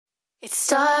It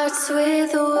starts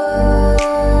with a word.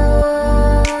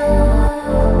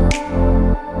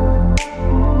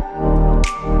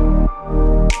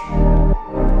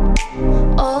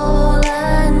 All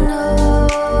I know,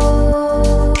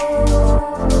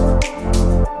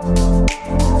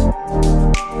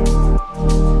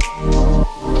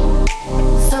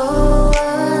 so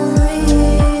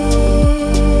unreal.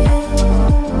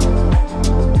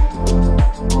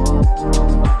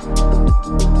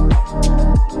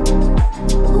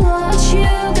 Watch you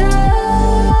go.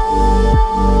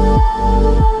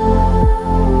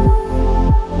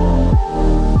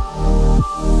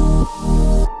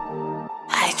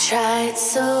 I tried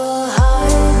so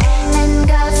hard and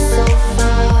got so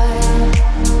far.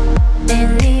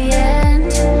 In the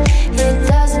end, it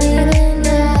doesn't even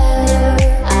matter.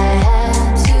 I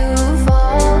had to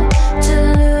fall to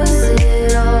lose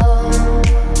it all.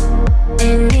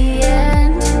 In the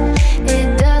end,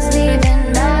 it doesn't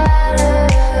even matter.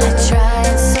 I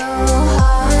tried so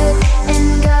hard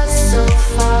and got so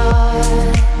far.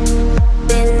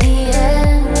 In the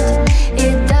end,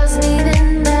 it doesn't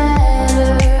even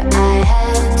matter. I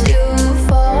had to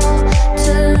fall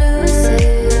to lose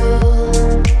it all.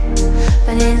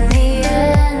 But in the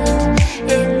end,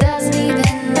 it doesn't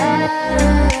even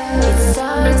matter. It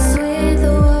starts with a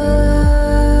word.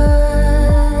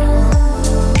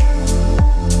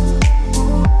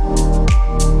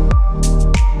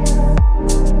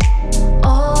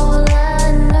 All I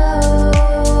know,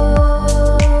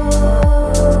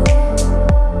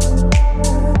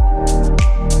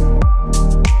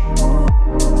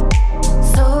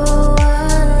 so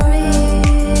unreal.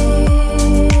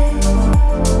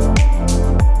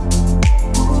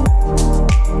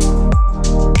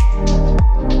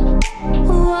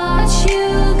 Watch you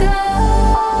go.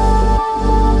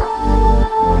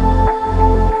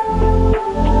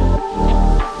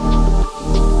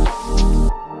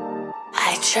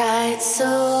 I tried so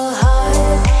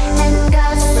hard and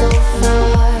got so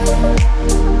far.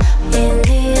 In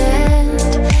the end,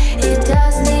 it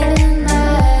doesn't even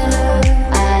matter.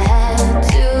 I had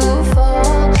to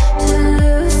fall to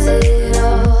lose it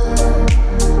all.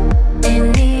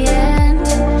 In the end,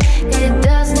 it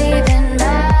doesn't even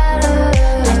matter.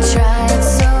 I tried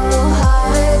so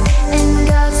hard and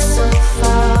got so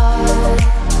far.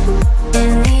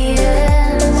 In the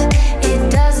end, it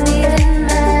doesn't even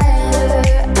matter.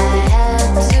 I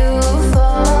had to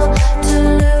fall to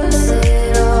lose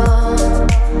it all.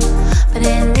 But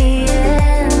in the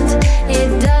end, it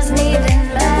doesn't even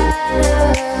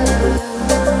matter.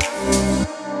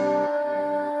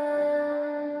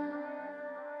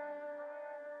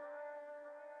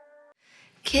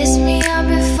 Kiss me up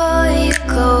before you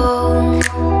go.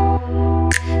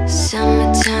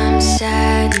 Summertime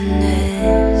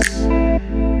sadness.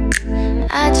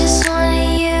 I just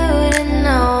wanted you to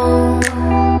know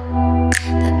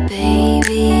that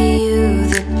baby, you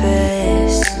the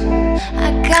best. I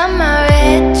got my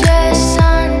red dress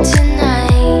on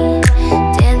tonight,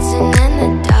 dancing in the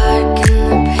dark in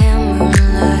the pale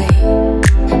moonlight.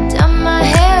 Done my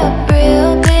hair up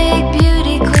real big,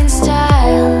 beauty queen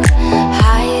style,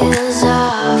 high heels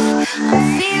off. I'm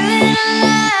feeling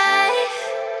alive.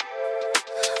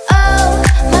 Oh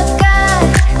my God,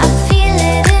 I feel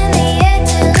it in the air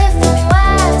till it from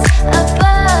wise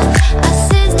above. I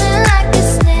sizzling like a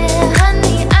snare,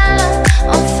 honey, I'm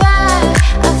on fire.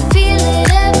 I feel it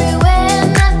everywhere,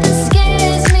 nothing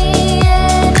scares me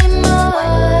anymore.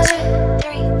 1, 2,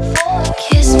 3, 4.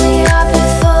 Kiss me up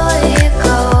before you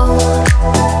go.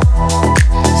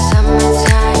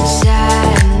 Summertime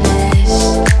sadness.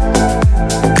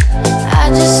 I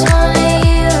just wanted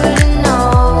you to know,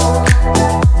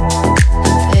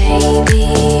 baby,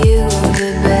 you the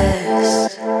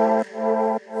best.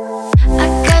 I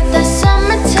got the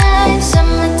summertime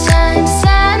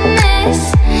sadness.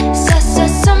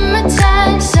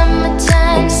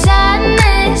 Summertime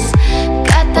sadness.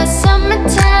 Got that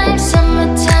summertime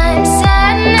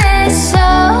sadness. Oh,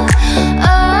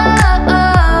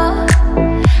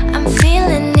 I'm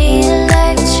feeling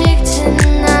electric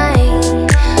tonight.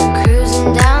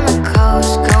 Cruising down the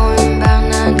coast, going about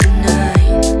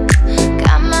 99.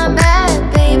 Got my bad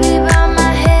baby by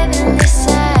my heavenly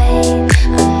side. I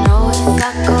know if I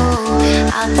go,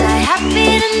 I'll die happy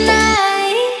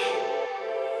tonight.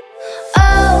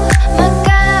 Oh my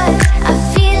God, I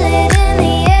feel it in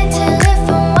the air till it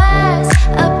from wise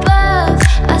above.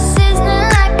 I sizzling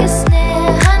like a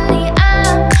snare, honey,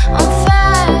 I'm on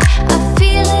fire. I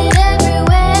feel it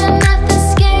everywhere, nothing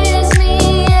scares me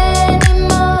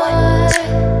anymore. 1,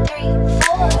 2, 3,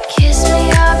 4. Kiss me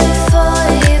up before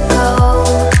you go.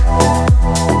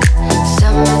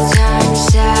 Summertime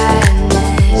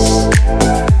sadness.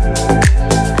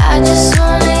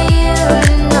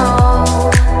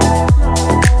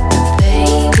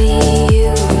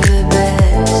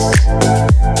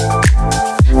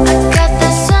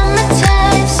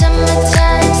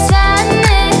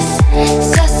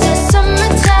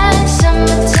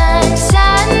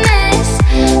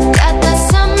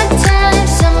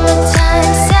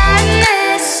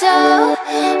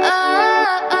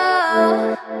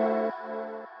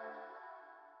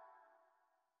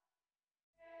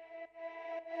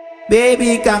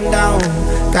 Baby, calm down,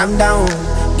 calm down.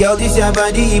 Girl, this your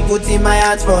body, put in my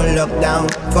heart for lockdown,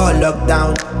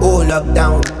 oh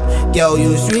lockdown. Girl,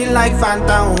 you sweet like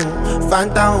phantom,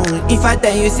 phantom. If I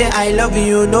tell you say I love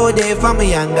you, no day for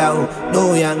me younger,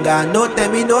 no younger, no tell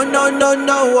me no, no, no,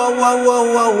 no, oh, oh,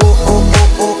 oh, oh, oh,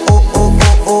 oh, oh, oh,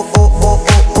 oh, oh, oh, oh,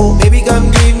 oh. Baby, come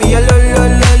give me a lo, lo,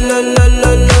 lo, lo, lo,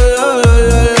 lo, lo, lo,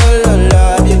 lo, lo.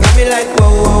 You got me like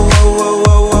whoa, whoa, whoa,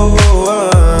 whoa, whoa, whoa, whoa.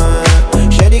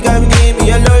 Shawty, come give me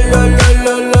a lo, lo, lo,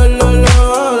 lo, lo, lo, lo.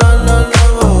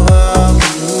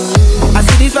 I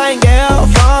see this fine girl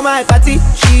from my party,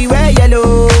 she wear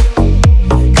yellow.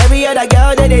 Every other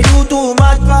girl that they do too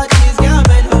much, but this girl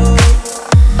mellow.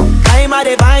 I'm at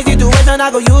a fine situation, I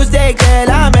go use the girl,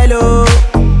 I'm mellow.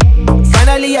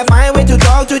 Finally I find way to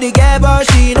talk to the girl, but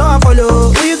she know I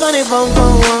follow. Who you gonna phone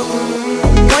for one?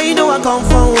 Why you know I come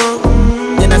for one?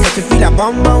 Then I start to feel a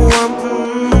bum bum one.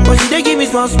 But she dey give me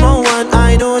small small one.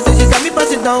 I know, say she said me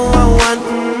pass it down one one.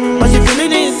 But she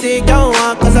feeling insecure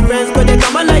one. Cause her friends go they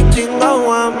come and like chingo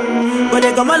one. But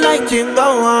they come and like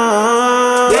chingo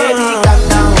one. Baby, calm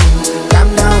down, calm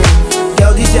down.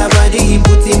 Girl, this your body,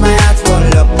 put in my heart for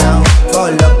lockdown, oh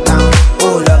lockdown.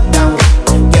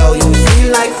 Girl, you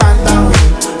feel like phantom,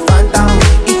 phantom.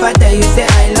 If I tell you say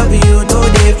I love you, no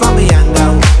day for me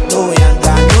younger, no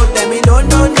younger. No tell me no,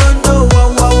 no, no, no. Whoa,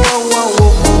 whoa, whoa, whoa,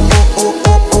 whoa, oh, oh,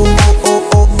 oh, oh, oh, oh,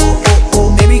 oh, oh, oh.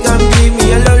 Baby, come give me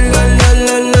a lo, lo, lo,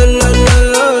 lo, lo, lo,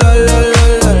 lo, lo, lo,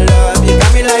 lo, lo. You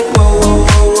got me like whoa, whoa,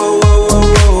 whoa, whoa, whoa,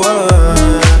 whoa,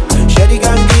 whoa. Shawty,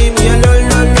 come give me a lo,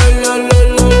 lo, lo, lo, lo,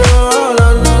 lo, lo,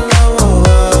 lo, lo.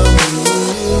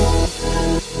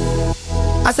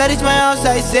 As I reach my house,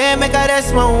 I say, make a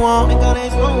rest, my one.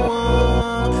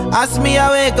 Ask me, I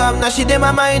wake up, now she did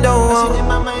my mind,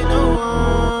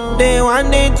 oh. Day one,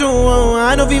 day two,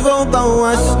 I know people go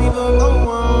us.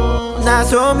 Now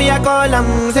so me, I call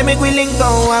them, say make we link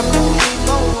go up.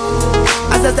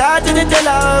 As I start to tell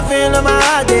her, feel on my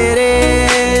heart it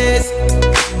is.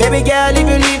 Baby girl, if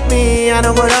you leave me, I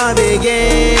don't go love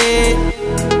again.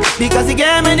 Because you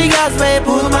gave me the gas, may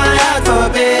pull my heart for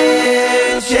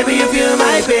pain. Baby, you feel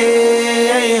my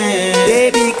pain.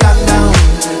 Baby, calm down,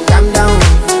 calm down.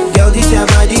 Girl, this your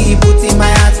body, put in my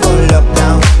heart for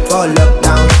lockdown, oh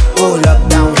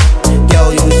lockdown.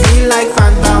 Girl, you feel like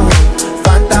phantom,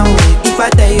 phantom. If I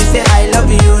tell you say I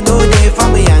love you, no day for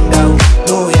me younger,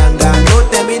 no younger. No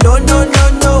tell me no, no, no,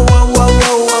 no. Whoa, whoa,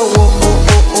 whoa, whoa, whoa, oh,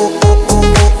 oh, oh, oh,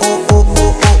 oh, oh, oh, oh,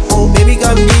 oh, oh. Baby,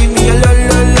 come give me a lo,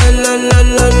 lo, lo, lo, lo, lo,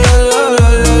 lo, lo,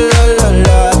 lo, lo,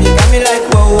 lo. You got me like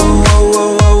whoa, whoa, whoa, whoa,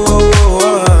 whoa, whoa,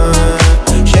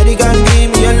 whoa. Shawty, come give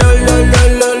me a lo, lo, lo,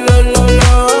 lo, lo, lo,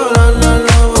 lo, lo,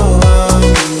 lo.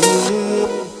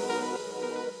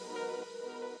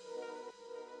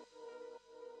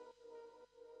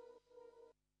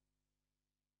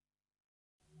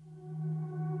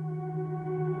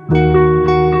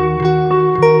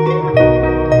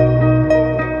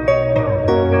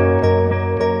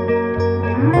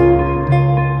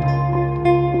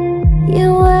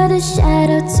 You were the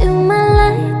shadow to my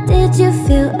light. Did you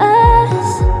feel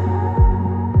us?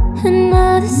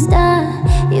 Another star,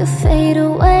 you fade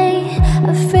away.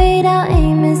 Afraid our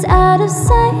aim is out of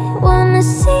sight. Wanna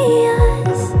see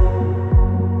us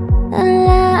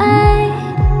alive.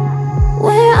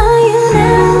 Where are you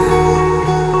now?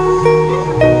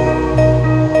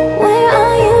 Where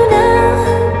are you now?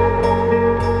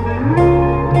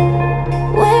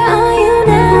 Where are you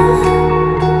now?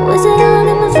 Was it all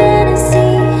in my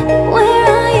fantasy? Where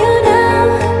are you now?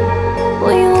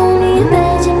 Were you only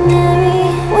imaginary?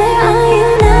 Where are you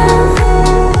now?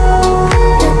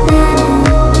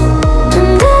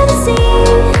 Under the sea,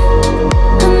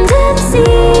 under the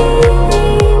sea.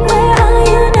 Where are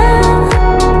you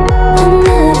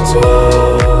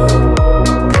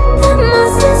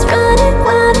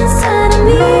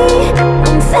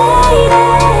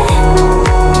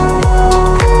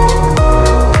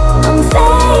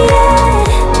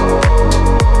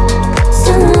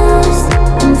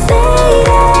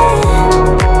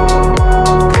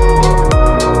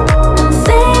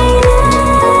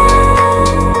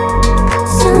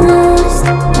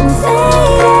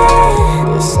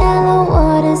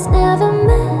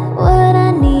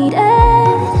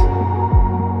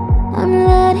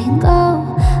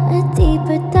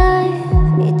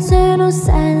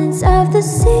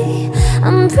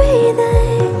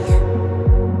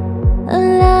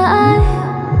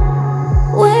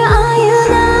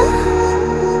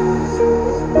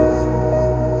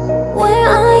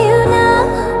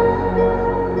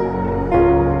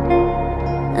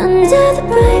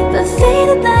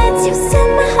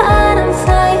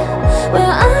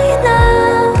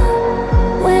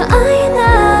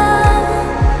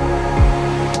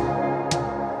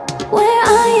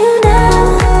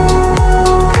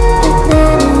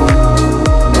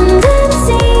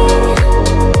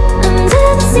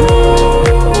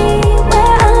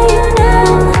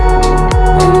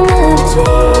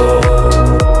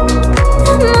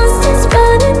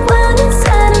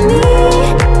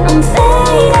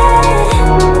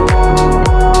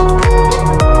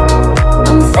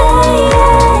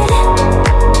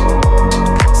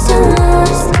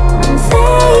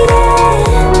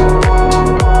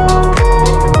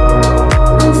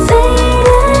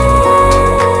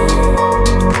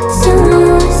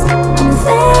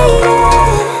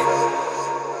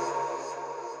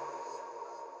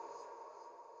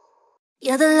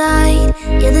You're the light,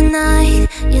 you're the night,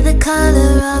 you're the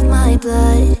color of my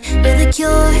blood. You're the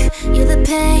cure, you're the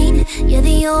pain, you're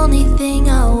the only thing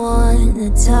I wanna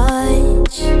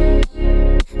touch.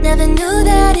 Never knew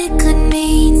that it could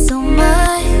mean so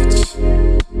much,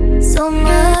 so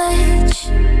much.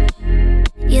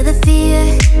 You're the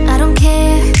fear, I don't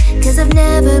care, 'cause I've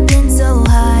never been so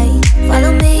high.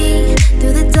 Follow me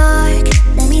through the dark,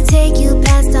 let me take you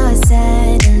past our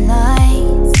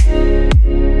satellites.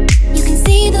 You can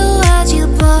see the world you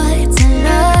brought to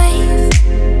life,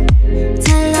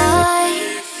 to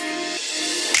life.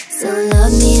 So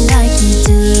love me like you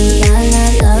do, la la,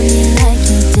 love me like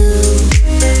you do.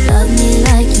 Love me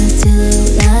like you do,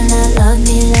 la la, love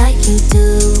me like you do.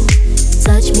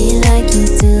 Touch me like you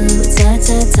do,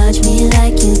 touch me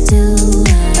like you do.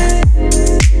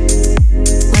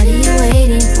 What are you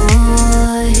waiting for?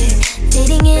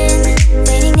 Fading in,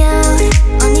 fading out,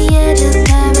 on the edge of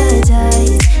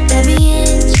paradise. Every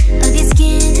inch of your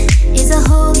skin is a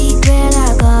holy grail I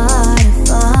gotta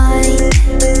find.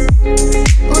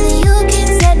 Only you can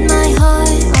set my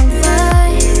heart on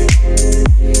fire,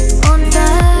 on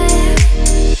fire.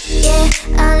 Yeah,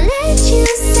 I'll let you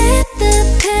set the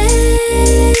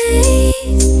pace,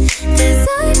 'cause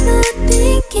I'm not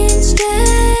thinking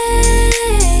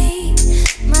straight.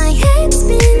 My head's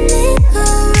spinning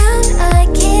around, I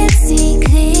can't see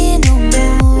clear no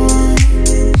more.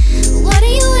 What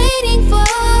are you waiting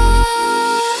for?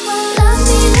 Love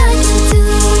me like you do,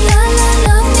 la la,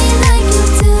 love me like you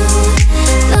do.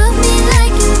 Love me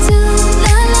like you do,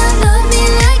 la la, love me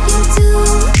like you do.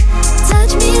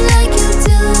 Touch me like you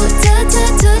do,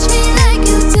 touch me like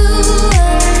you do.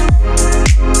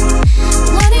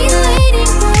 What are you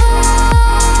waiting for?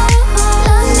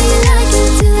 Love me like you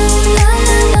do, la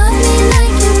la, love me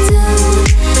like you do.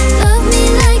 Love me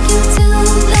like you do,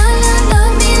 la la,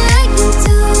 love me like you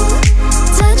do.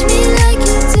 Touch me like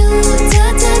you do,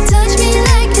 touch me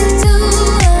like you do.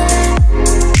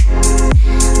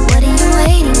 What are you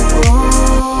waiting for?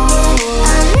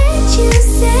 I'll let you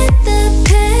set the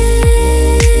pace,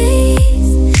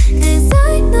 'cause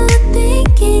I'm not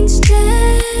thinking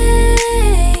straight.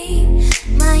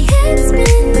 My head's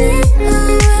spinning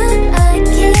around, I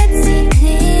can't see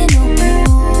clear no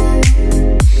more.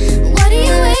 What are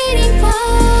you waiting for?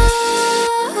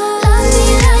 Love me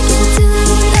like you do,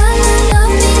 la la,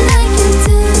 love me like you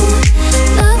do.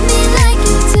 Love me like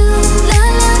you do, la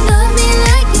la, love me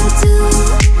like you do.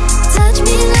 Touch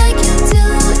me like you do,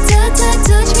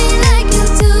 touch me like you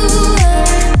do.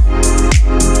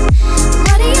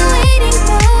 What are you waiting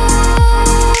for?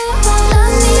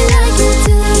 Love me like you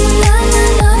do, la la,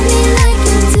 love me like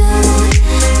you do.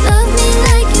 Love me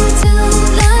like you do,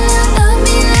 la la, love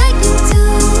me like you do.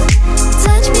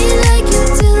 Touch me like you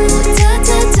do,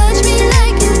 touch me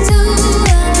like you do.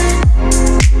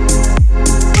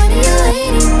 What are you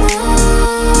waiting for?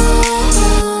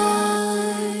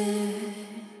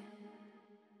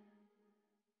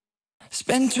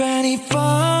 Spend 24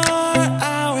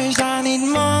 hours, I need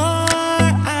more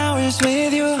hours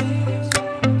with you.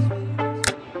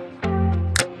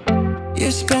 You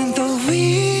spent the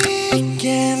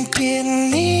weekend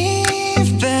getting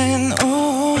even,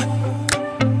 oh.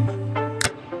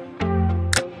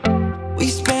 We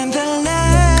spent the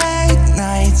late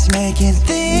nights making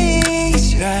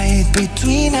things right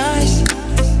between us.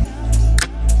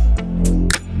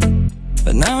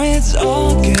 But now it's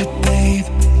all good, babe.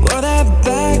 Roll that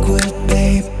backward,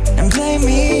 babe, and play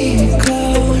me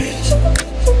close.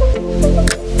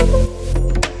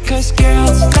 'Cause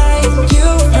girls like you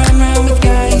run around with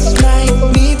guys like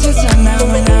me till sundown.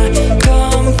 When I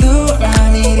come through, I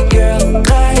need a girl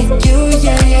like you,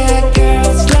 yeah, yeah.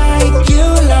 Girls like you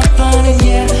love fun and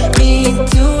yeah, me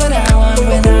do what I want.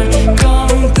 When I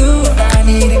come through, I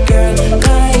need a girl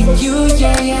like you,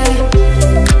 yeah, yeah.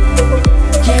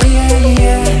 Yeah, yeah,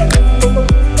 yeah.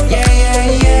 Yeah, yeah,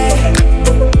 yeah.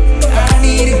 I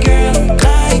need a girl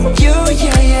like you,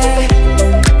 yeah, yeah.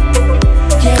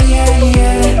 Yeah, yeah,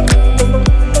 yeah.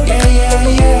 Yeah, yeah,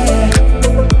 yeah.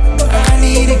 I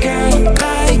need a girl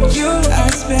like you. I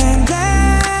spent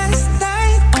last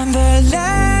night on the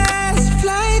last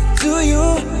flight to you.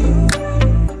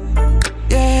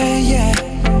 Yeah, yeah.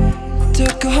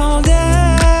 Took a whole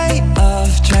day of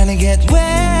trying to get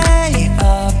way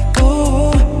up,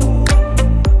 ooh.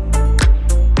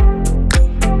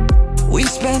 We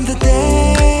spent the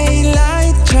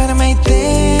daylight trying to make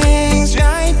things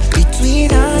right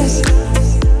between us.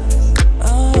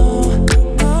 Oh,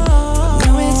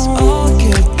 now it's all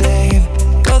good, babe.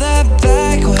 Roll that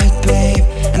backward, babe,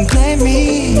 and play me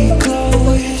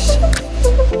close.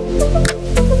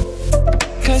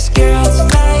 'Cause girls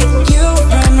like you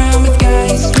run around with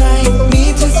guys like me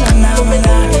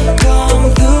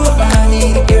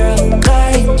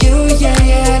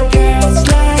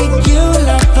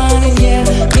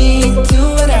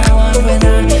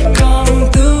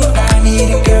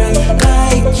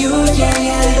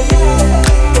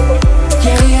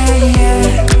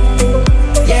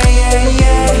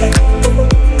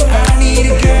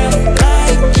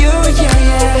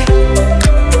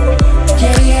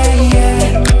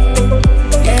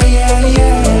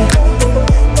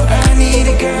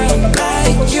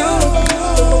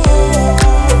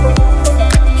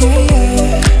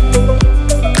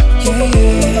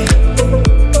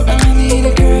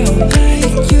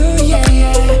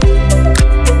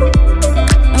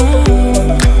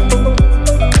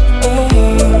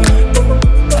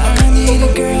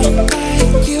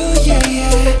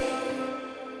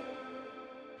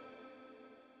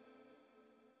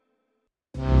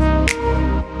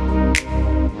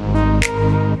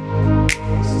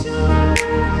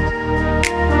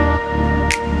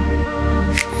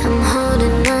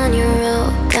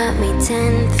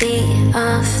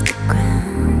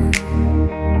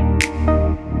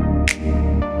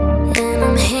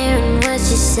I'm hearing what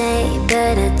you say,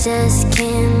 but I just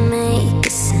can't make a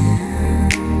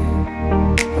sound.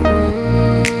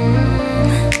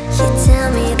 You tell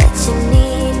me that you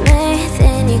need me,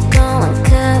 then you go and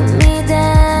cut me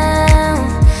down.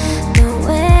 But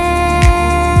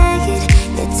wait,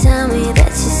 you tell me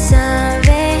that you're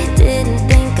sorry, didn't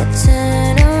think I'd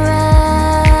turn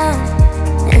around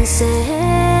and say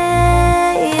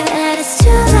that it's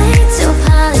too late to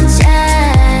apologize.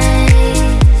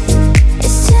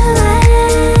 It's too late.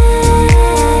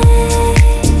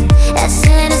 I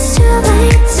said it's too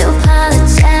late to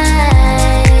apologize.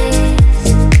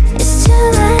 It's too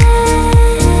late.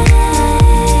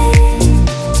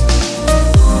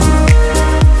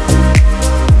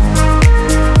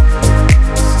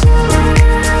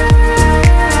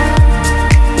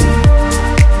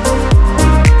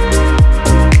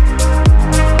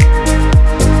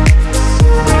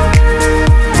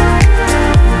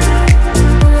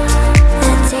 I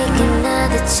take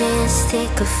another chance,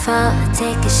 take a fall,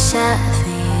 take a shot for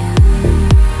you.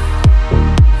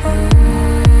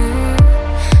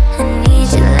 I need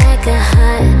you like a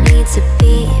heart needs a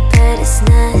beat, but it's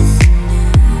nothing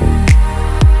new.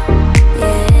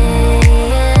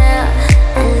 Yeah,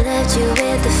 I loved you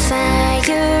with the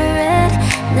fire red,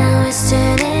 now it's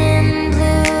turning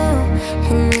blue.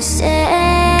 And you say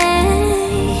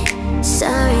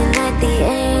sorry like the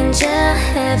angel,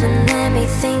 heaven let me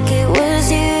think it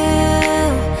was you.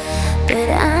 But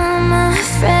I'm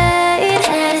afraid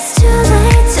that it's too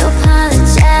late to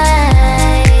apologize.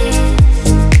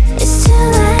 It's too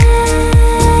late.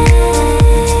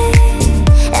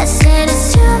 I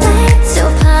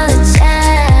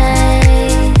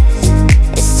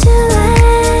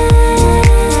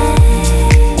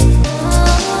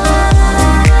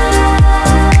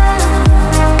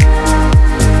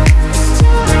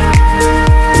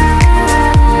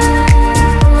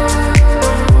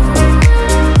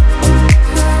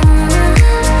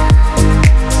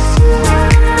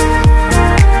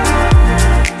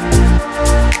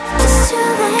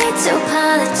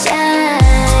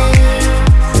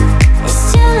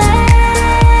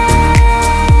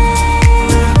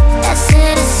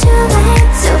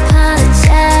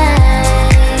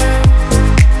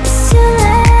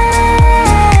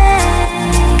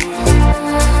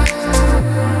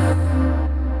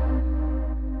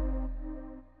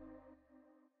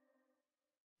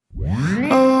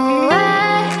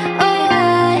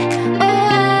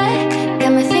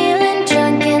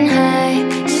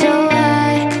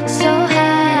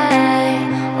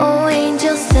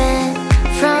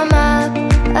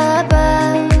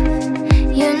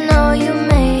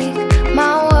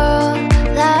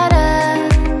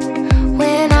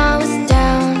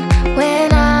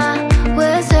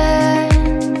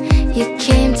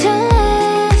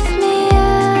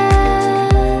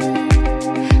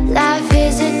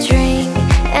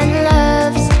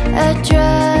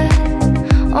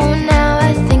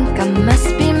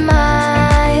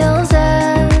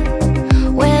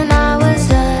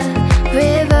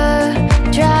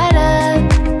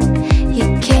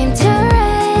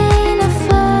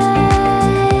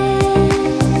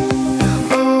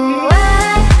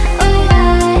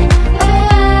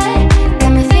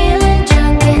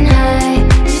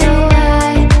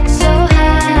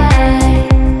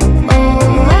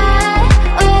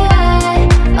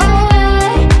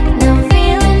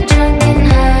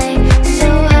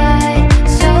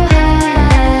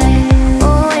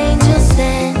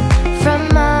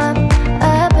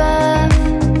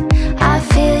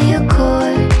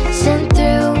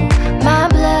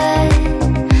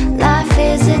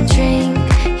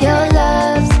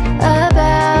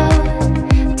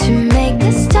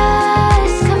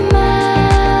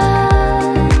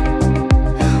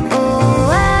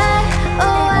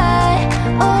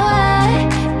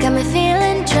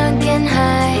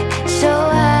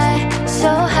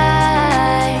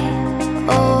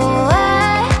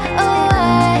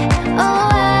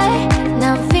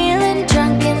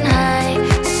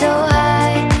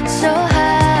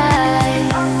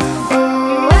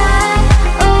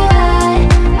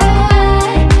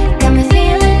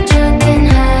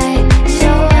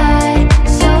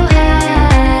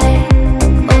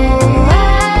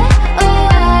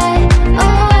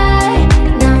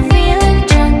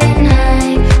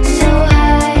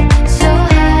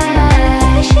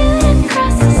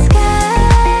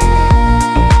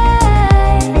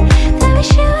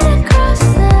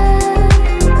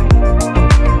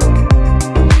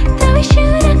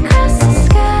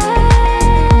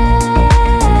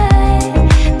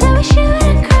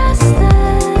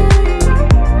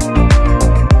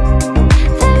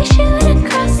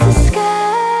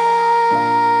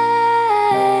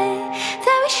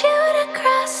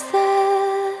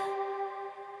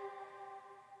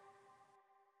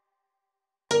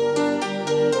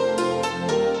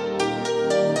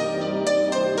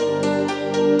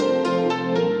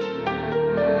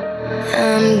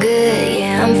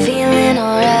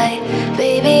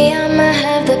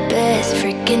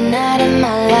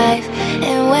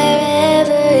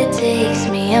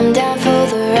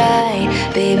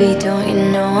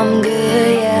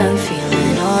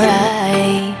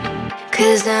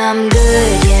I'm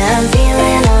good, yeah, I'm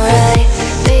feeling alright.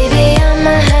 Baby,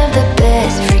 I'ma have the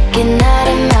best freaking night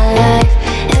of my life.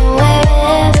 And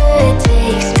wherever it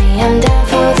takes me, I'm down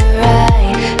for the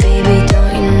ride. Baby,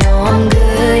 don't you know I'm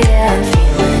good, yeah, I'm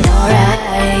feeling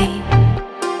alright.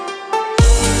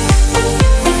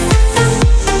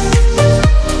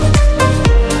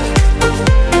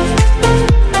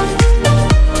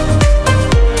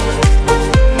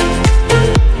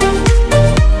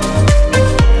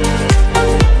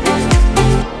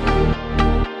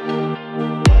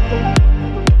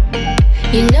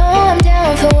 You know I'm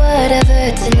down for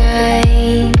whatever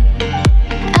tonight.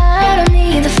 I don't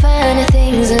need the finer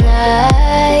things in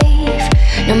life.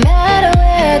 No matter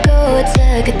where I go, it's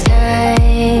a good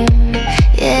time.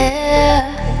 Yeah.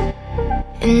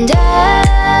 And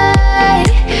I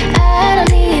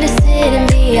don't need to sit in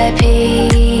VIP.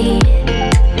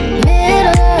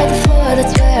 Middle of the floor,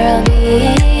 that's where I'll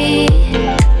be.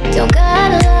 Don't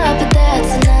got a lot, but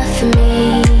that's enough for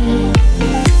me.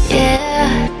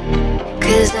 Yeah.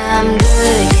 Cause I'm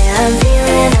good, yeah, I'm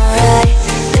feeling alright.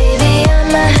 Baby,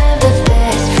 I'ma have the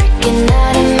best freaking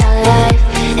night of my life.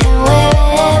 And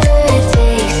wherever it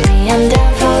takes me, I'm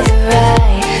down for the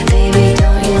ride. Baby,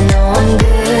 don't you know I'm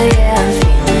good, yeah, I'm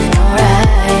feeling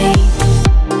alright.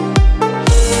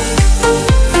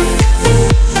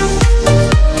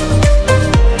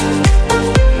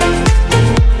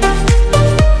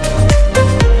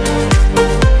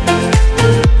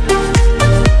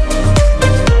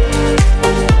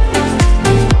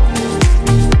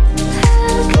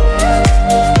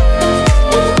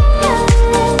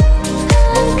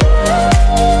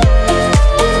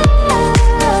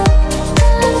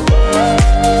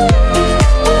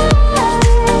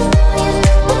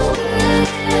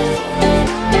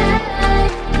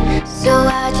 So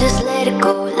I just let it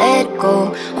go, let it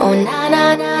go. Oh na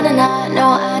na na na na, no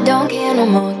I don't care no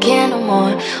more, care no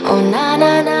more. Oh na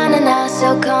na na na na,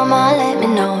 so come on, let me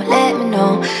know, let me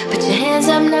know. Put your hands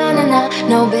up, na na na,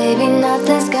 no baby,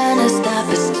 nothing's gonna stop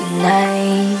us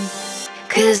tonight.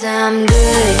 Cause I'm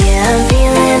good, yeah, I'm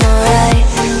feeling alright.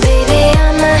 Baby,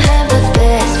 I'ma have the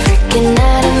best freaking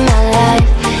night of my life.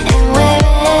 And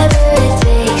wherever it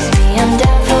takes me, I'm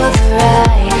down for the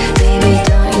ride. Baby,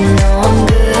 don't you know I'm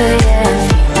good, yeah, I'm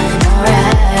feeling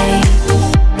alright.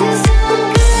 Cause I'm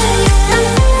good, yeah, I'm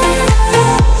feeling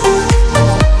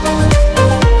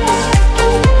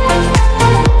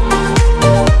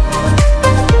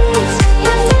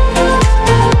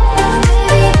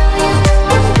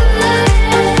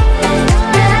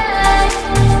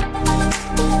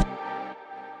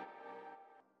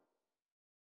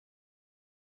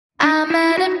I'm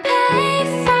at a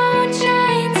payphone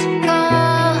trying to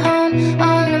call home.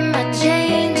 All of my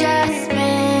change I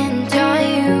spent on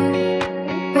you.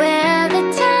 Where the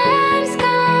time's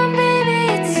gone, baby,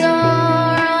 it's so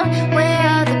wrong. Where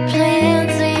are the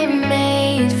plans we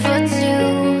made for two?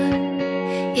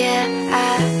 Yeah,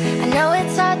 I know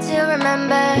it's hard to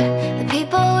remember the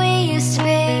people we used to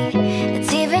be.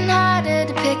 It's even harder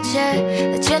to picture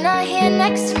that you're not here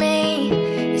next to me.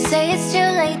 You say it's too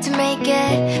late to make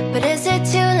it, but is it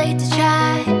too late to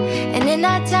try? And in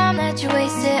that time that you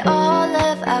wasted, all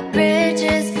of our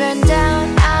bridges burned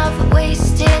down. I've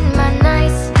wasted my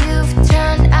nights, you've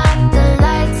turned out the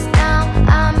lights. Now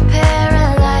I'm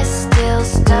paralyzed, still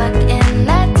stuck in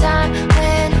that time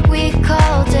when we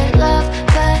called it love.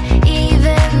 But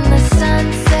even the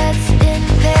sun sets in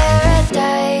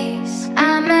paradise.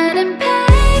 I'm at a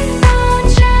payphone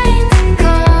trying to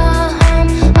call home.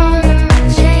 All of my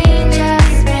change I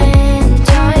spent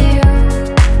on you.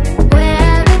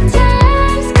 Where the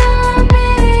time's gone,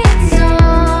 baby, it's so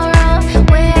wrong.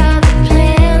 Where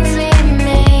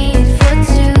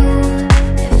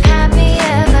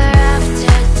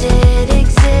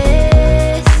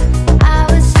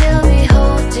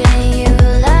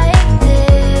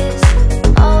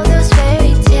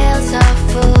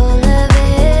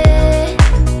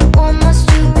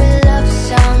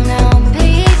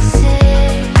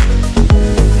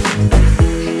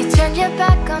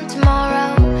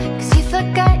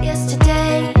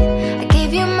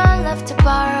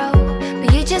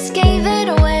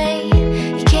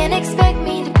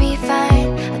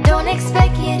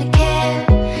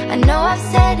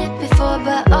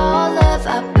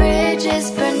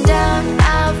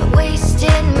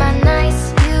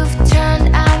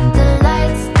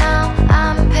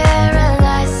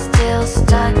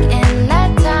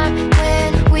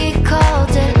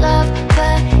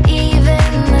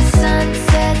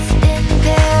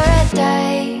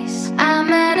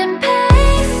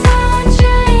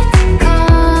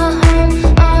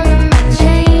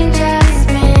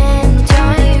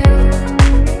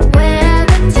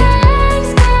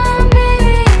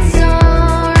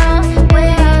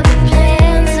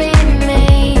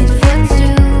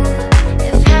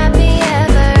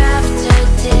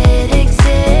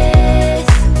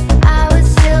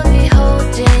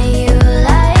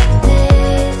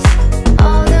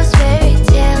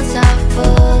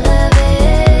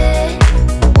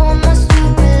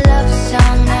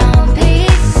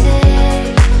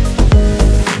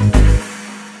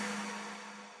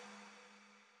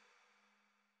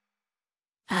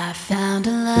I found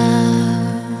a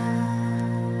love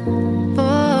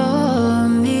for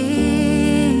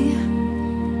me.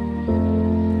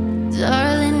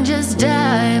 Darling, just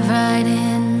dive right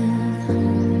in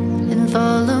and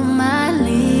follow my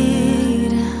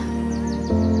lead.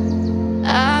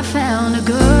 I found a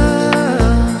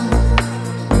girl,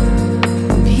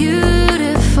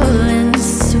 beautiful and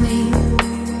sweet.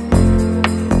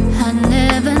 I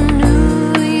never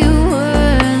knew you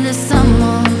were the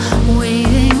someone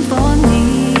waiting for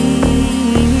me.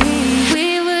 We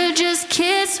were just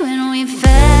kids when we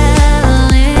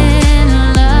fell in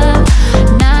love,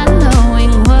 not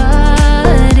knowing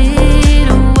what it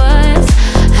was.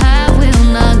 I will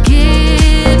not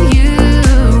give you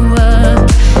up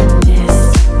this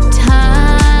time.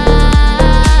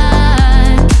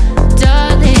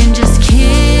 Darling, just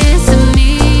kiss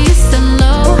me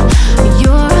slow.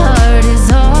 Your heart is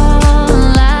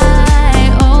all I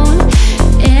own,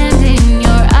 and in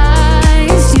your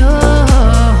eyes you're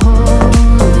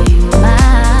holding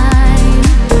mine.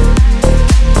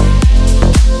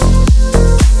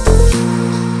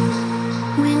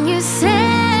 When you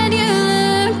said you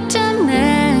looked a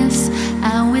mess,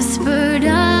 I whispered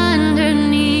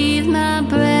underneath my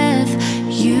breath.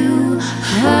 You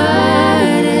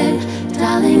heard it,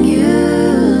 darling, you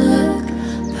look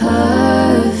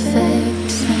perfect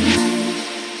tonight.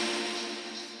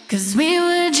 'Cause we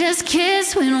were just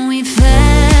kids when we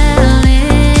fell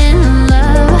in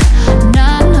love,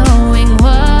 not knowing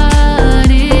what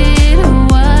it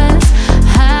was.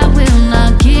 I will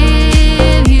not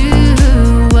give you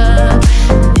up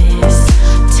this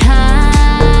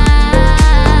time.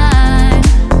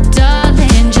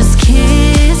 Darling, just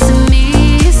kiss me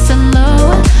slow.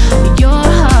 Your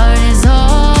heart is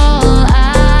all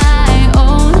I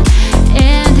own,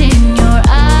 and in your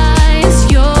eyes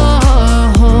you're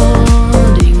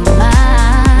holding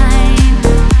mine.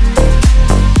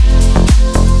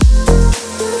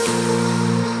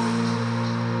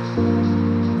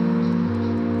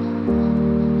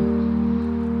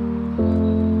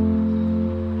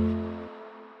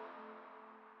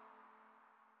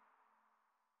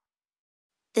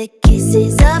 The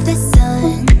kisses of the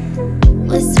sun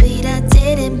was sweet, I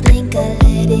didn't blink, I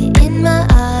let it in my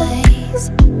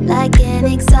eyes. Like an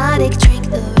exotic drink,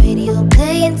 the radio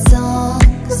playing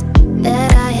songs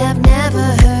that I have never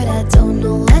heard, I don't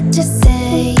know what to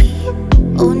say.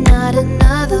 Oh, not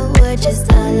another word, just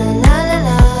la la la la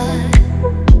la.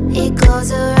 It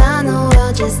goes around the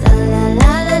world, just la la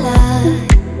la la la.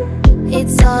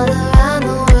 It's all around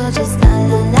the world, just la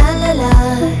la la la la.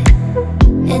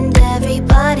 And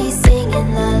everybody's singing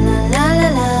la la la la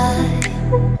la.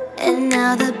 And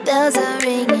now the bells are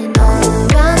ringing all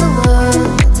around the world.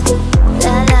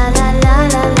 La la la la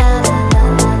la la la la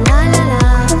la la la.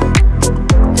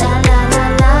 La la la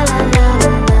la la la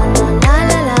la la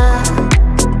la la.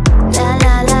 La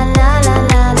la la la la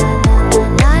la la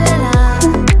la la la.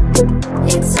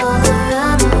 It's all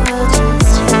around the world,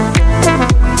 just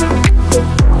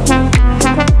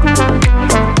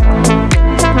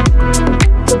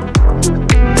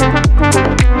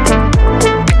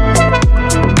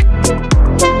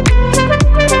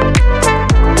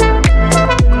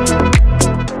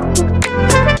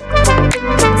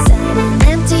inside an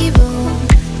empty room.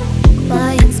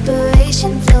 My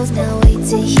inspiration flows, now wait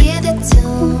to hear the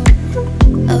tune.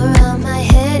 Around my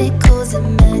head it goes a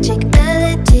magic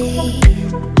melody.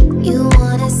 You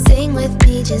wanna sing with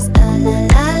me, just la la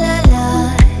la la la.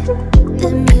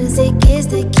 The music is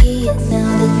the key, and now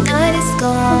the night is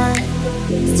gone.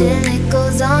 Still it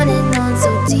goes on and on,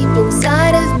 so deep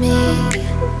inside of me.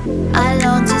 I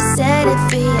long to set it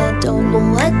free, I don't know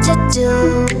what to do.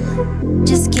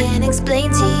 Just can't explain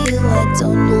to you, I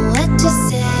don't know what to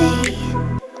say.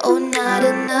 Oh, not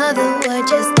another word,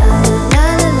 just la la la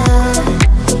la la.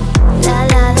 La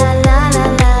la la la la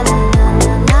la la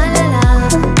la la la la.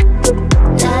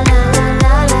 La la la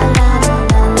la la la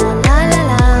la la la la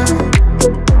la.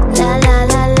 La la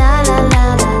la la la la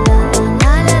la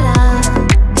la la la.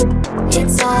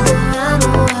 It's all around the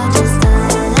world, just la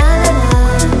la la la la.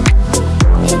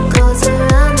 It goes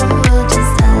around the world,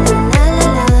 just la la la la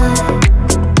la.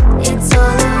 It's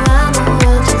all around the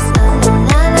world, just la la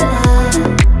la la la.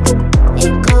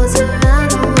 It goes around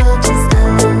the world, just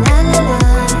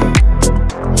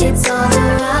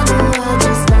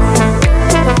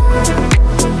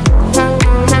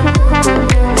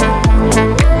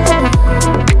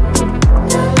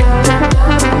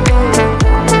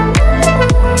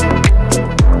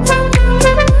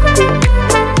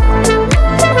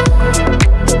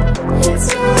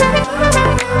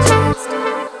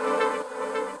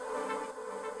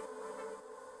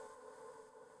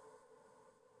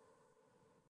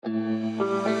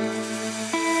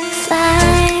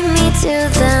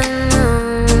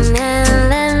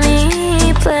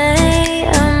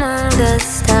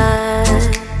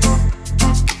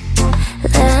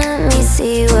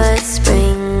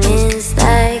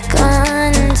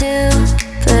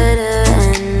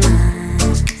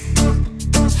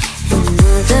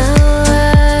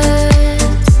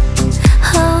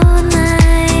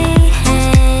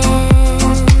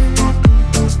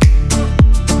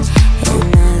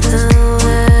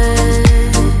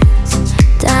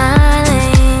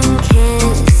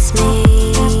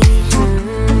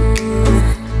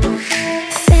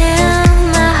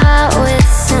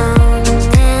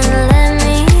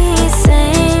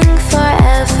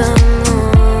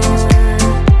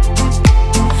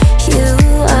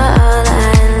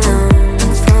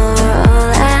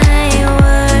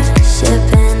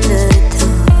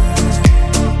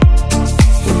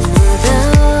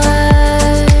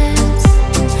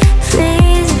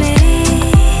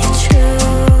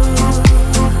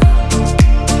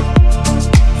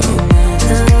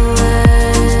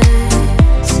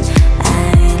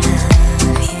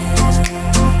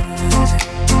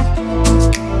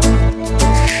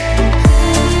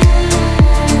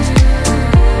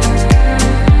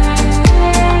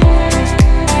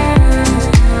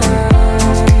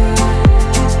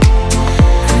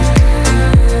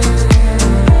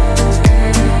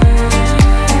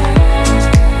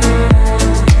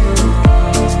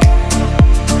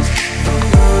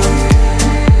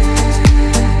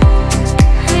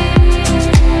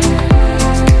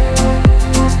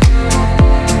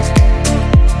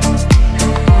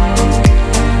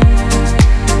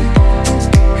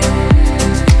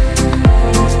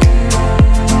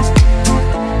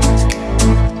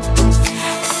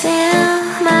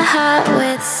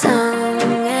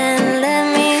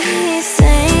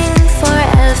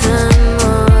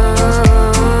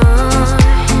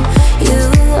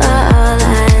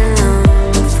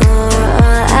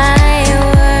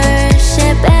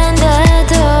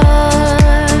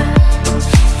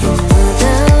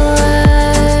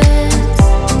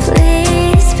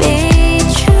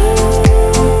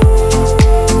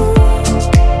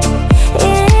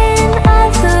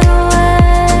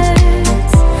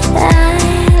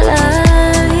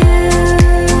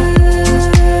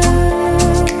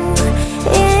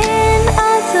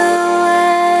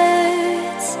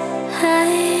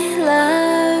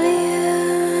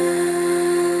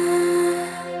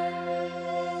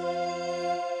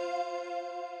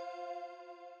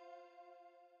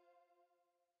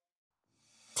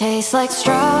Tastes like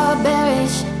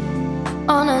strawberries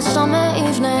on a summer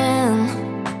evening,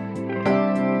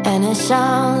 and it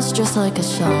sounds just like a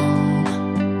song.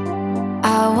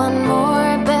 I want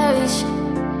more berries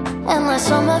and my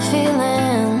summer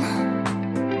feeling.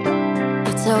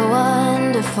 It's so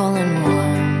wonderful and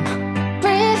warm.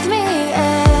 Breathe me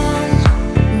in,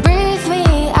 breathe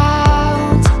me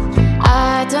out.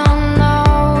 I don't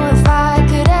know if I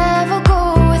could ever go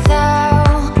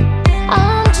without.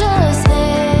 I'm just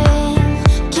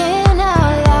thinking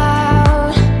out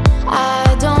loud.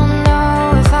 I don't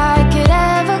know if I could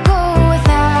ever go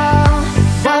without.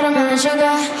 Watermelon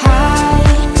sugar high,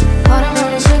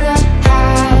 watermelon sugar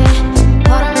high,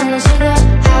 watermelon sugar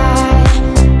high,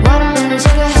 watermelon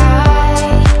sugar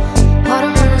high,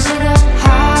 watermelon sugar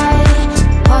high,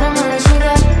 watermelon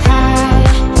sugar high,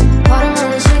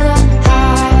 watermelon sugar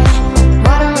high,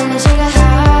 watermelon sugar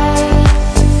high,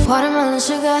 watermelon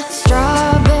sugar.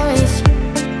 Strawberries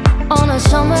on a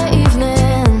summer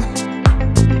evening,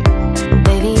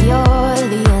 baby, you're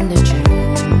the end of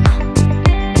June.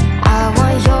 I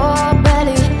want your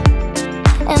belly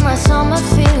and my summer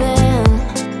feeling,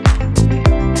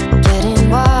 getting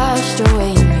washed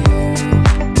away in you.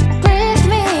 Breathe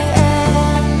me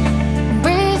in,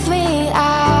 breathe me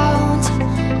out.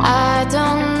 I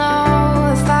don't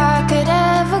know if I could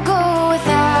ever go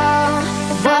without.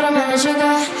 Watermelon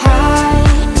sugar high,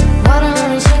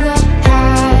 watermelon sugar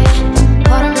high,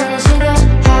 watermelon sugar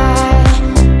high,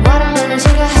 watermelon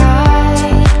sugar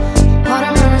high,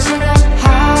 watermelon sugar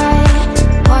high,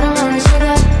 watermelon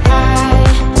sugar high,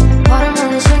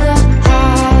 watermelon sugar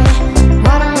high,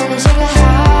 watermelon sugar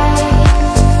high.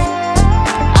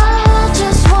 I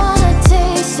just wanna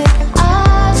taste it, I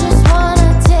just wanna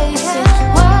taste it.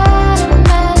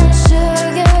 Watermelon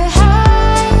sugar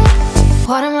high,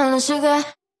 watermelon sugar.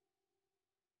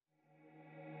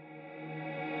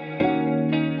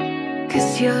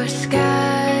 Cause you're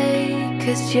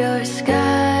a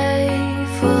sky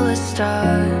full of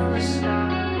stars.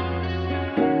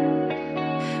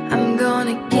 I'm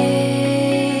gonna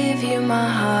give you my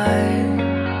heart.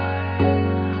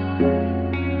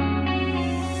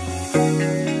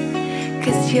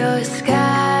 Cause you're a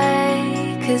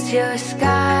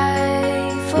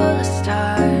sky full of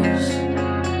stars.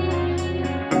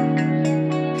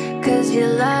 Cause you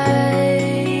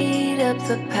light up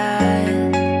the path.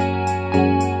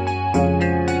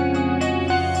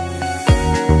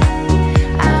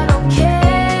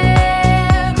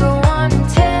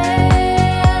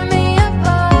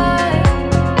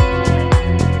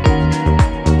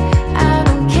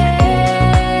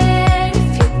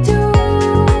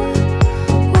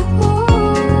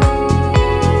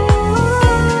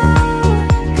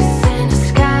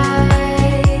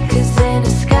 Cause in a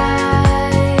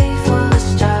sky full of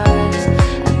stars,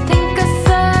 I think I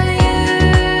saw you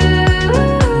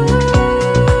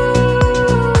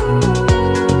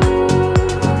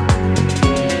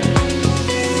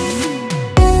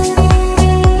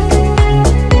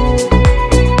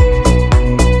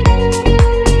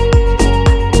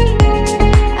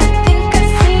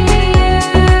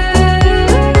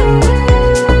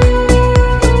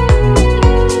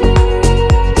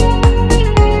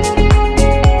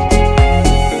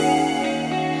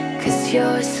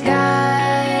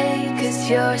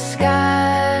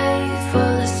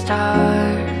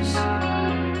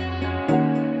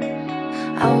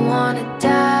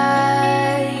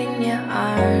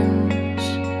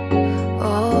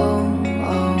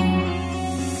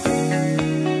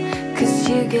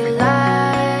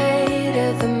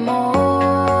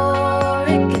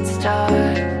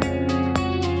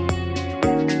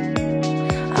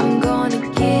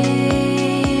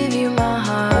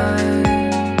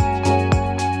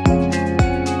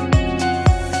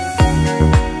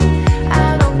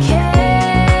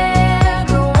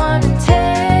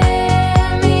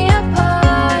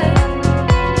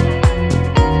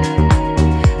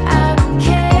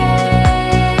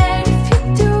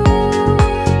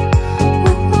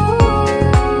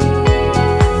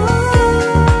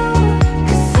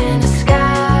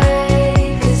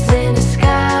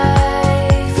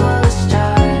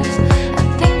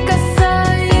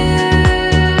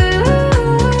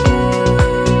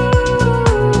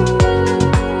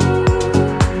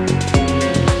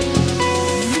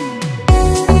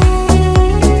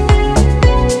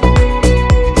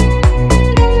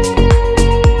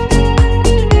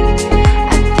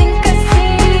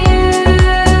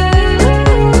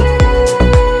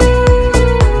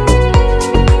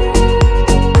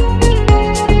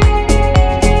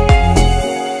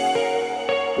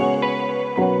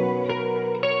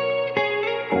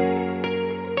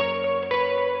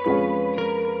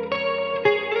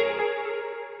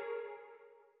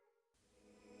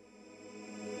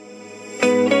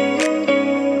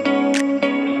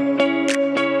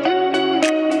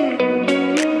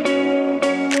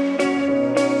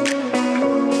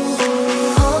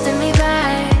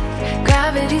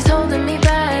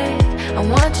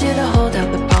ask you to hold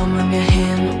out the palm of your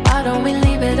hand. Why don't we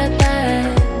leave it at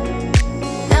that?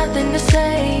 Nothing to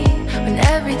say when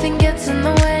everything gets in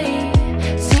the way.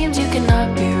 Seems you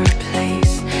cannot be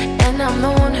replaced, and I'm the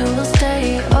one who will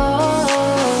stay. Oh,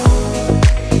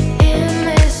 in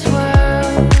this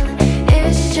world,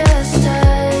 it's just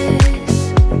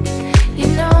us. You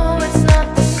know it's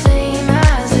not the same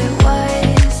as it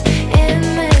was. In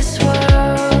this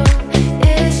world,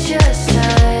 it's just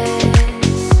us.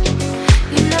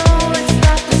 You know it's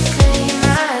not the same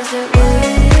as it was.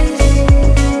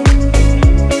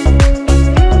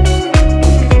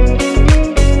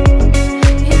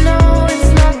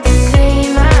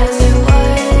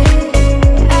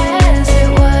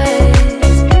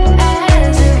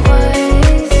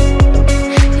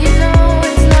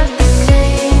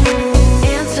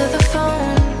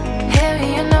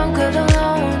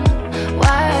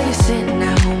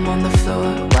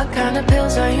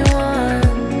 Pills are you on?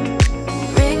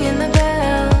 Ringing the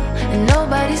bell, and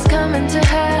nobody's coming to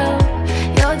help.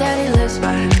 Your daddy lives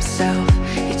by himself.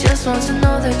 He just wants to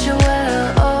know that you're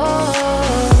well. Oh,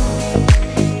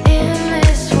 in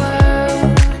this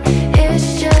world, it's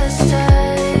just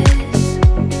us.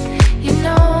 You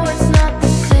know it's not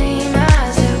the same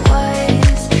as it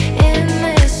was. In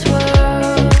this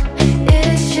world,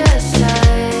 it's just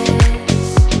us.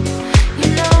 You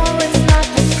know it's not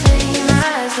the same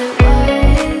as it was.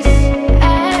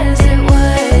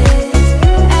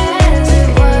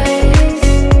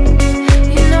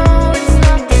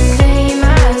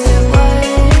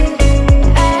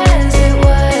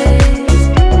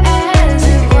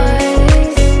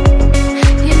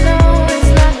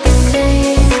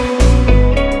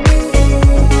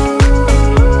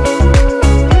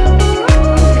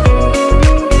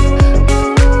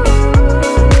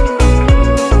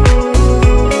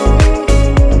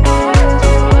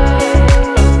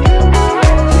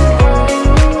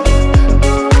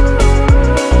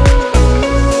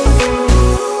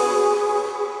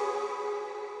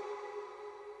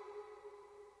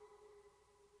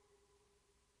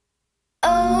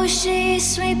 Oh, she's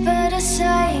sweet but a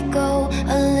psycho,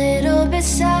 a little bit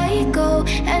psycho.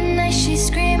 At night she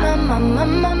scream, my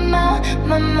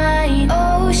mind.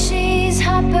 Oh, she's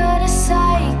hot but a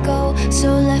psycho, so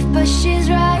left but she's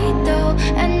right though.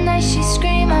 At night she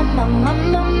scream, my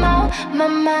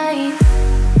mind.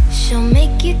 She'll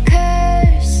make you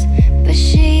curse, but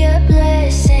she a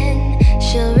blessing.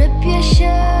 She'll rip your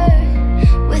shirt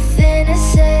within a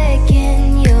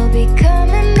second. You'll be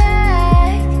coming back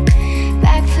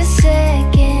for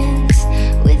seconds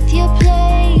with your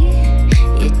play.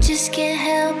 You just can't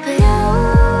help it.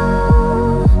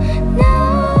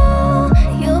 No,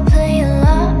 you'll play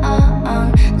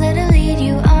along. Let her lead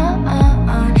you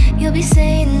on. You'll be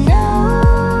saying no,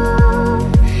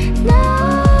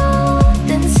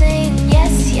 then saying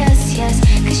yes,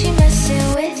 'cause she messing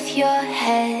with your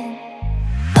head.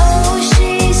 Oh,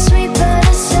 she's sweet but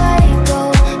a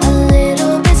psycho, a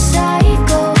little bit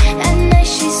psycho. At night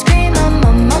she scream, my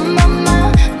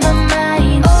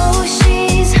mind. Oh,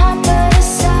 she's hot but a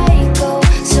psycho,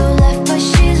 so left but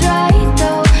she's right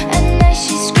though. At night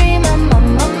she scream, my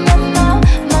mind.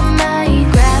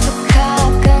 Grab a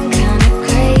cop gun, kinda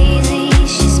crazy.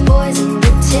 She's poison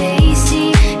but tasty.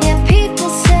 Yeah, people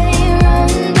say run,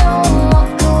 don't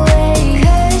walk away.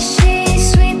 'Cause she's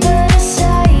sweet but a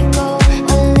psycho,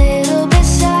 a little bit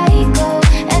psycho.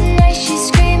 At night she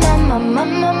scream,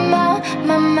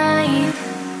 my mind.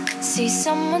 See,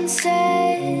 someone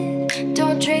said,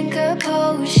 don't drink her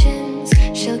potions.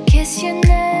 She'll kiss your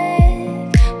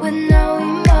neck with no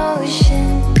emotion.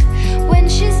 When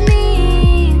she's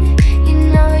mean, you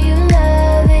know you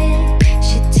love it.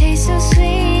 She tastes so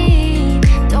sweet,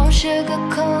 don't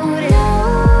sugarcoat it.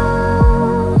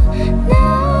 No,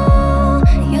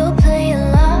 you'll play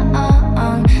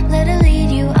along. Let her lead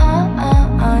you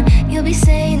on. You'll be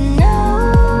saying no,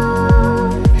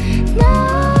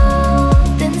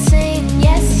 then saying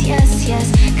yes,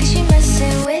 'cause she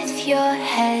messing with your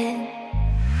head.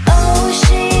 Oh,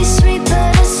 she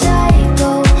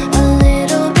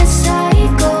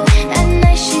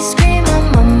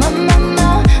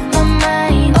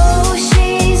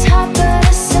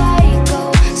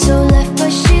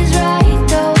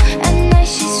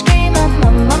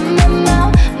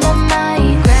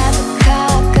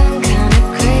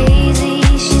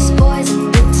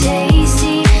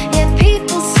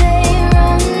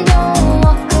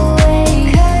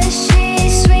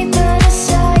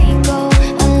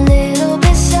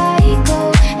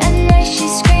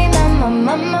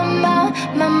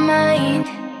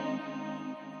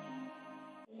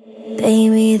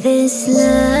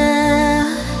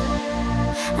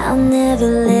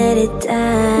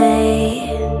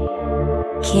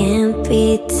can't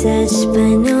be touched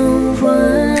by no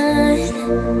one.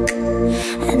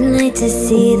 I'd like to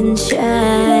see them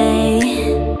try.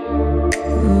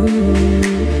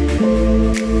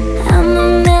 I'm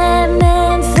a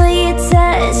madman for your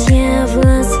touch, yeah, I've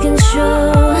lost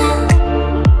control.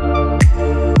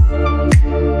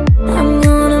 I'm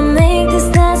gonna make this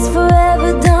last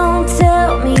forever, don't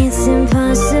tell me it's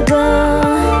impossible.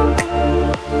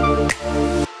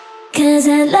 'Cause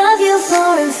I love you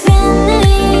for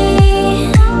infinity.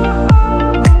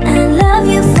 I love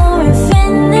you for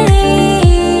infinity.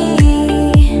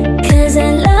 'Cause I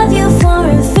love you for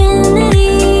infinity.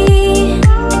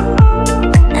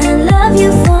 I love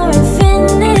you for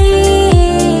infinity.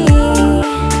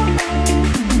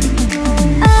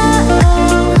 Oh, oh.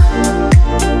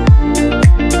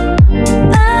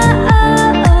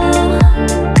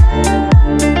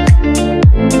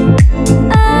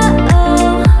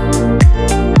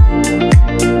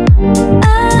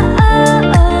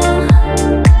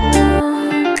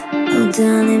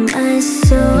 Darling, my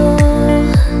soul,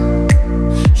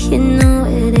 you know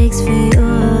it aches for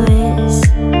yours,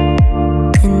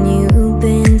 and you've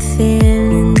been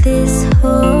feeling this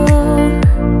hole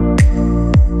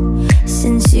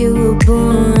since you were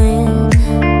born.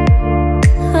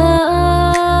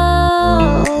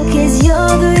 Oh, 'cause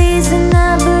you're the reason I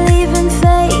believe in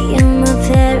fate, you're my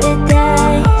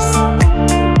paradise.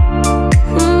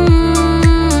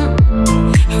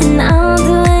 And I'll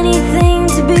do anything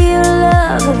to be your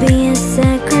love, will be a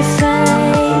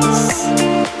sacrifice.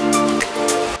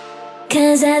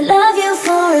 'Cause I love you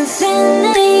for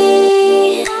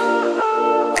infinity.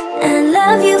 I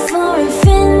love you for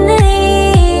infinity.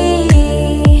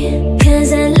 'Cause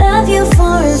I love you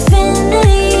for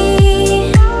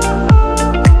infinity.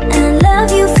 I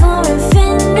love you for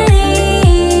infinity.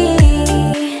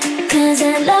 'Cause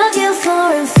I love you for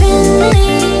infinity.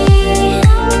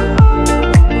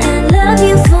 I love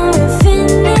you for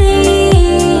infinity.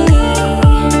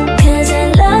 'Cause I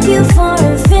love you for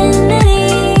infinity.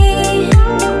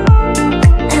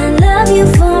 I love you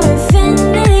for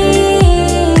infinity.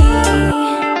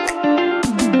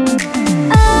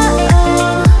 Oh,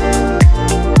 oh.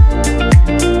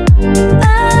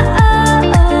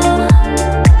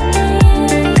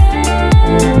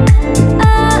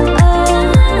 Oh,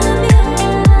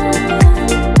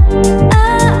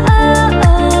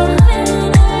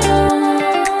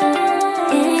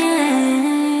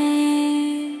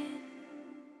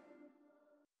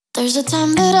 There's a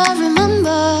time that I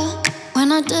remember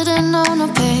when I didn't know no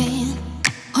pain,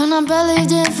 when I barely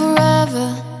did forever,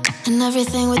 and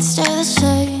everything would stay the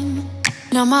same.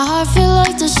 Now my heart feel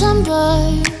like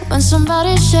December when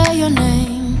somebody share your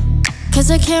name. 'Cause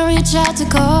I can't reach out to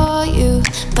call you,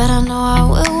 but I know I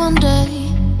will one day,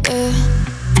 yeah.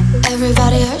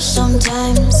 Everybody hurts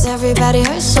sometimes, everybody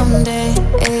hurts someday,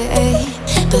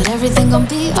 but everything gon'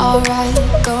 be alright.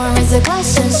 Go and raise a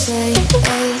glass and say,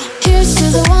 hey. Here's to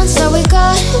the ones that we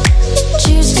got.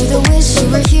 Cheers to the wish you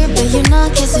were here, but you're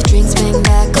not. 'Cause the drinks bring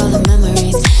back all the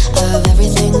memories of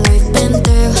everything we've been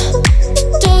through.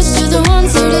 Toast to the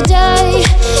ones here today.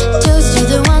 Toast to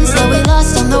the ones that we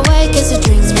lost on the way. 'Cause the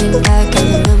drinks bring back all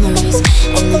the memories,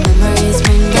 and the memories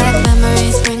bring back you.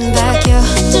 Memories bring back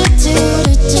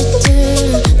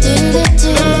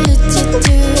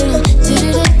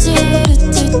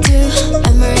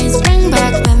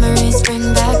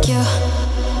you.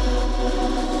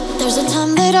 There's a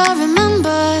time that I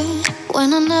remember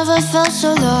when I never felt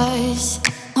so lost,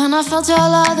 when I felt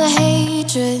all of the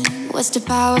hatred was too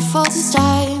powerful to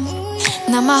stop.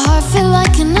 Now my heart feel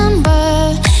like an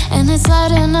ember, and it's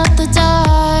lighting up the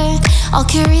dark. I'll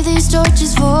carry these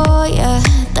torches for you,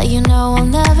 that you know I'll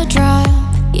never drop,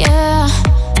 yeah.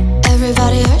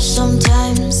 Everybody hurts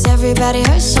sometimes, everybody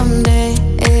hurts someday,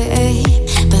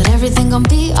 but everything gon'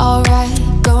 be alright.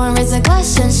 Go and raise a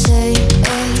glass and say,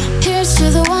 hey. Here's to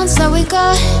the ones that we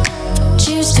got.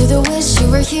 Cheers to the wish you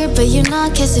were here, but you're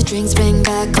not. 'Cause the drinks bring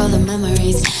back all the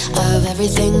memories of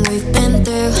everything we've been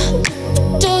through.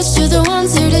 Toast to the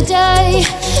ones here today.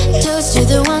 Toast to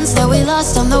the ones that we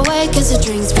lost on the way. 'Cause the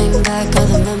drinks bring back all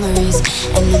the memories,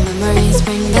 and the memories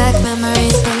bring back you.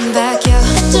 Memories bring back you.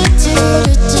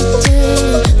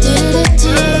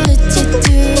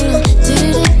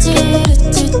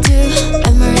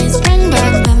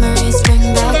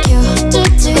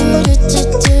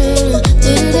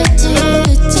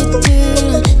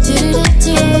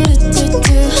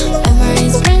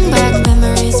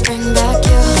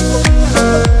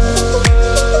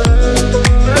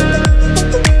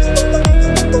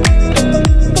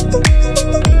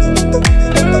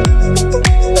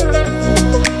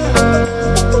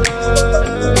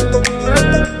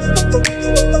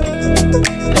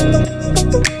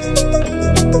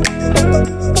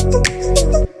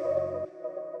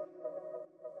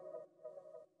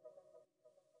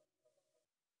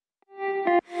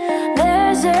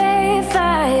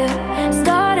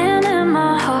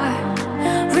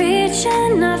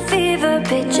 fever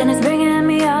pitch and it's bringing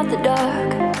me out the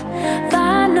dark.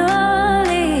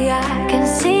 Finally, I can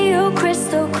see you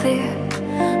crystal clear.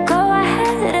 Go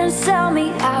ahead and sell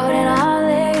me out and I'll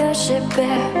lay your ship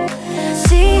bare.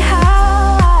 See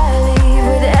how I leave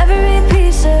with every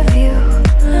piece of you.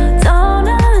 Don't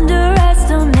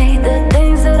underestimate the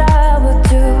things that I will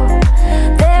do.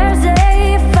 There's a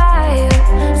fire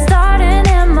starting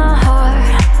in my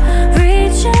heart,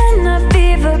 reaching a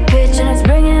fever pitch and it's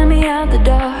bringing me out the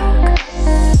dark.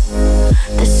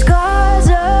 The scars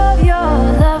of your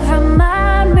love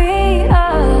remind me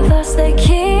of us. They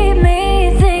keep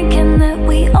me thinking that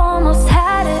we almost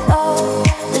had it all.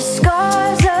 The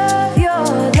scars of your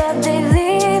love, they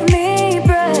leave me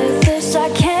breathless. I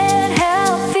can't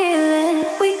help feeling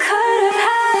we could have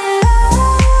had it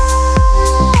all.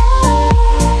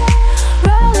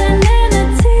 Rolling in the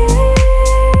deep,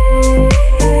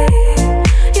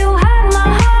 you had my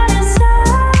heart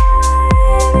inside,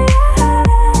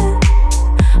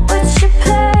 but you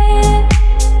played it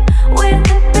with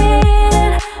the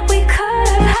beat. We could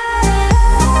have had it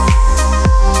all.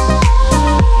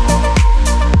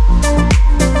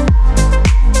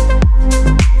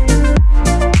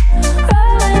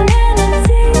 Rolling in the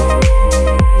deep,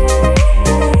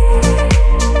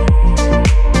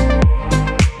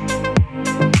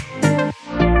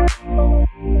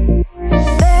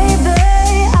 baby,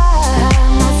 I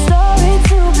have my story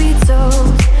to be told,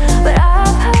 but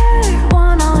I've heard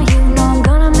one on you. Know I'm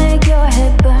gonna make your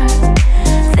head burn.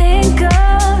 Think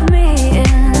of me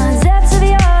in the depths of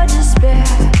your despair.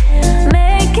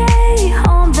 Make a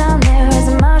home down there as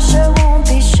my shirt won't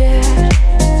be shared.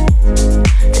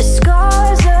 The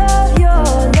scars of your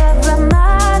love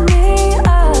remind me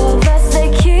of us. They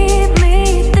keep me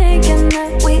thinking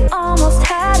that we almost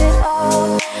had it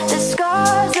all. The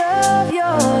scars of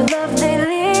your love, they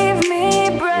leave me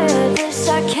breathless.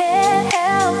 I can't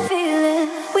help feeling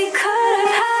we could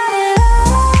have had it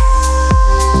all.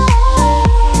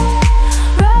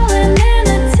 Rolling in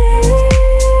the deep,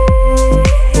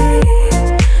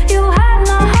 you had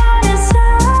my heart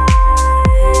inside,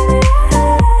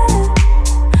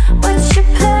 but you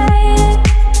played it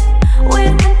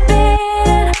with the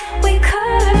beat. We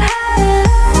could have had it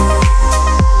all.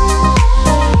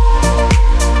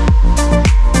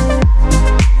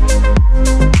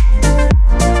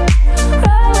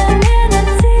 Rolling in the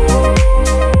deep.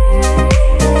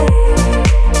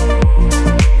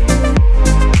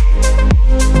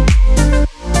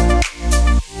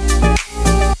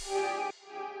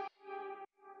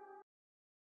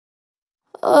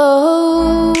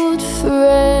 Old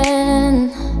friend,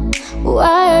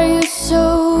 why are you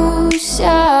so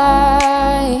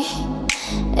shy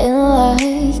and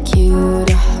like you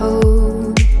to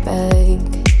hold back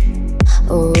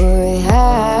or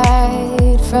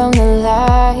hide from the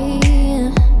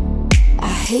light? I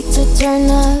hate to turn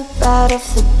up out of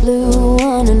the blue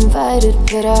uninvited,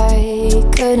 but I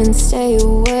couldn't stay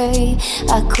away.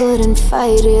 I couldn't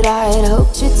fight it. I'd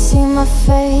hoped you'd see my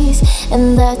face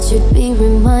and that you'd be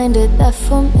reminded that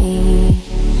for me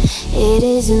it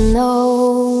isn't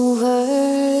over.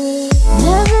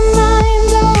 Never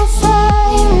mind, I'll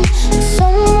find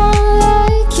someone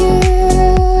like you,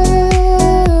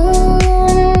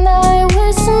 and I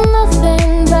wish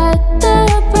nothing but the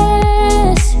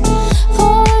best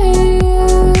for you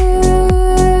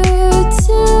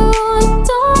too.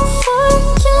 Don't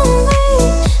forget me,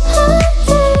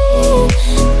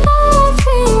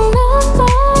 every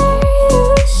number you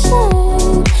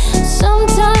said.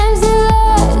 Sometimes it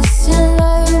lasts in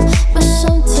life, but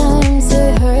sometimes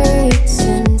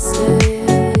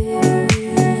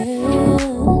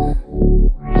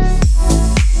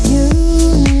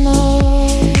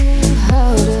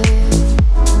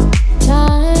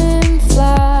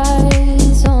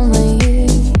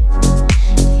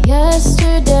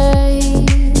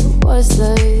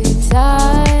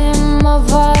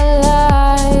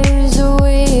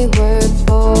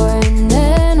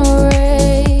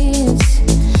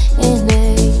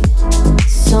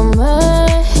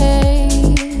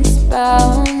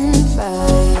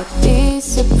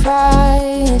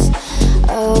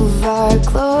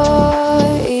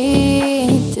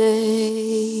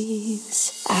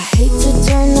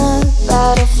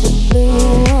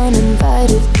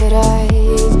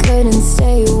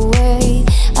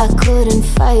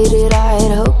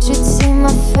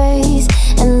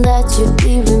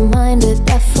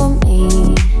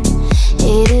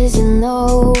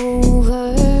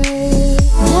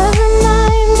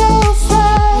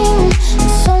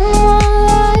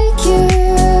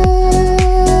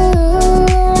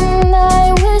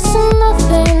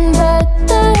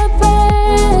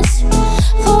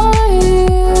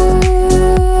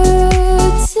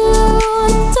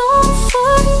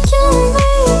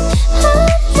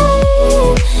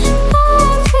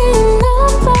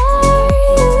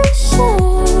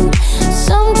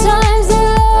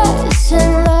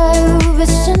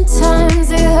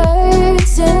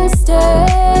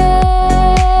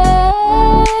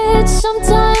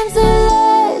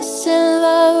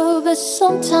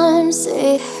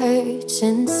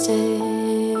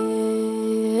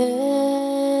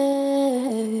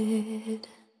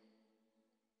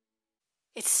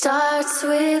starts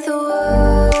with a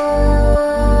word.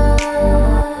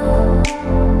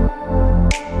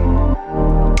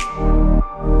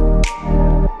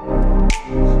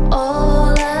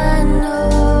 All I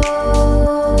know,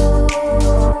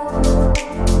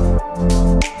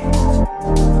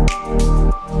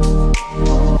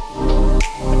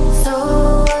 so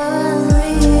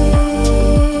unreal.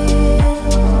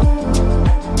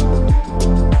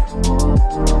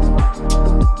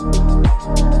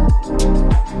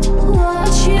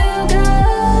 Watch you go.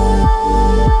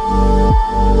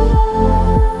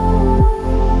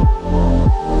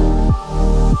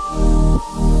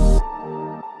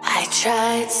 I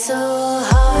tried so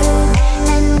hard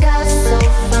and got so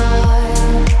far.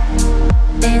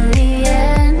 In the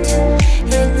end,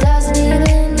 it doesn't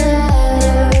even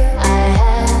matter. I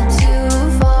had to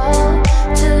fall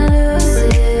to lose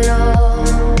it all.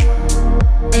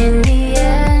 In the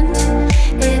end,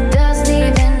 it doesn't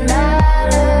even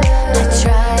matter. I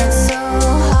tried so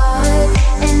hard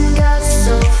and got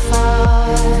so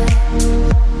far.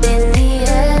 In the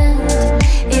end,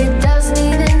 it doesn't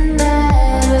even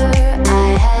matter. I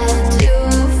had to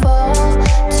fall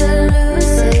to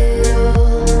lose it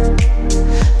all.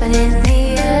 But in the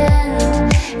end,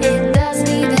 it doesn't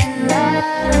even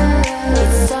matter.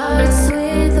 It starts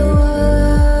with a word.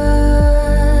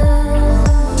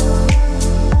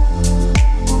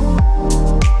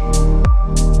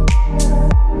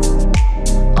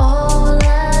 All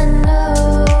I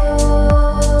know,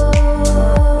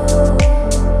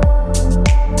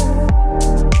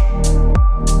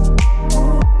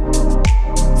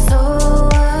 so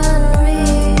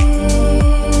unreal.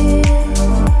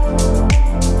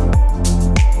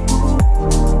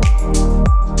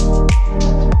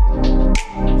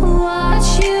 Watch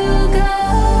you go.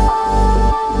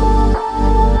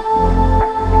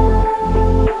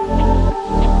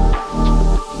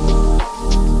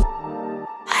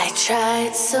 I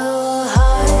tried so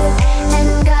hard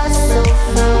and got so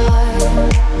far.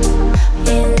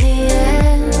 In the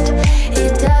end,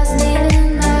 it doesn't even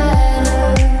matter.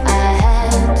 I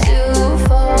had to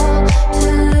fall to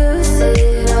lose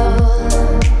it all.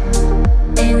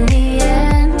 In the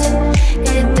end,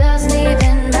 it doesn't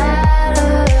even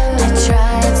matter. I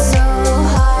tried so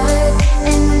hard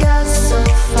and got so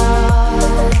far.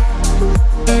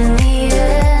 In the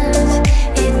end,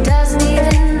 it doesn't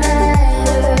even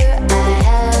matter. I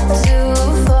had to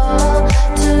fall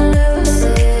to lose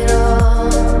it all.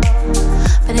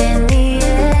 But in the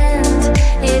end,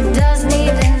 it doesn't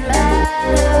even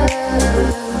matter.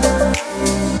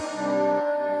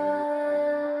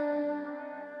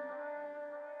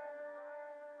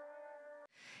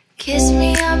 Kiss me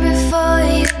up before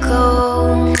you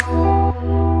go.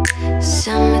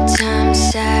 Summertime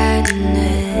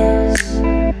sadness.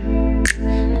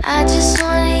 I just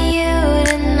wanted you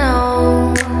to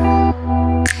know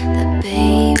that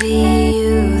baby,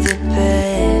 you the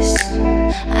best.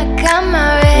 I got my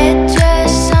red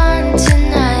dress on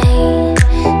tonight,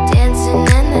 dancing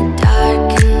in the dark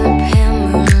in the pale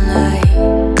moonlight.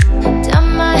 Done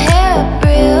my hair up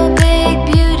real big,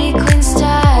 beauty queen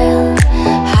style,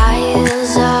 high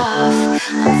heels off,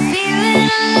 I'm feeling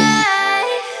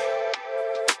alive.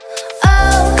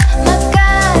 Oh,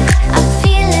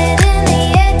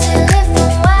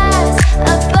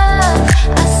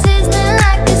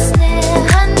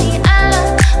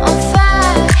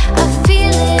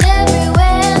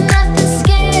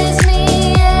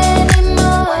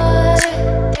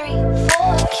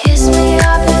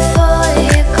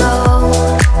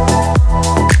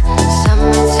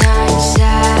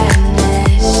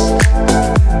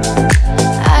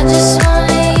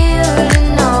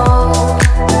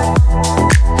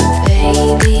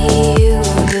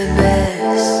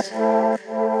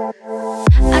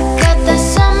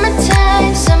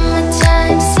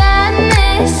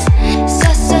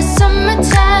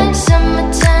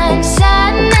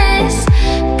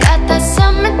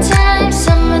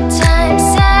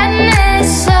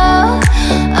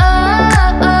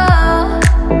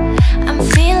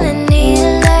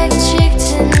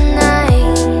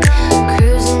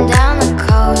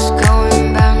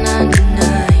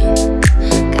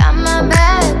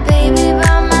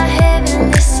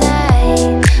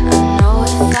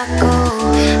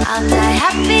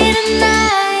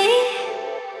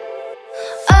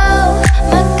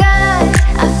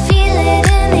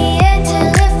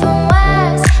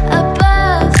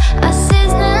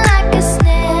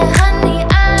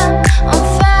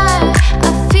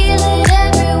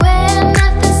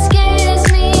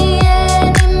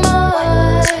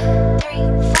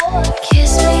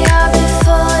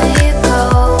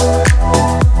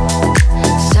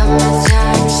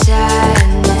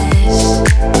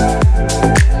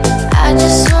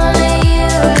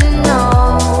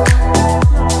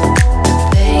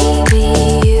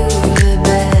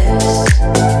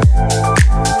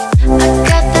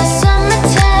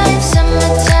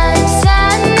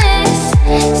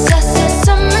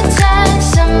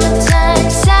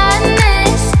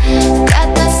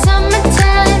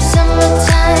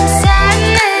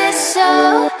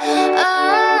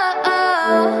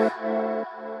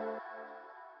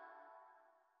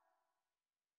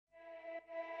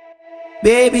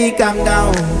 Baby, calm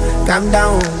down, calm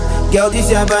down. Girl,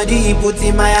 this your body, put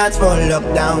in my heart for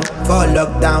lockdown,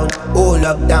 oh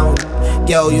lockdown.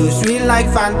 Girl, you sweet like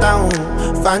phantom,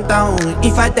 phantom.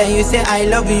 If I tell you say I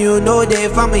love you, no day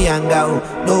for me younger,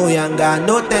 no younger.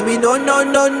 No tell me no, no,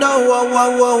 no, no. Oh,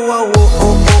 oh, oh, oh,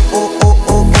 oh, oh, oh,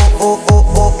 oh, oh, oh, oh,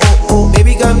 oh, oh, oh.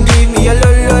 Baby, come give me a lo,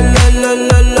 lo, lo, lo,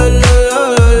 lo, lo, lo,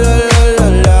 lo, lo,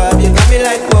 lo. You got me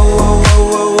like whoa, whoa,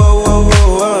 whoa, whoa, whoa, whoa,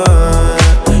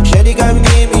 whoa. Shawty, come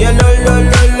give me a lo, lo,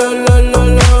 lo, lo, lo, lo,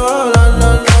 lo,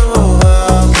 lo.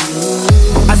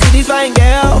 I see this fine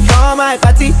girl for my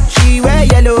party, she wear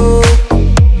yellow.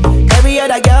 Every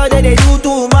other girl that they do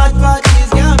too much for this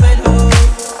girl mellow.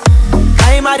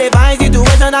 I'm at a fine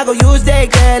situation, I go use the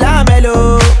girl, I'm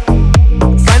mellow.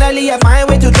 Finally I find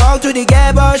way to talk to the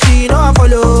girl, but she know I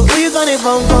follow. Who you gonna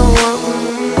phone for?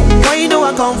 Why you know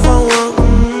I come for one?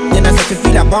 Then I start to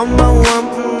feel a bum bum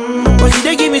one. But she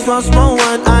dey give me small small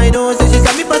one. I know, say she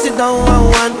saw me pass it down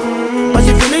one. But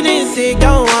she feeling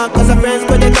insecure one. Cause her friends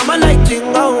go they come and like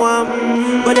chingo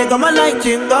one. But they come and like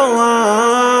chingo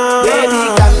one. Baby,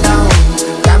 calm down,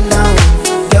 calm down.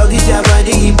 Girl, this your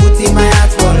body, put in my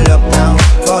heart for lockdown,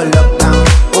 oh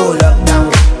lockdown.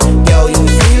 Girl, you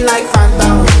feel like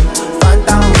phantom,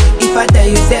 phantom. If I tell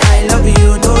you say I love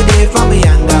you, no day for me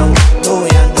younger, no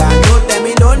younger. No tell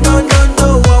me no, no, no, no.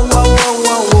 Whoa, whoa, whoa,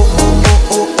 whoa, oh, oh,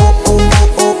 oh, oh, oh, oh,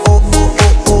 oh, oh, oh,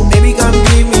 oh, oh. Baby, come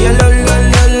give me a lo, lo,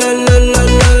 lo, lo, lo, lo,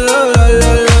 lo,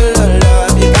 lo, lo, lo.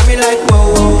 You got me like whoa,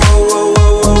 whoa, whoa,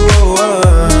 whoa, whoa, whoa,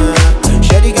 whoa.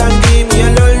 Shawty, come give me a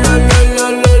lo, lo, lo, lo,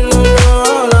 lo,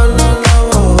 lo, lo,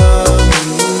 lo.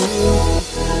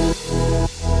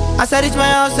 As I reach my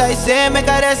house, I say, make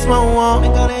a rest, my one.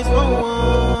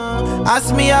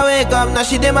 Ask me, I wake up, now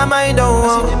she did my mind, don't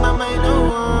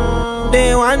want.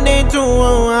 Day one, day two,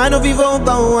 I know people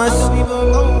go us.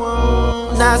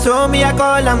 Now so me, I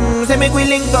call them, say make we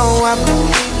link go up.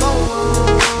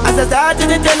 As I start to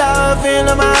tell her,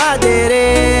 feel my heart it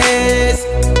is.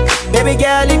 Baby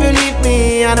girl, if you leave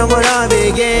me, I don't go love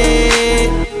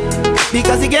again.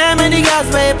 Because you gave me the gas,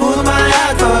 may pull my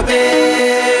heart for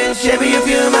pain. Baby, you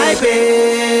feel my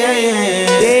pain.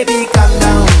 Baby, calm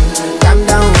down, calm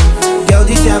down. Girl,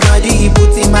 this your body,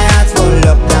 put in my heart for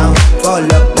lockdown,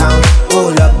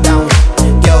 oh lockdown.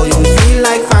 Girl, you feel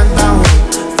like phantom,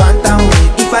 phantom.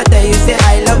 If I tell you say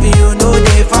I love you, no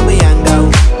day for me younger,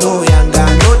 no younger.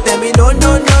 No tell me no,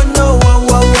 no, no, no. Whoa,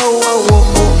 whoa, whoa, whoa,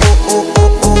 oh, oh, oh,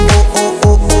 oh, oh, oh, oh,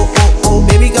 oh, oh, oh, oh.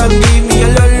 Baby, come give me a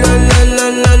lo, lo, lo, lo,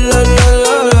 lo, lo,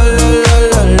 lo, lo, lo,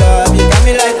 lo, lo. You got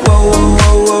me like whoa, whoa,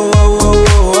 whoa, whoa, whoa,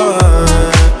 whoa,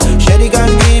 whoa. Shawty,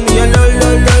 come give me a lo, lo,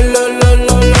 lo, lo, lo,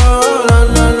 lo, lo, lo,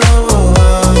 lo,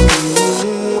 lo.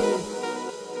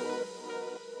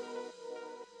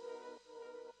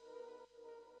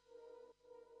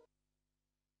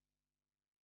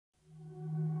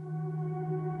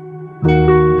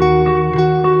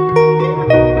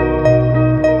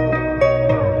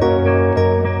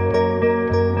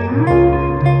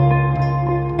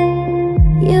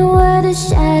 You were the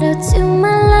shadow to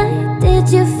my light. Did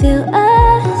you feel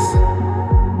us?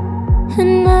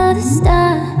 Another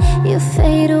star, you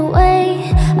fade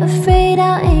away. Afraid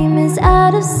our aim is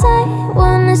out of sight.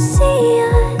 Wanna see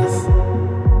us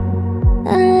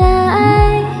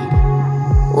alive.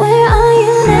 Where are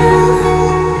you now?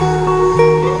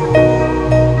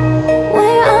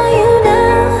 Where are you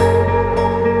now?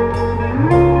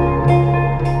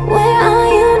 Where are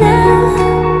you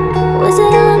now? Was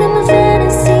it all in my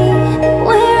fantasy?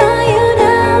 Where are you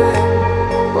now?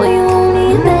 Were you only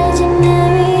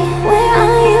imaginary? Where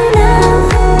are you now?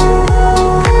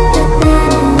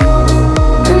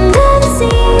 Under the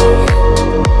sea.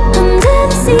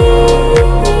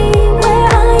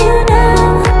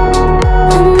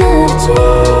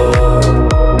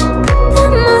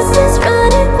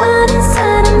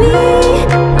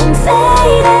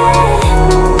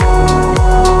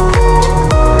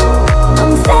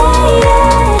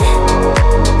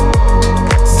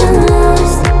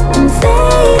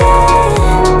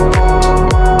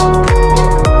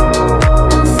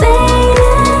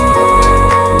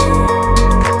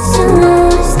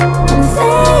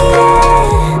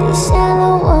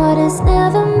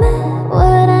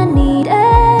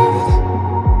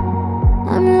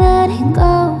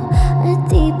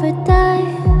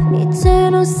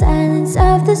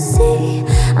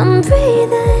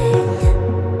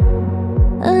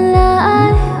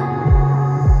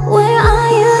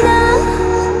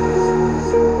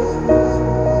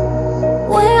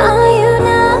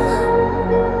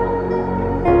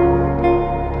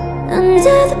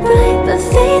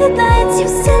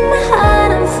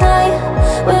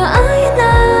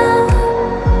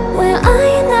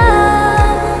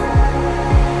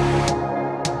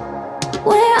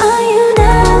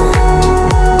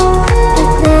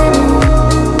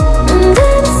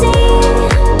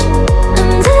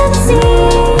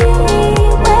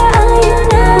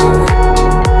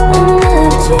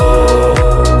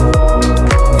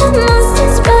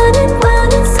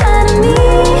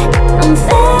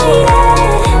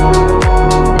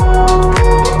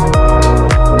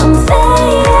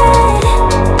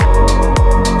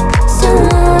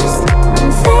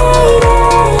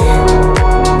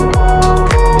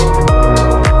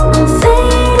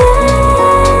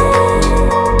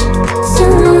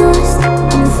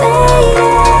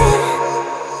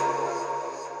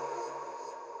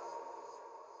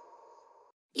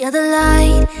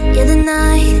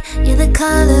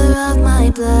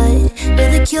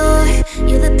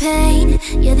 you're the pain,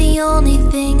 you're the only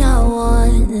thing I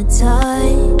wanna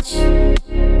touch.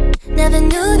 Never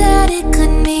knew that it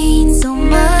could mean so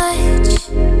much,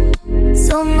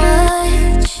 so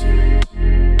much.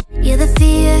 You're the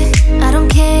fear, I don't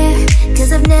care,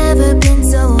 'cause I've never been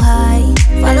so high.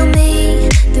 Follow me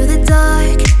through the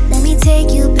dark, let me take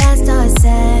you past our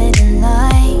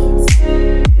satellites.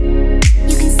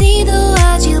 You can see the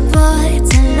world you brought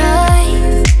to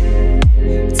life,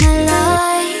 to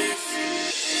life.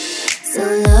 So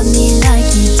love me like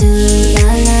you do,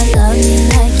 la la, love me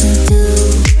like you do.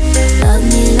 Love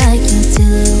me like you do,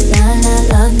 la la,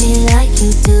 love me like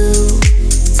you do.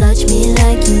 Touch me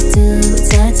like you do,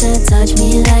 touch me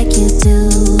like you do.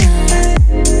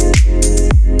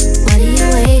 What are you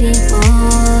waiting for?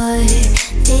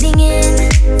 Fading in,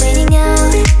 fading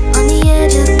out, on the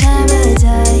edge of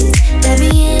paradise.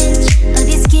 Every inch of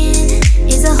your skin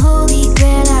is a holy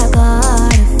grail I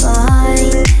gotta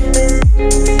find.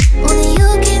 Only you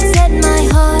can set my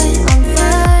heart on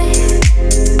fire,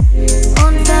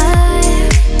 on fire.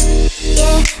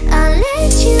 Yeah, I'll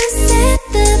let you set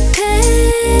the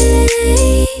pace,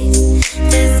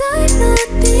 'cause I'm not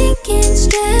thinking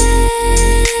straight.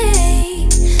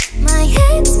 My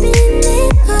head's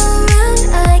spinning around,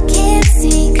 I can't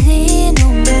see clear no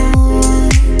more.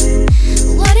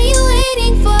 What are you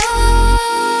waiting for?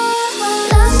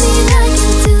 Love me like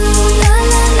you do, la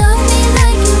la, love me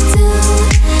like you do.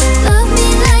 Love me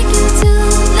like you do,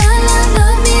 la la,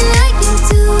 love me like you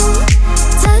do.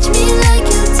 Touch me like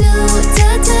you do,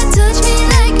 touch me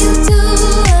like you do.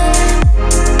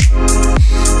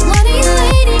 What are you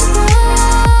waiting for?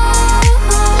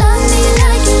 Love me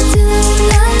like you do,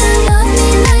 la la, love me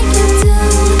like you do.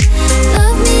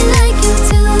 Love me like you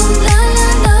do, la la,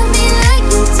 love me like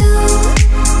you do.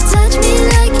 Touch me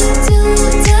like you do,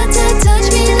 touch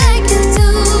me like you do.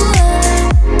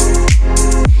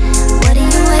 What are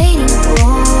you waiting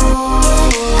for?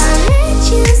 I'll let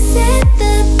you set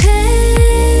the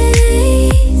pace,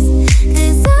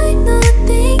 'cause I'm not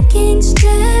thinking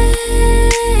straight.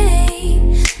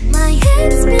 My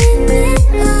head's spinning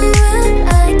around,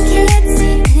 I can't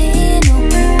see clear no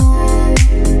more.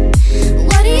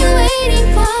 What are you waiting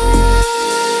for?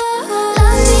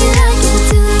 Love me like you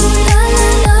do, la la,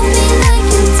 love me like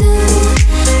you do.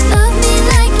 Love me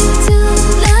like you do,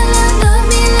 la la, love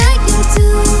me like you do.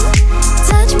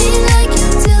 Touch me like you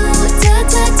do,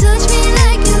 touch me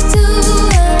like you do.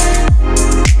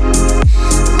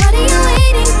 What are you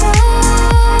waiting for?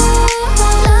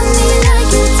 Love me like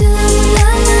you do, la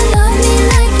la, love me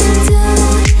like you do.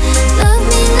 Love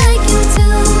me like you do,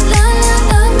 la la,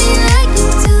 love me like you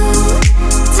do.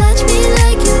 Touch me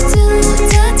like you do,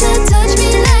 touch me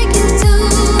like you do.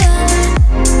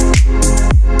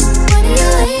 What are you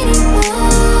waiting for?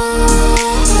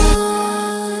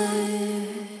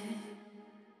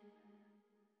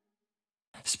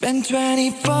 Spend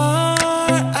 24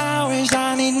 hours,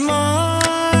 I need more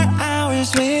hours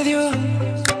with you.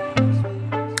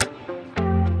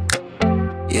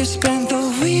 You spent the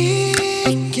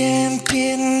weekend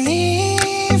getting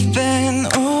even,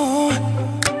 oh.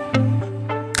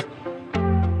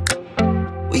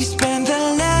 We spent the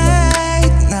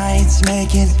late nights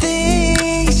making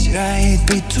things right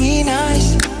between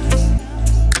us.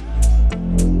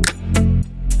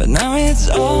 But now it's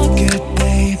all good,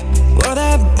 babe. Roll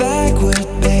that backward,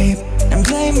 babe, and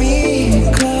play me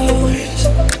close.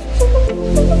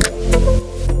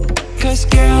 'Cause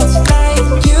girls like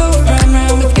you run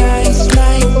around with guys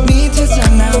like me till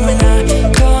sundown. When I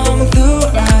come through,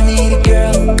 I need a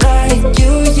girl like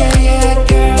you, yeah, yeah.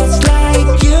 Girls like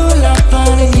you love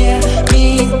fun and yeah, me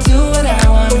do what I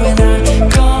want. When I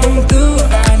come through,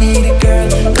 I need a girl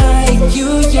like you,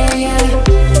 yeah, yeah.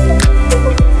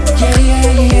 Yeah, yeah,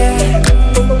 yeah.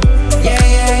 Yeah,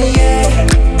 yeah, yeah.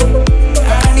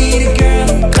 I need a girl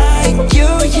like you,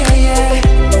 yeah, yeah.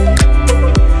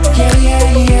 Yeah, yeah,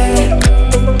 yeah.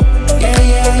 Yeah,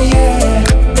 yeah, yeah.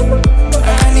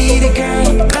 I need a girl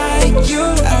like you.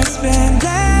 I spent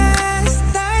last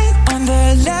night on the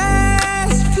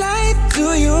last flight to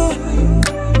you.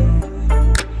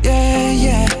 Yeah,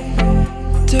 yeah.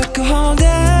 Took a whole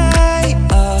day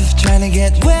of trying to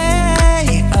get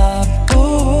way up,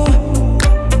 ooh.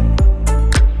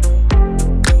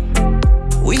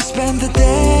 We spent the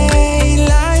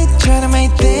daylight trying to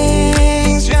make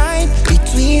things right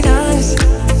between us.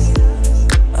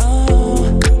 Oh,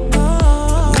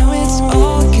 now it's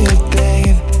all good,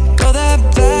 babe. Roll that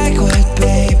backward,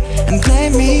 babe, and play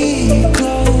me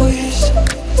close.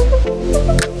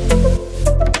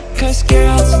 'Cause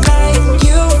girls like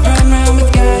you run around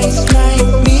with guys like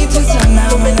me till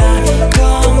sundown. When I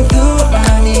come through,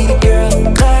 I need a girl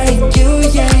like you,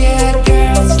 yeah, yeah.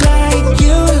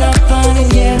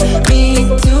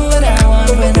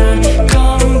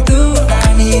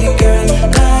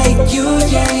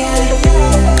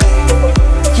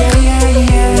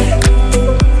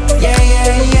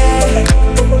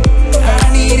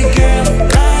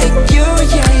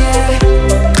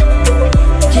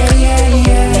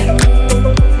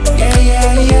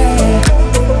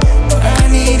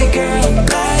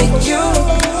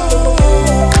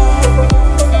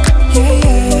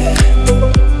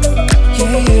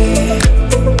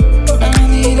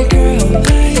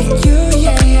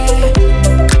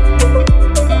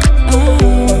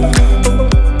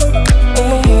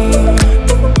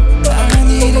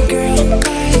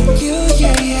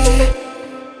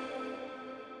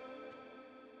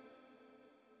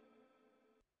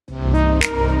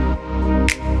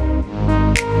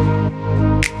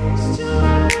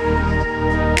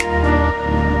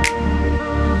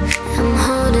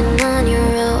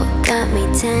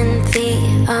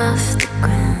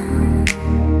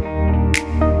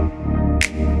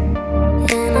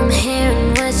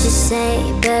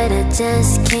 but I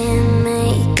just can't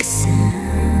make a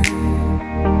sound.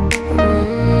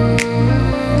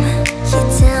 You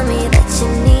tell me that you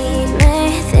need me,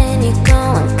 then you go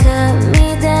and cut me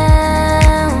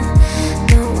down.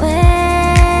 No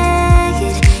way.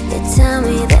 You tell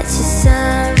me that you're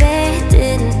sorry,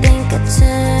 didn't think I'd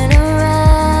turn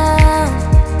around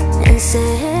and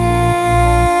say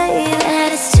that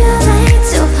it's too late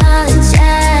to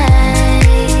apologize.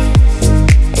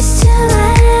 It's too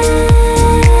late.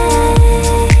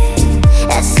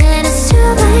 I said it's too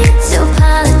late to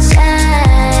apologize.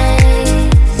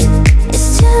 It's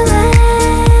too late.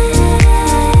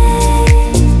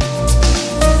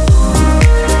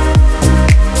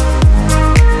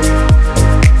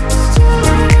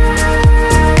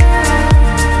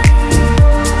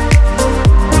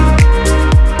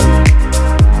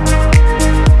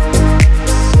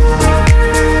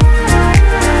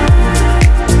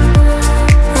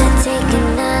 I'd take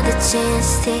another chance,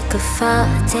 take a fall,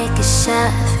 take a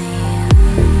shot for you.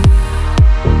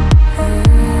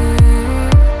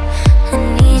 I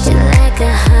need you like a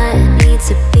heart needs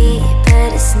a beat, but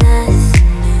it's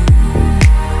nothing new.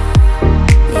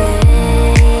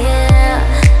 Yeah,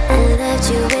 I loved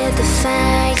you with the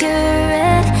fire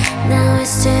red, now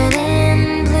it's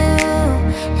turning blue.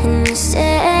 And you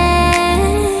say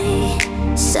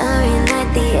sorry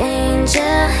like the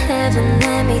angel, heaven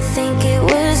let me think it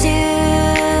was you.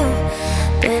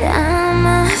 But I'm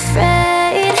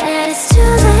afraid that it's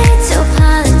too late to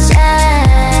apologize.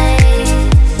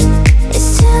 It's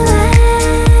too late.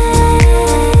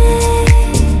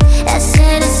 I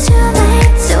said it's too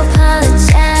late to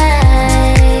apologize.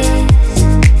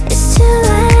 It's too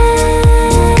late.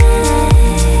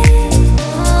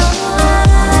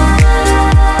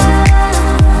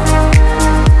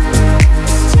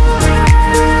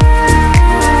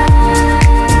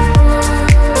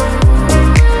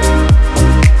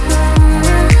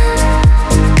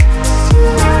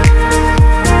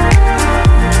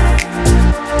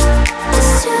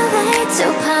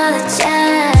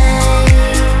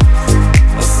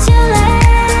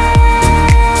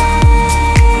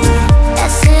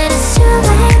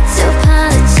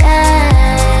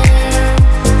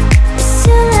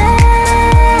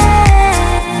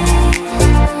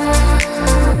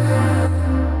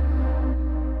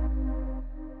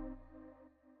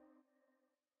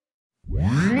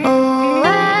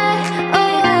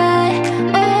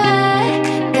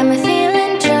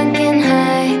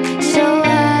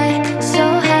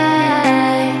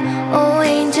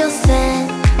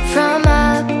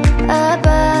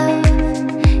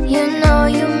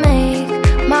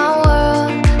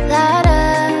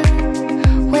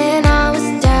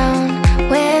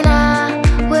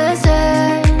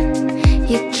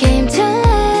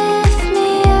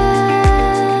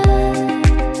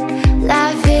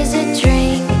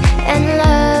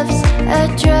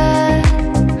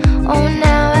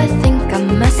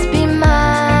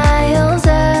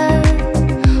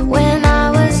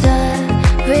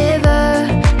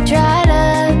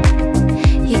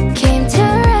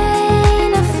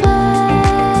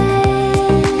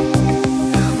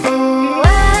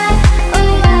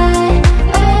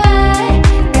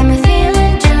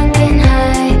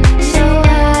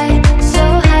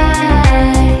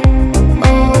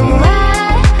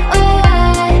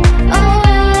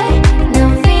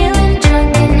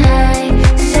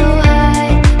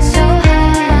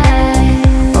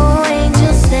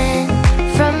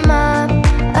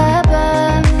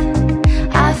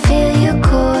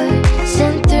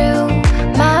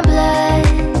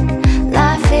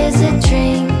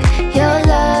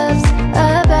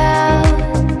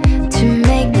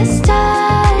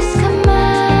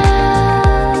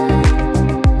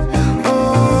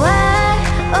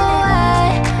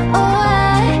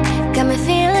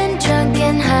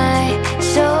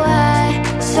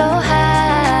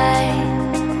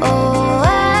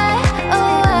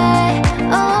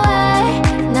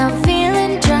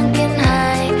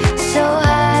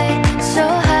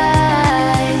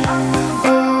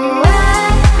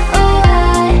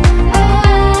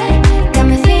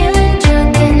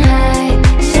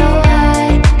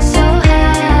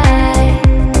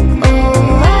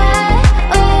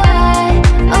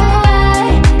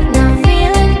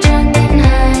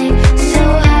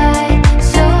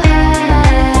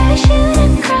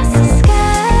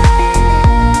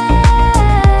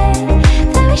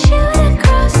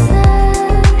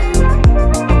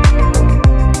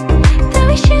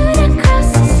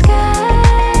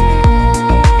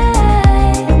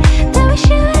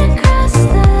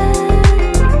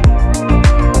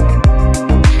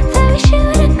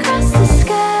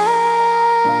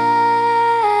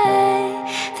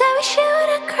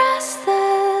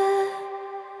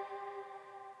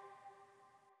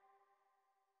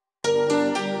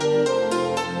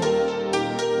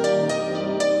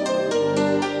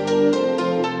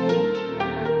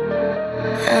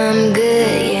 I'm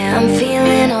good, yeah, I'm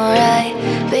feeling alright.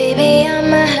 Baby,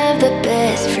 I'ma have the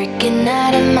best freaking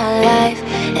night of my life.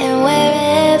 And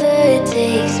wherever it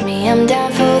takes me, I'm down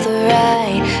for the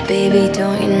ride. Baby,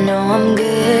 don't you know I'm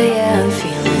good, yeah, I'm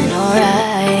feeling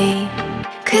alright.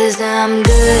 Cause I'm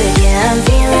good, yeah, I'm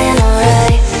feeling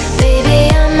alright.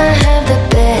 Baby, I'ma have the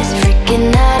best freaking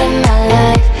night of my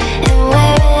life. And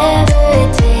wherever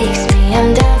it takes me,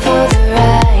 I'm down for the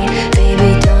ride. Baby,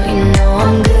 don't you know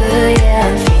I'm good, yeah,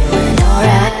 I'm feeling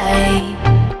alright.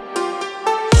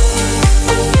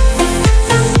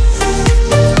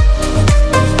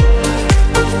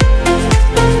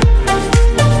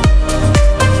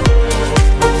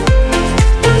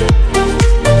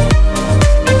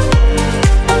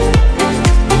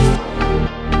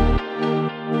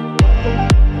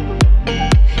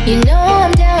 You know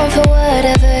I'm down for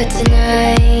whatever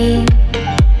tonight.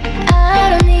 I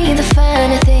don't need the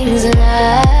finer things in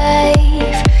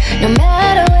life. No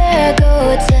matter where I go,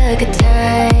 it's a good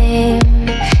time.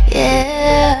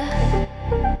 Yeah.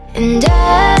 And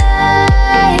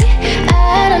I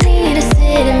don't need to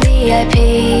sit in VIP.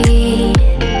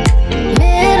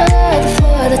 Middle of the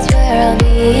floor, that's where I'll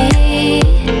be.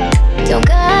 Don't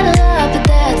got a lot, but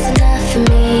that's enough for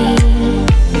me.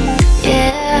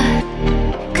 Yeah.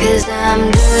 Cause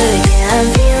I'm good, yeah, I'm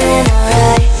feeling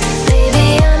alright. Baby,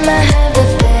 I'ma have the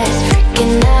best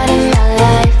freaking night of my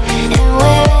life. And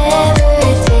wherever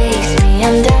it takes me,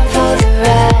 I'm down for the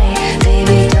ride.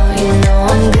 Baby, don't you know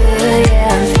I'm good,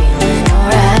 yeah, I'm feeling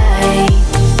alright.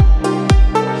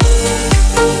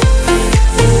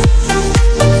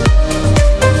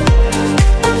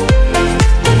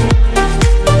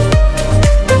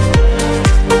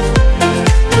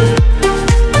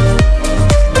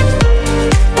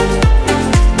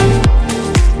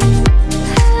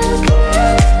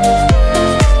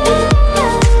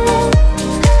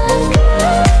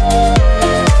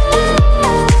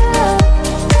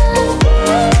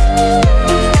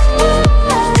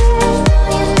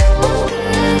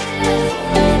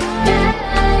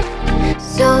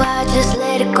 So I just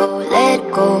let it go, let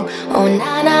it go. Oh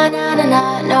na na na na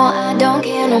na, no I don't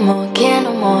care no more, care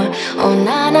no more. Oh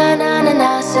na na na na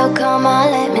na, so come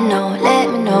on, let me know, let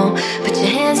me know. Put your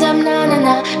hands up, na na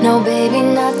na. No baby,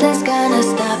 nothing's gonna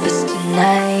stop us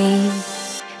tonight.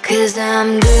 Cause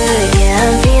I'm good, yeah,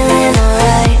 I'm feeling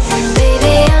alright.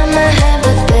 Baby, I'ma have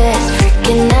the best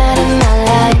freaking night of my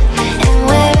life. And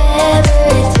wherever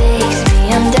it takes me,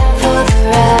 I'm down for the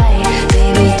ride.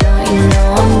 Baby, don't you know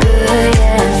I'm good,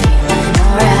 yeah, I'm feeling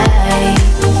alright.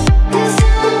 Cause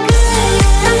I'm good,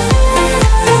 yeah, I'm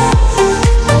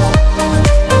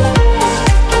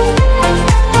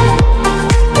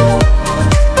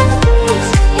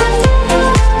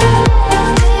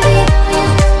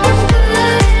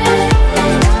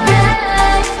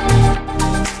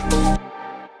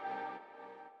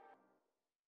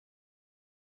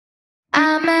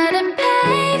I'm at a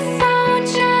payphone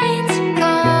trying to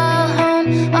call home.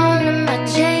 All of my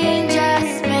change I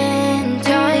spent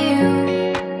on you.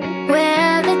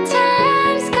 Where the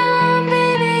time's gone,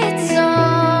 baby, it's so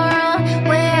wrong.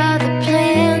 Where are the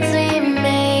plans we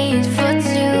made for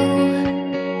two?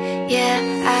 Yeah,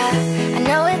 I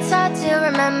know it's hard to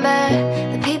remember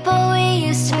the people we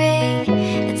used to be.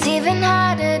 It's even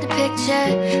harder to picture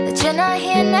that you're not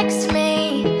here next to me.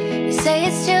 You say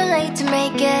it's too late to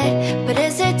make it, but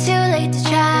is it too late to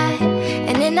try?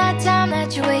 And in that time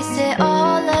that you wasted,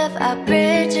 all of our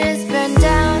bridges burned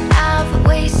down. I've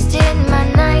wasted my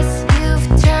nights, you've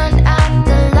turned out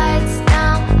the lights.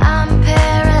 Now I'm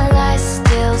paralyzed,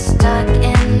 still stuck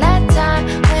in that time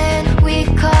when we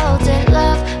called it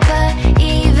love. But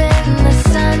even the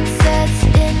sun sets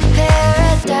in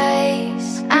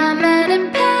paradise. I'm at a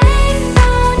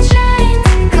payphone trying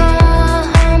to call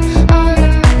home. All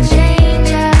of my change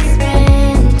I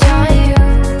spent on you.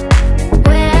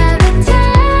 Where the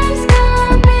time's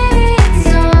gone, baby, it's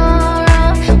so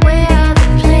wrong. Where are the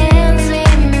plans we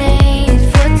made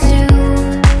for two?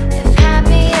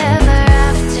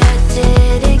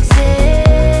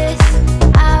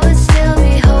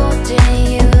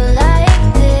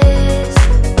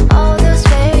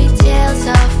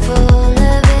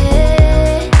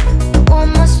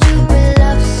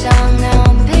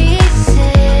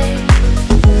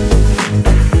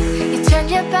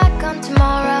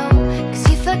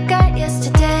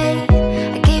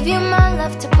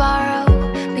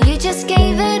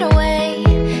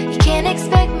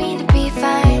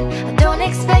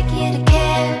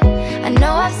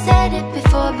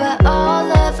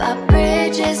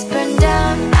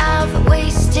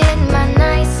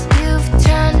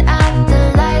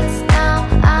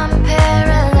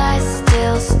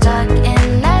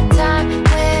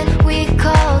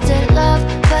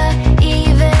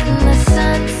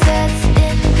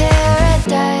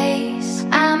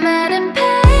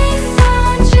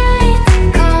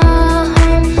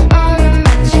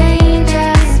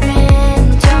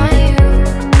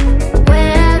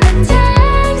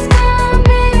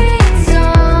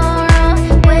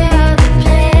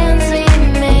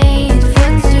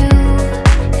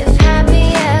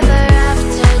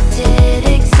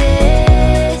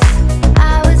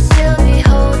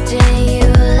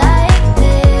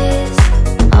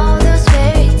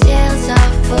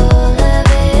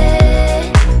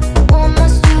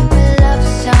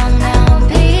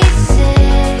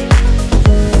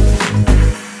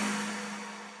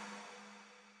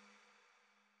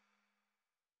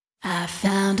 I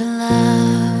found a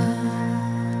love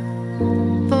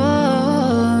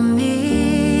for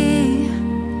me.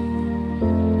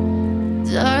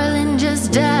 Darling,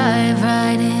 just dive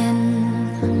right in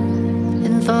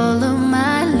and follow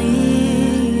my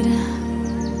lead.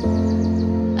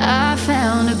 I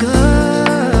found a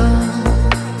girl,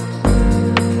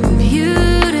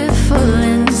 beautiful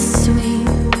and sweet.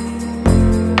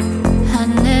 I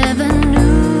never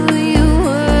knew you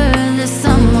were the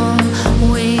someone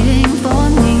waiting for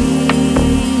me.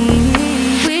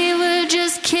 We were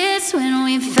just kids when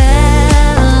we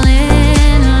fell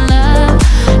in love,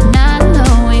 not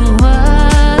knowing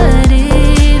what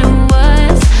it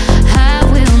was. I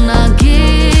will not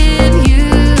give you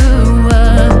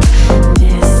up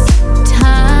this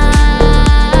time.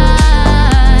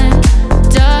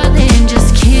 Darling,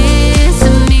 just kiss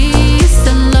me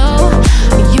slow.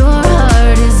 Your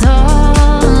heart is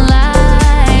all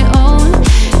I own,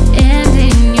 and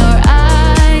in your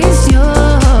eyes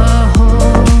you're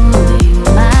holding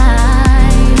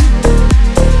mine.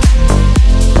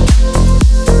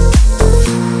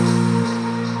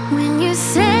 When you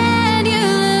said you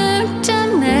looked a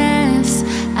mess,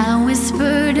 I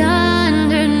whispered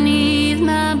underneath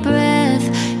my breath.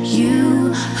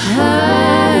 You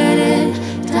heard it,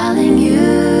 darling, you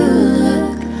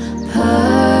look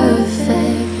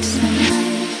perfect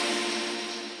tonight.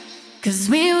 'Cause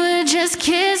we were just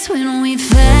kids when we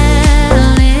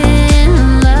fell in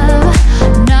love,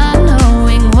 not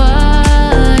knowing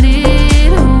what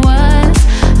it was.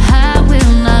 I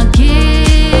will not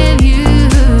give you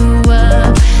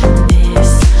up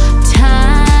this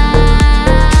time.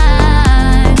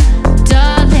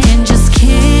 Darling, just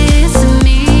kiss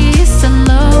me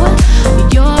slow.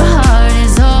 Your heart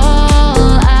is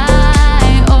all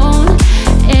I own,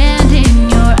 and in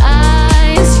your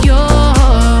eyes you're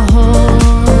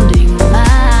holding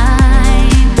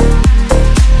mine.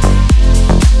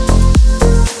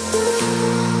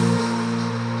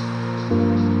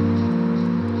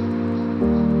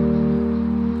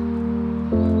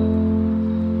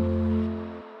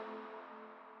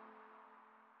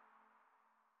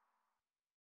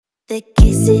 The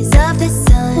kisses of the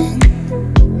sun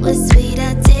was sweet,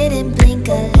 I didn't blink,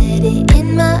 I let it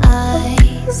in my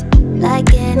eyes. Like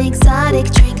an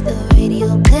exotic drink, the radio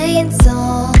playing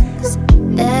songs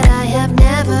that I have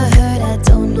never heard, I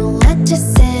don't know what to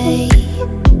say.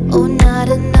 Oh, not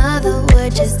another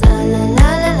word, just la la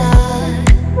la la la.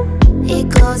 It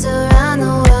goes around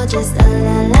the world, just la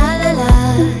la la la la.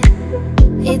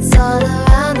 It's all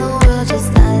around the world, just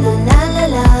la la la la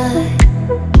la.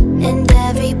 And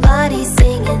everybody's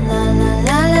singing la la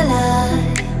la la la.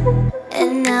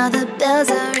 And now the bells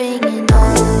are ringing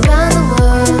all around the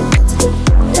world.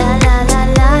 La la la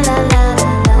la la la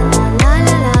la la la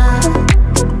la la.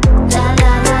 La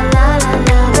la la la la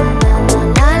la la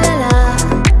la la la.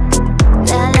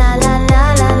 La la la la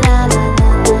la la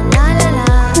la la la.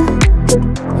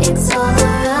 It's all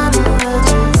around the world,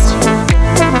 just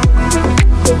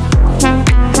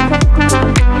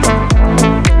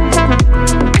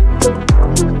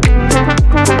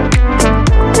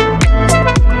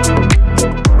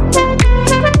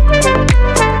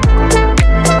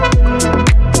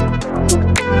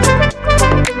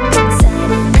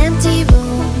inside an empty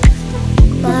room.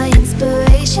 My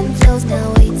inspiration flows,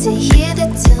 now wait to hear the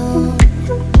tune.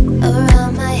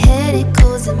 Around my head it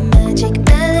goes a magic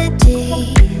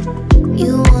melody.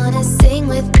 You wanna sing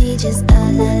with me, just la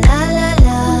la la la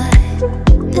la.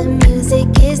 The music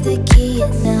is the key,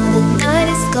 and now the night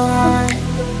is gone.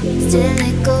 Still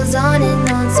it goes on and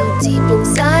on, so deep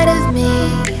inside of me.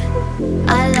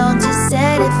 I long to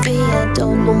set it free, I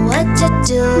don't know what to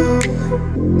do.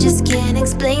 Just can't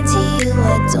explain to you,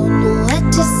 I don't know what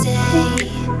to say.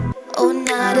 Oh,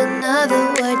 not another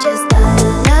word, just la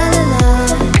la la la la.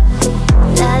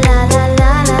 La la la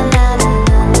la la la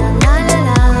la la la la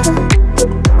la.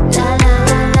 La la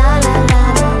la la la la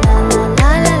la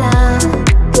la la la.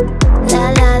 La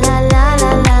la la la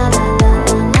la la la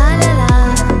la la la.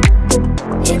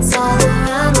 It's all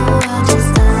around the world, just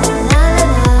la la la la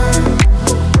la.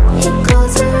 It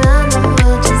goes around the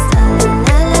world, just la la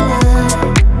la la la.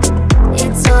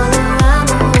 It's all around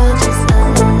the world,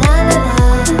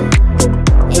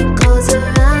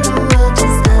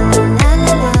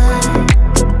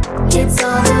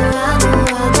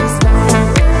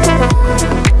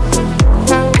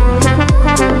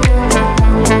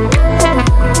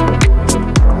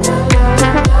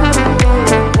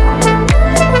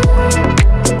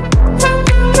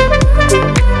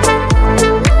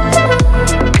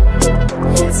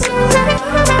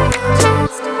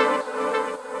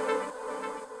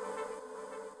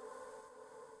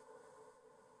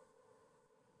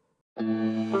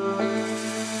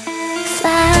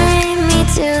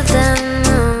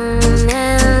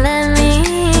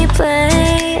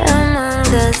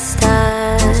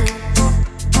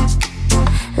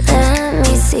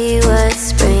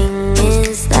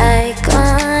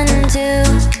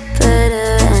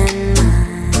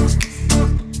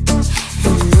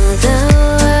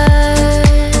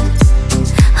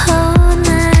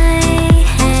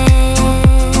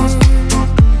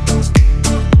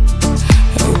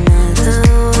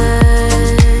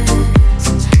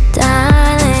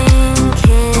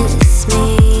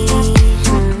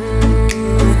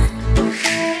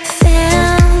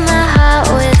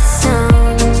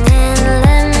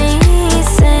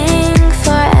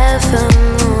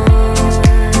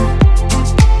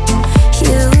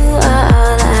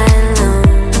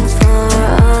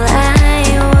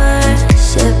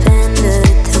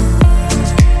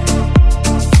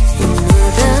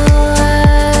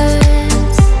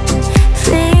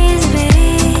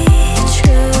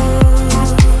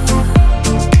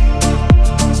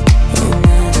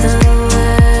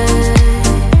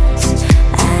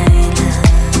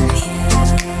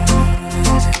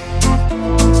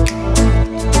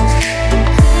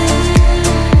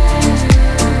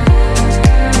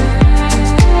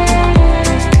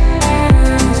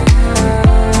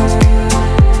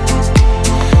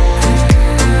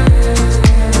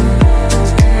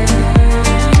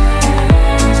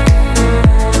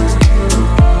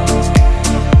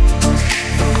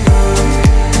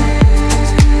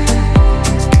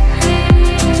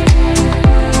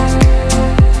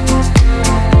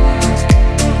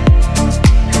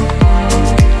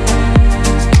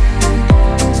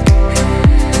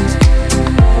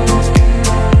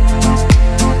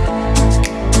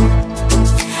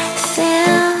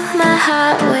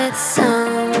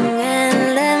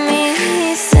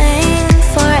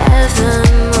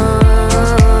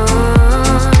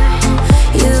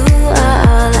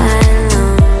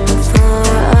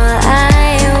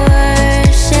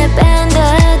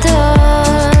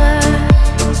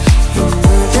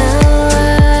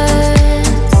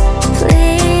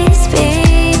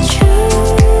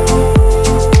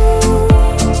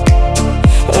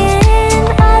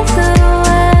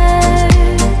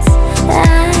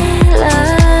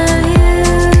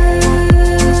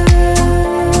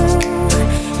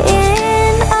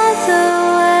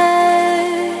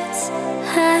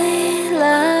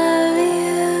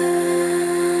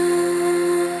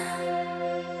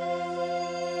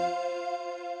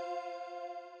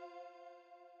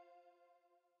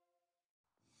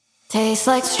 Tastes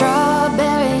like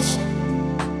strawberries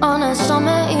on a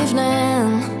summer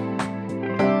evening,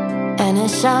 and it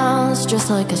sounds just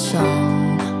like a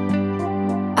song.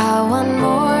 I want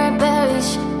more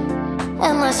berries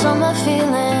and my summer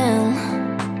feeling.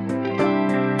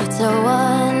 It's so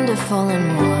wonderful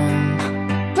and warm.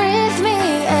 Breathe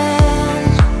me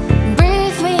in,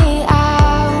 breathe me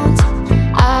out.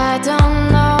 I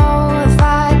don't know if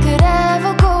I could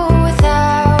ever go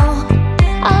without.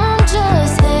 I'm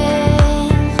just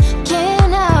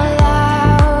thinking out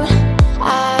loud.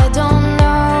 I don't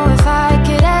know if I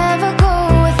could ever go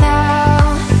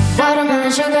without.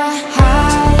 Watermelon sugar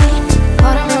high,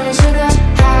 watermelon sugar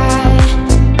high,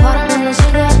 watermelon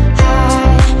sugar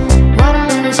high,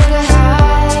 watermelon sugar high,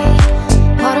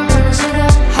 watermelon sugar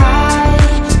high,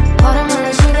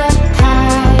 watermelon sugar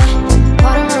high,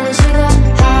 watermelon sugar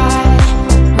high,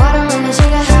 watermelon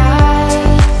sugar high,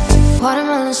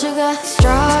 watermelon sugar.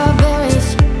 Strawberries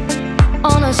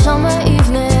on a summer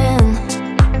evening.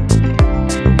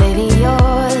 Baby,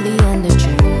 you're the end of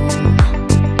June.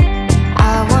 I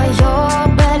want your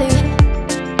belly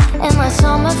and my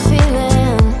summer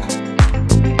feeling,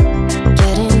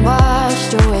 getting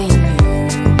washed away in you.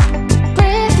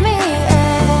 Breathe me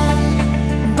in,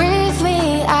 breathe me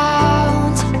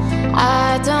out.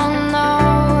 I don't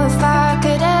know if I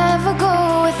could ever go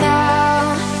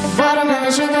without.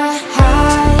 Watermelon sugar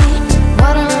high,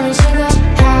 watermelon sugar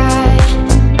high,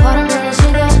 watermelon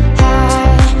sugar high,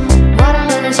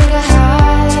 watermelon sugar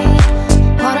high,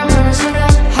 watermelon sugar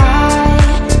high,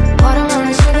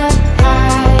 watermelon sugar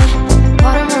high,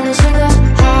 watermelon sugar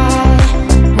high,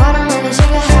 watermelon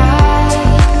sugar high.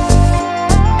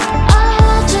 I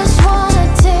just wanna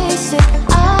taste it,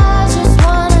 I just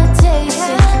wanna taste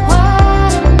it.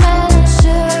 Watermelon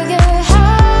sugar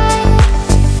high,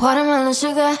 watermelon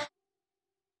sugar.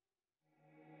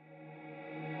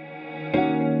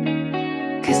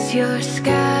 Cause you're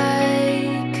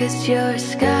a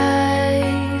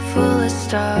sky full of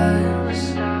stars.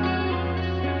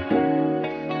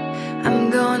 I'm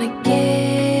gonna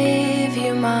give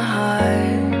you my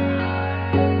heart.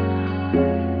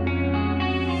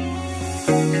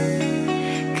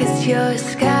 Cause you're a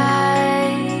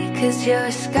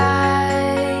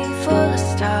sky full of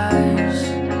stars.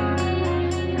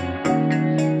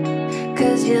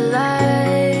 Cause you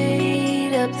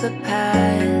light up the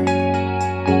path.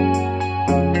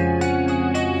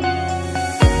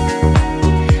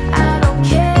 I don't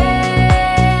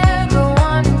care, go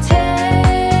on and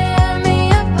tear me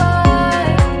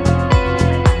apart.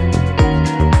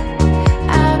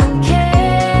 I don't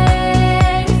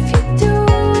care if you do.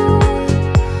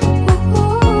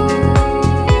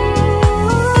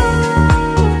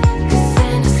 Cause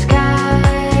in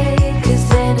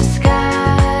the sky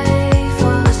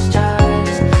full of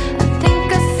stars, I think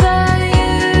I saw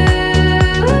you.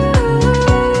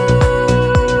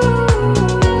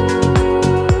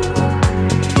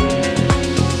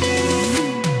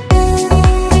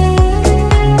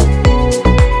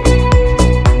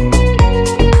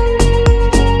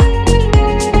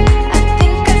 I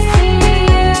think I see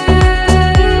you.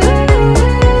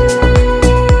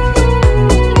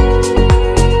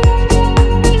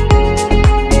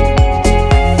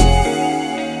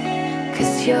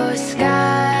 Cause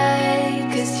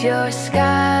you're a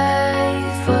sky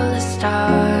full of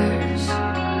stars.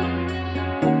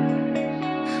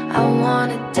 I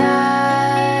wanna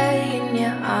die in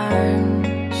your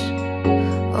arms.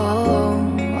 Oh,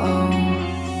 oh.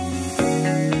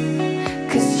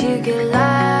 Cause you get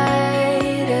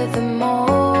lighter the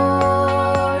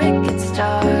more it gets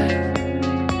dark.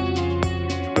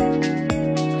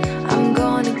 I'm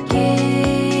gonna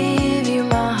give you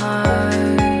my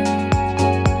heart.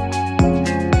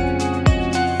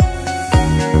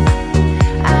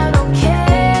 I don't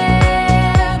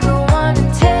care, go on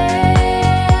and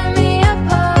tear me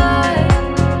apart.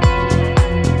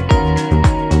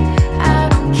 I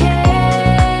don't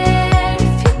care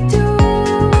if you do.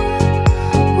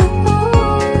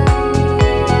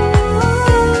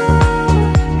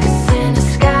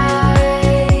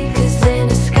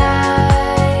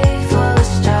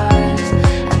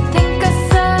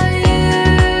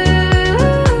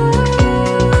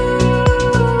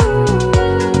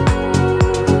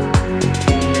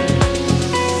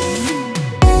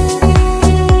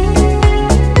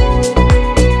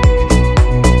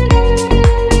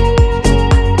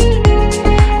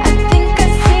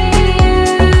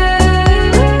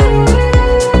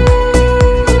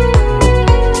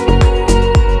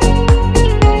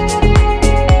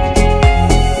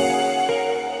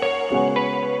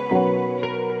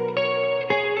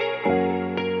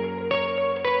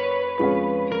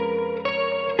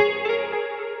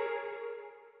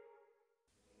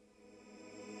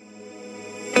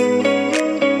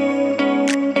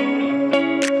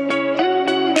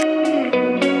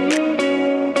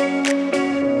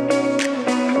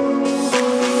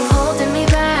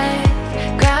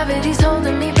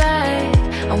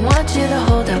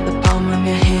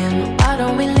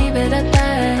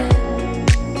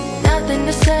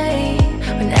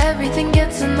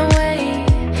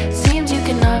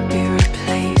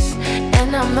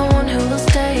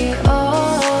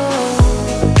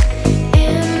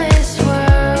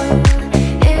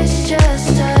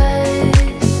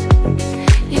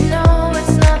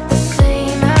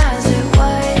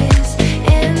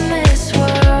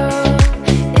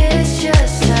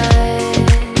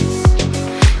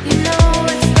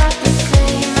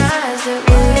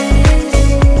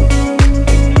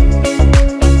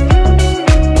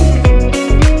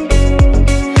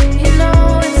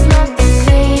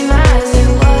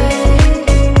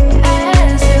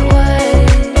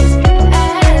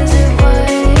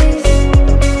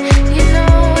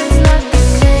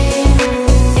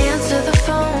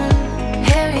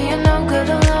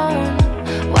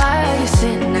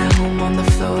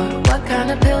 What kind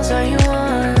of pills are you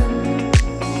on?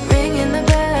 Ringing the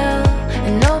bell,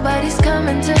 and nobody's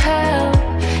coming to help.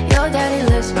 Your daddy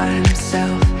lives by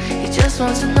himself. He just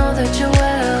wants to know that you're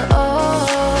well.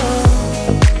 Oh,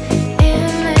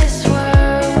 in this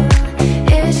world,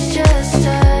 it's just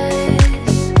us.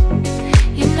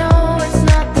 You know it's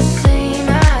not the same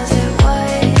as it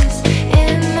was.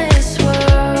 In this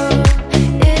world,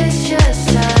 it's just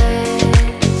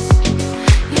us.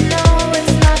 You know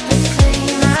it's not the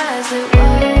same as it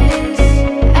was.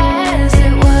 As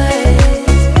it was.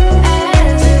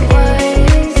 As it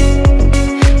was.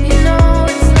 You know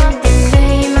it's not the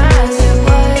same as it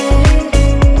was.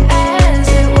 As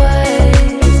it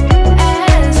was.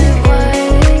 As it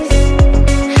was.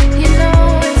 You know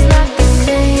it's not the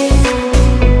same.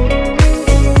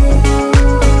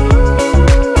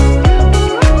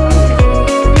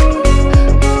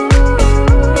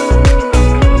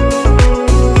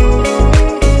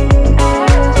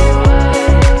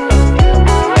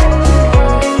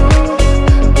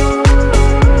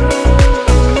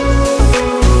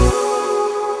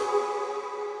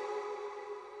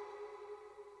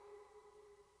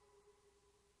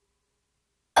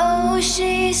 Oh,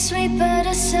 she's sweet but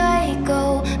a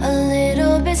psycho, a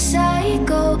little bit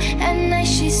psycho. At night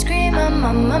she scream, my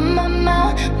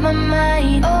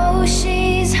mind. Oh,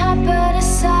 she's hot but a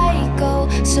psycho,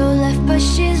 so left but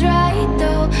she's right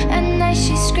though. At night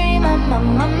she scream, my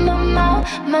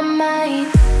mind.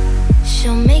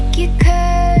 She'll make you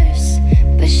curse,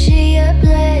 but she a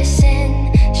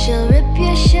blessing. She'll rip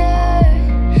your shirt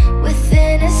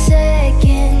within a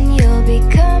second. You'll be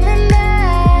coming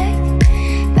back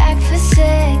for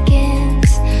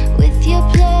seconds with your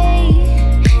play.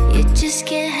 You just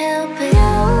can't help it.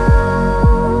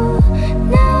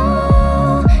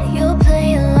 No, you'll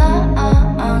play along.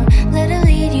 Let her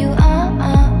lead you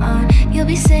on. You'll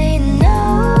be saying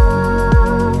no,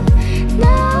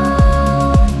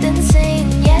 then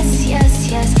saying yes, yes,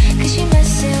 yes, 'cause you're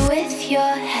messing with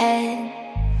your head.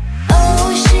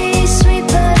 Oh, she's sweet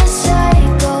but a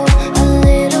psycho, a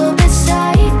little bit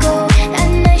psycho. At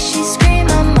night she scream,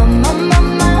 my mind.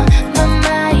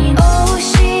 Oh,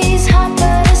 she's hot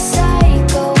but a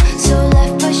psycho, so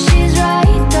left but she's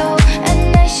right though. At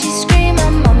night she scream, my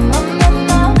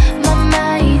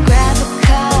mind. Grab a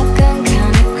cock gun,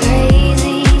 kinda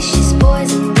crazy. She's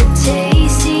poison but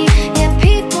tasty. Yeah,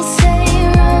 people say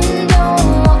run, don't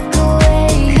walk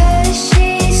away. 'Cause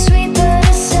she's sweet but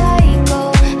a psycho,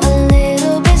 a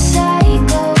little bit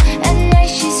psycho. At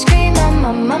night she scream,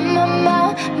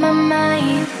 my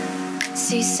mind.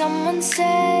 See, someone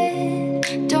said,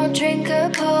 don't drink her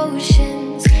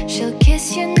potions. She'll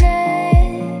kiss your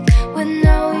neck with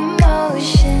no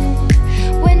emotion.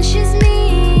 When she's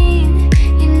mean,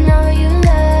 you know you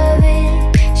love it.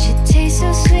 She tastes so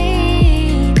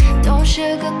sweet, don't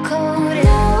sugarcoat it.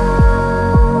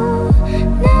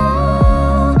 No,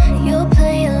 you'll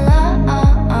play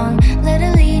along. Let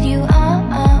her lead you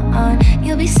on.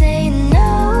 You'll be saying no,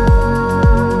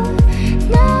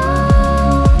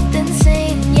 then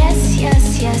saying yes, yes,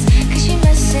 yes, 'cause you're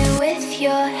messing with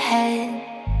your head.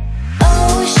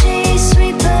 Oh, she's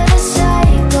sweet but a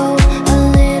psycho, a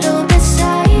little bit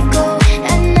psycho.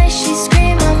 At night she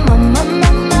scream, my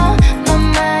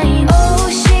mind. Oh,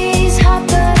 she's hot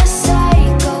but a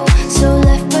psycho, so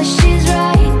left but she's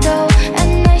right though. At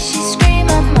night she scream,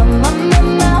 my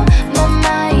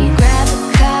mind. Grab a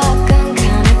cock gun,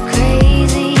 kinda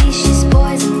crazy. She's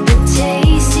poison but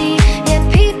tasty. Yeah,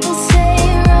 people say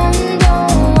run,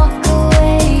 don't walk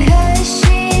away. 'Cause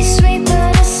she's sweet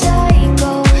but a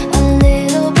psycho, a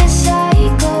little bit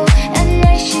psycho. At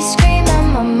night she scream,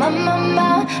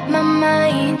 my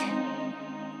mind.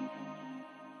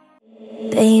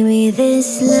 Baby, this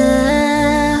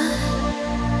love,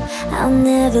 I'll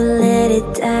never let it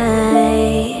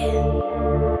die.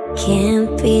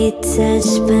 Can't be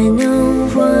touched by no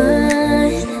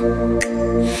one.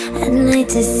 I'd like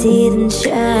to see them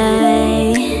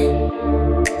try.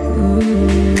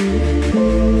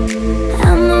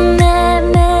 I'm a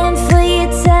madman for your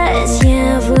touch.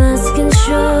 Yeah, I've lost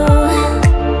control.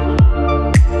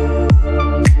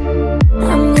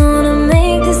 I'm gonna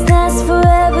make this last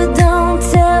forever. Don't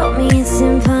tell me it's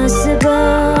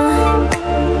impossible.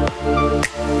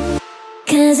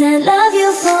 'Cause I love you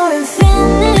for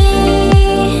infinity.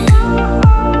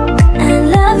 I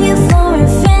love you for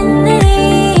infinity.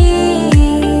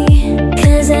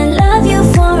 'Cause I love you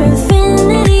for infinity.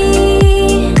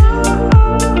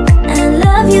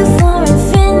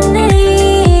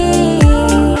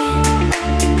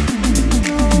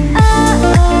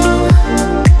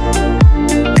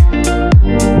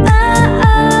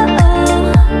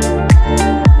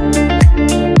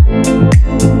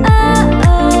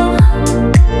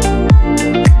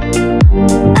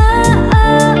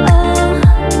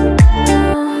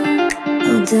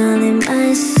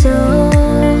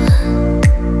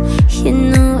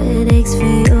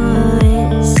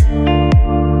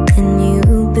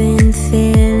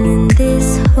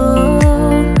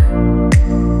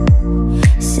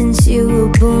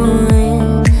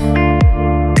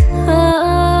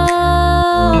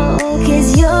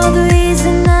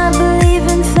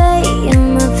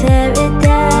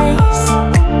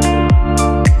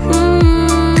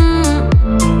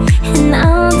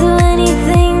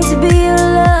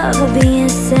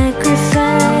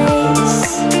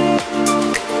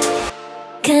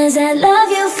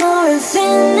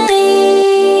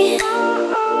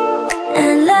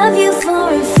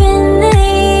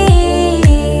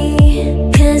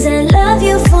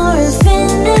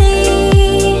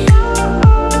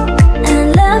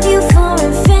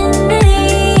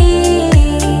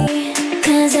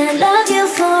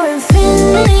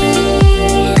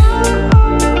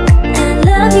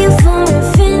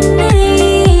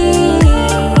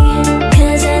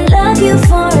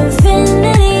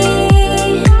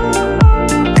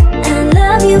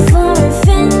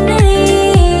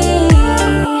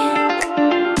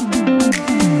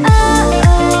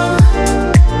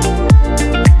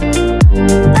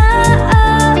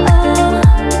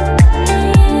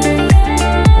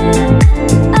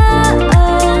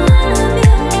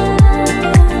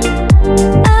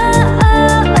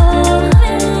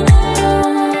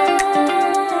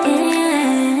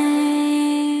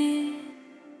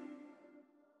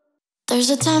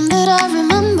 There's a time that I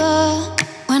remember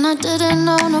when I didn't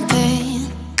know no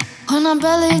pain, when I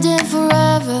believed in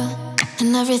forever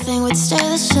and everything would stay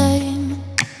the same.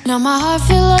 Now my heart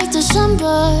feels like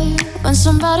December when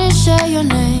somebody share your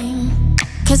name.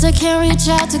 Cause I can't reach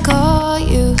out to call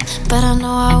you, but I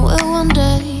know I will one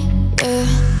day, yeah.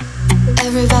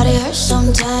 Everybody hurts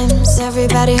sometimes,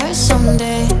 everybody hurts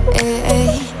someday,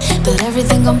 but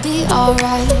everything gon' be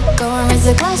alright. Go and raise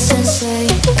a glass and say,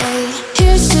 hey.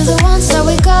 Here's to the ones that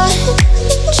we got.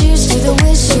 Cheers to the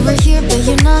wish you were here but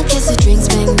you're not. Cause the drinks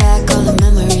bring back all the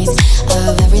memories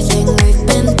of everything we've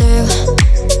been through.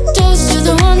 Toast to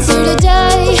the ones here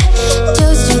today.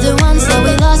 Toast to the ones that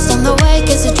we lost on the way.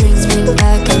 Cause the drinks bring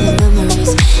back all the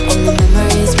memories, and the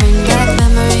memories bring back you.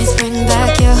 Memories bring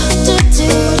back you.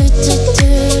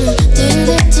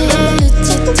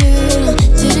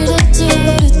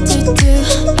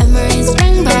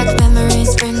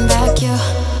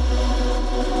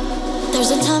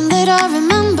 There's a time that I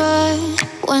remember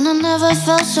when I never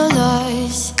felt so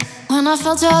lost, when I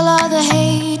felt all of the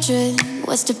hatred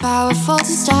was too powerful to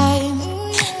stop.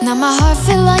 Now my heart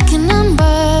feel like an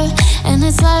ember and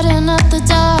it's lighting up the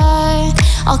dark.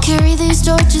 I'll carry these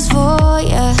torches for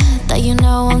you that you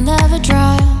know will never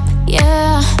drop,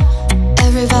 yeah.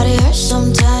 Everybody hurts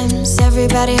sometimes,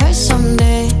 everybody hurts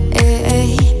someday,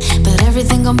 but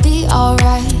everything gon' be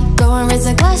alright. Go and raise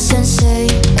a glass and say,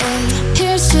 hey.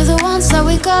 Here's to the ones that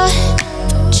we got.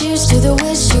 Cheers to the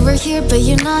wish you were here but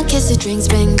you're not. Cause the drinks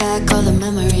bring back all the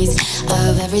memories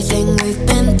of everything we've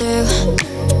been through.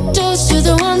 Toast to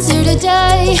the ones here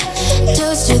today.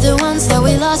 Toast to the ones that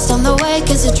we lost on the way.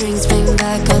 Cause the drinks bring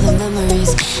back all the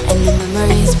memories, and the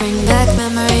memories bring back you.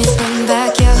 Memories bring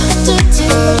back you.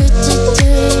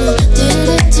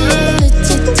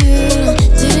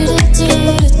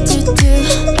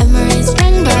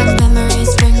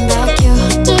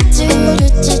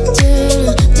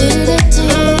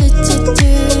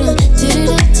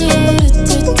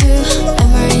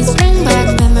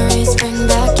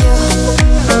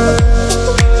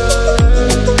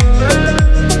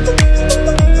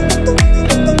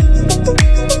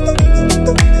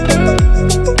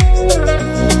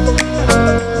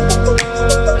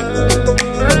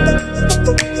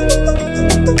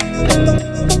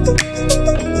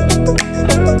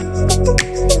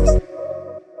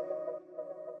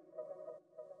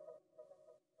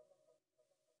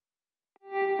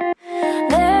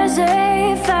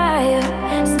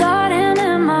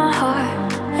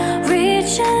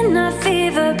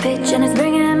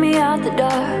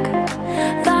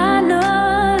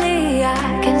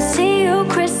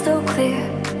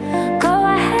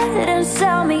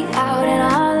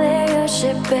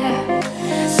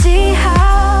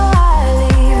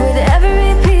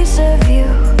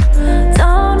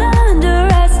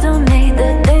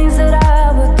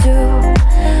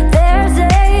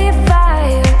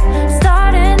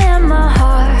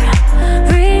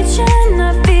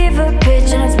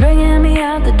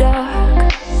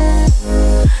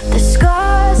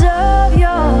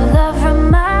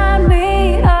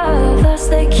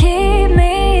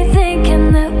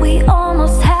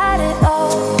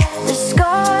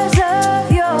 Scars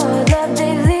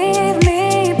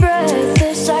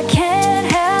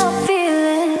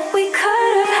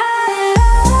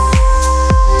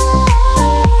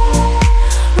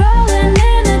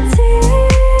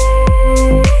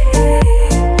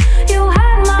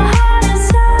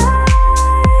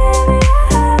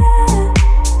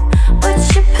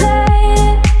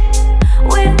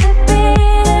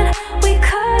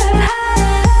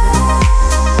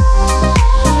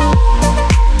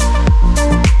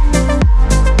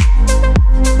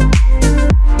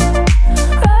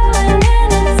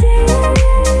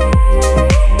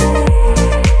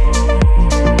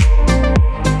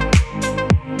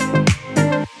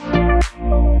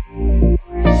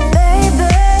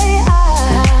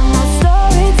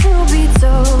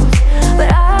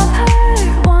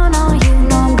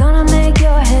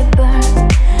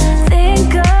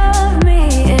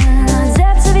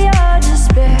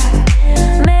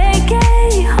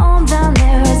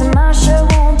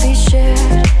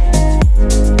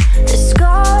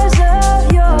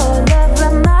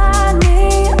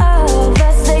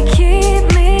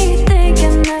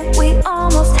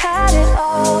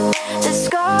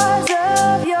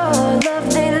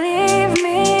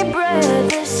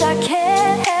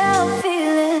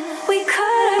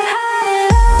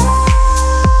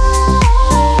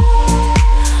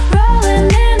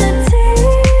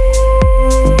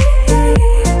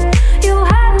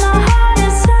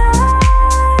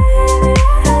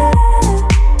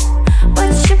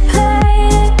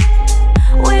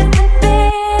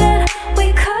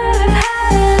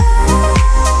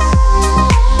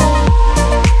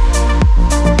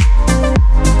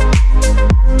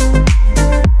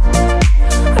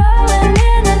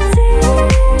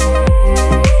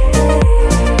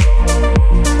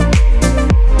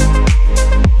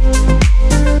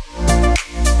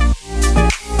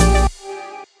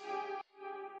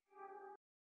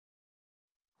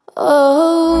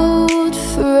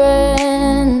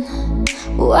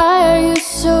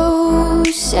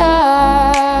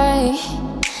shy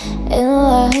and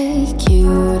like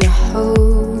you to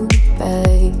hold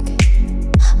back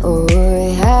or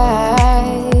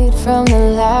hide from the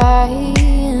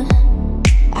light.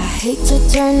 I hate to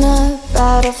turn up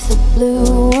out of the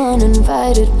blue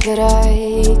uninvited, but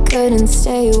I couldn't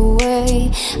stay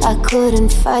away. I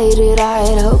couldn't fight it. I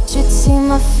had hoped you'd see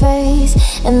my face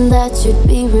and that you'd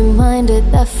be reminded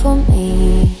that for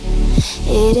me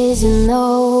it isn't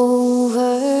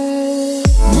over.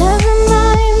 Never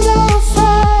mind, I'll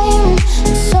find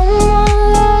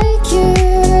someone like you,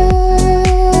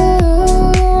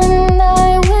 and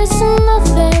I wish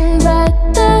nothing but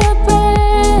the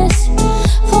best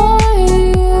for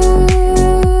you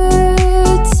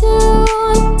too.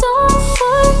 Don't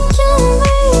forget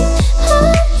me,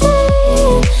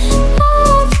 everything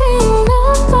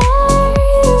about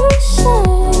you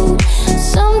said.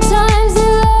 Sometimes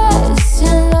it lasts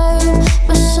in love,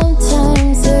 but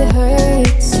sometimes it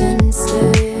hurts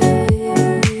instead.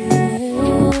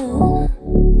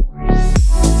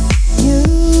 You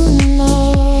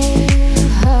know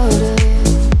how to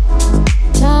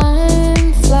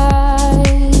time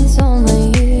flies only.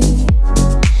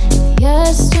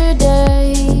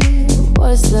 Yesterday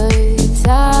was the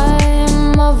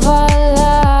time of our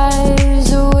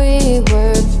lives. We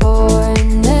were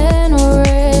born and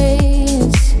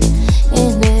raised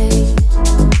in a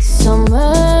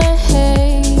summer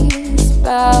haze,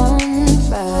 bound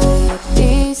by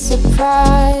the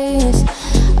surprise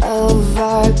of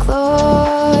our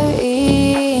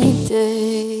glory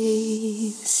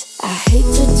days. I hate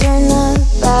to turn up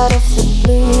out of the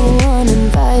blue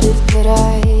uninvited, but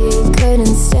I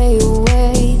couldn't stay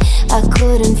away. I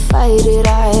couldn't fight it. I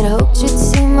had hoped you'd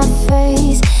see my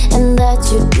face and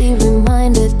that you'd be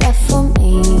reminded that for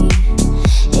me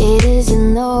it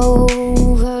isn't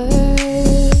over.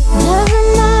 Never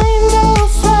mind, I'll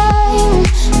find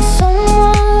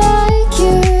someone like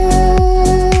you,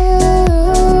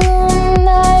 and I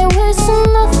wish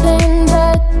nothing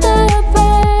but the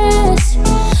best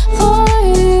for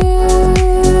you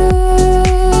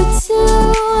too.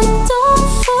 Don't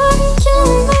forget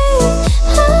me,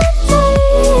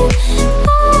 everything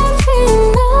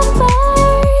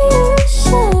about you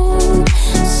said.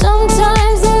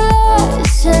 Sometimes it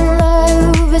lasts in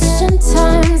love, but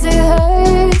sometimes it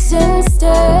hurts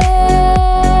instead.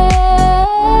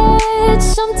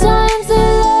 Sometimes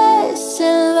it lasts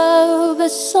in love,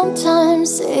 but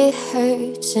sometimes it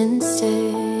hurts instead.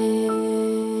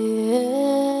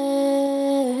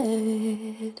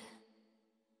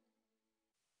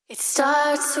 It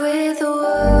starts with a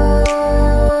word.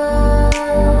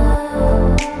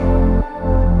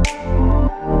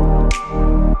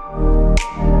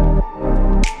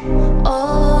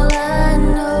 All I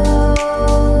know,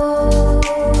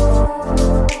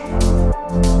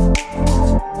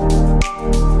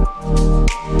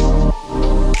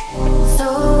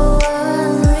 so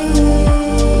unreal.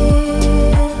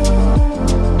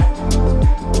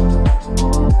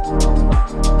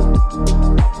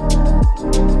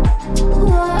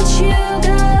 Watch you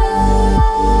go.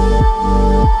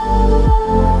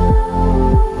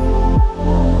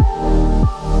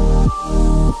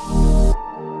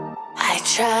 I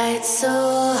tried so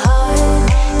hard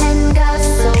and got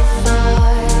so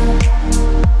far.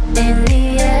 In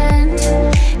the end,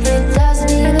 it doesn't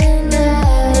even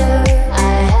matter. I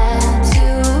had to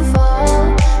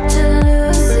fall to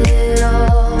lose it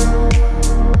all.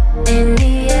 In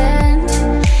the end,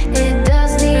 it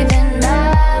doesn't even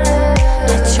matter. I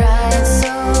tried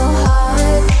so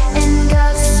hard and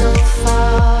got so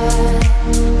far.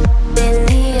 In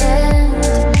the end,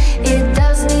 it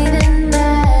doesn't even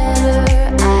matter.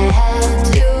 I had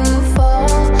to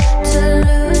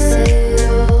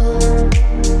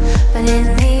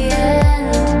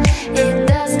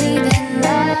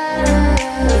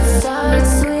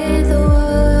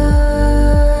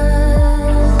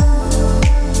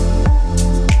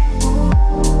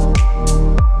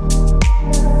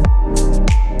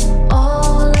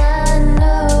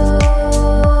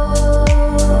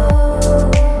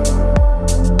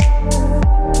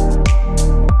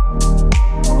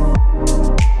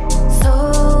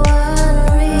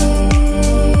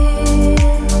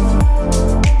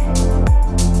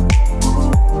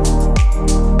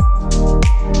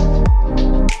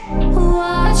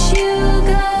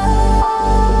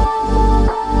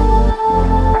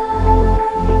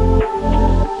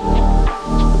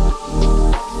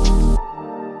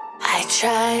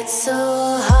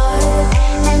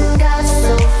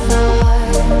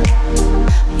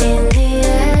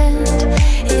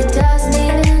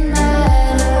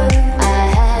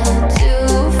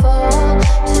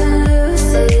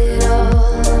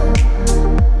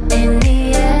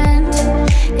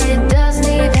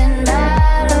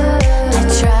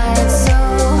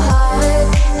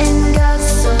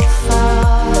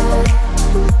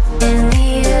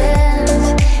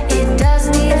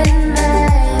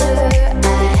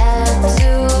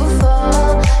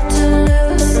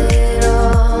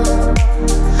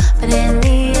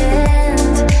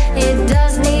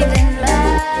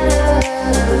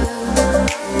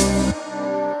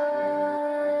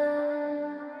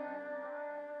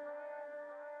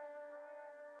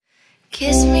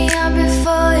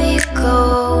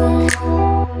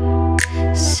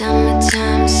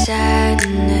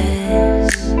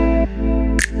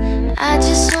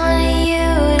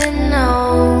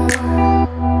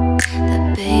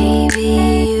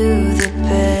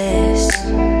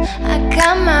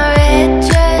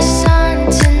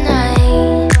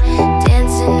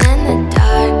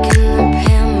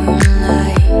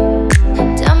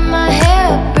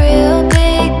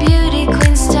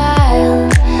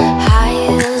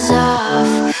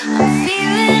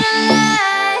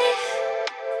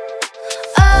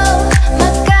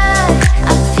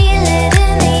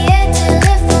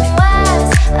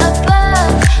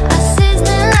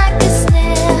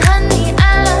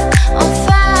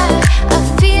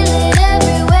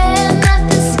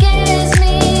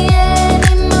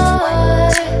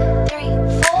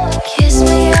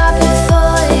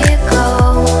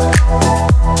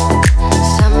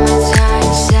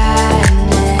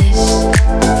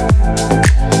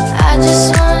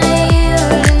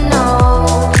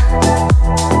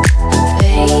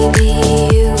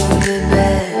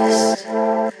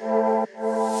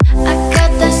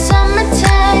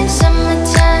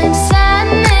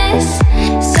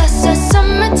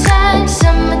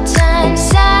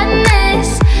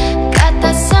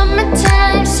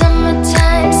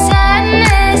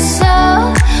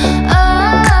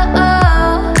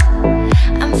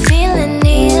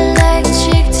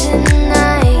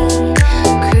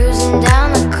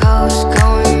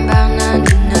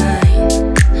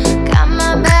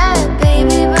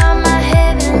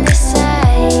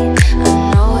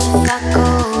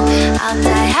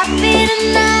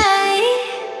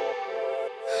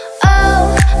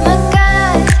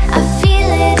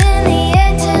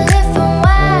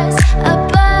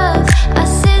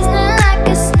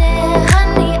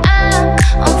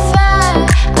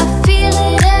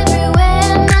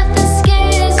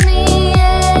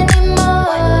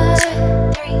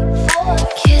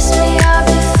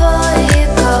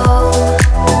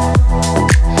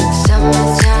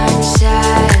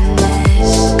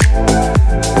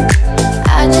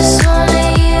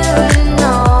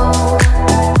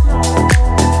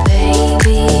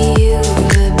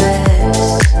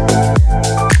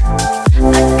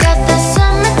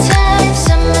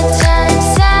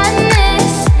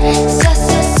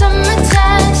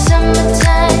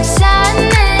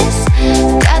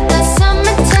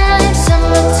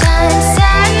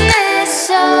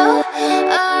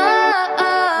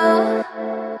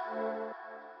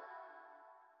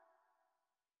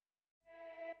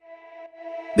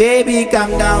Baby,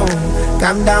 calm down,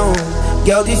 calm down.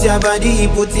 Girl, this your body,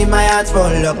 put in my heart for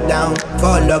lockdown,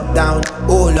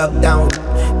 oh lockdown.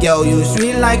 Girl, you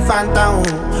sweet like phantom,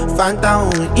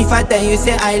 phantom. If I tell you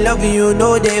say I love you,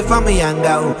 no day for me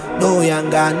younger, no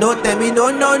younger, no tell me no,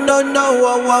 no, no, no,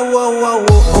 oh, oh, oh, oh,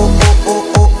 oh, oh, oh,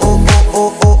 oh, oh, oh,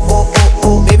 oh, oh, oh,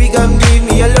 oh. Baby, come give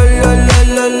me a lo, lo, lo,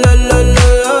 lo, lo, lo, lo,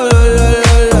 lo,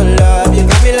 lo, lo. You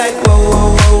got me like whoa,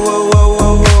 whoa, whoa, whoa,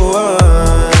 whoa, whoa, whoa.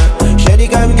 Shawty,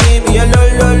 come give me a lo,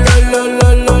 lo, lo, lo, lo,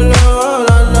 lo, lo, lo.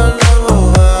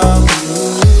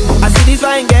 I see this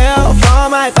fine girl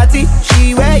from my party,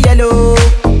 she wear yellow.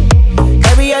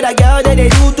 Every other girl that they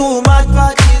do too much,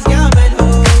 but this girl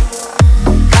mellow.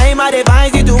 I'm at a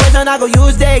fine situation, I go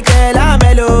use the girl, I'm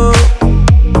mellow.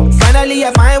 Finally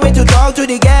I find way to talk to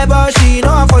the girl, but she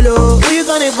know I follow. Who you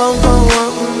gonna phone for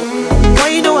one? Why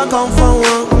you know I come for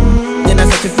one? Then I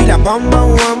start to feel a bum bum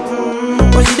one.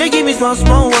 But she dey give me small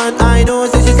small one. I know,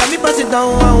 say she got me pass it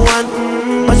down one.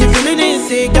 But she feeling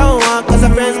insecure one. Cause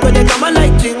her friends but they come and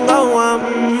like chingo one.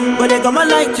 But they come and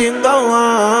like chingo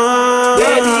one.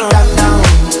 Baby, calm down,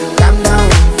 calm down.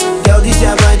 Girl, this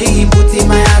your body, put in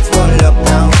my heart for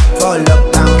lockdown, oh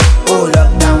lockdown.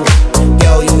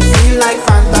 Girl, you feel like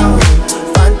phantom,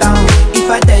 phantom. If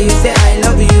I tell you say I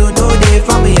love you, no day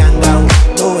for me younger,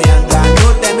 no younger.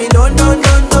 No tell me no, no,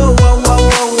 no, no. Oh, oh,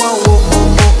 oh, oh, oh,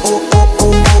 oh, oh, oh, oh, oh,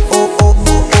 oh, oh,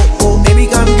 oh, oh. Baby,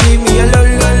 come give me a lo,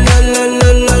 lo, lo, lo, lo,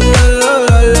 lo, lo,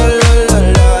 lo, lo, lo,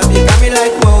 lo. You got me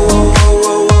like whoa, whoa, whoa,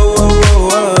 whoa, whoa, whoa,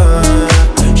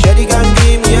 whoa. Shawty, come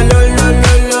give me a lo, lo,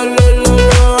 lo, lo, lo, lo,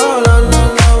 lo, lo,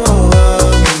 lo.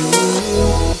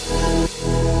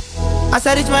 As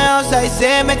I reach my house, I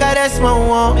say, make a rest, my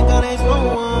one.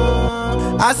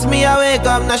 Ask me, I wake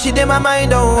up, now she did my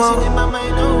mind,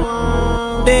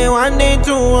 oh. Day one, day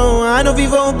two, I know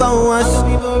people go us.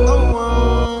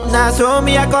 Now so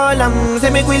me, I call them, say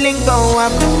make we link go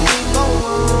up.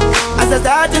 As I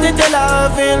start to tell her,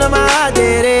 feel my heart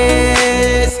it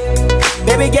is.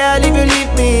 Baby girl, if you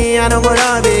leave me, I don't go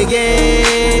love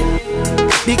again.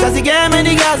 Because you gave me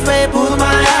the gas, may pull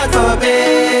my heart for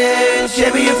pain.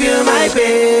 Baby, you feel my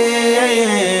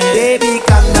pain. Baby,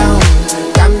 calm down,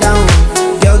 calm down.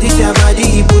 Girl, this your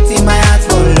body, put in my heart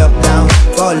for lockdown,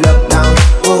 oh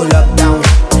lockdown.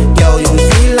 Girl, you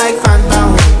feel like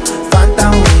phantom,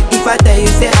 phantom. If I tell you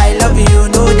say I love you,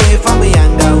 no day for me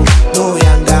younger, no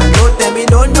younger. No tell me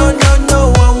no, no, no,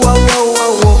 no. Oh, oh, oh,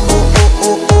 oh, oh, oh,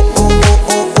 oh, oh, oh, oh, oh,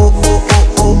 oh, oh, oh,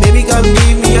 oh. Baby, come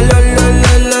give me a lo, lo,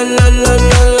 lo, lo, lo, lo, lo,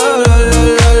 lo,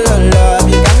 lo, lo, lo.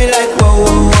 You got me like whoa,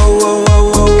 whoa, whoa, whoa,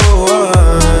 whoa, whoa,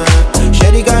 whoa.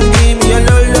 Shawty, come give me a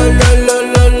lo, lo, lo, lo, lo,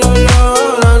 lo, lo,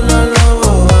 lo, lo, lo.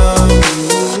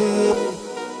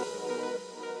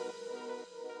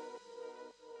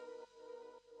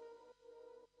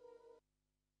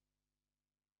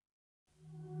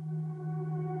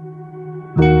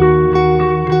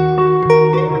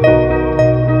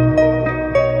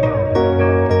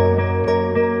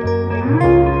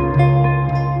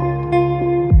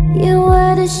 You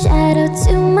were the shadow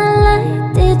to my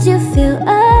light. Did you feel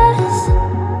us?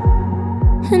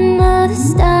 Another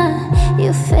star,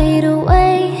 you fade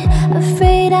away.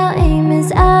 Afraid our aim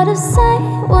is out of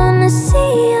sight. Wanna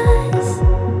see us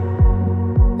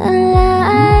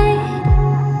alive.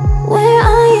 Where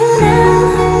are you now?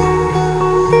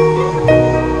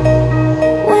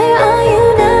 Where are you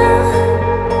now?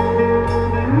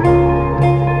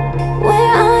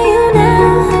 Where are you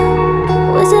now?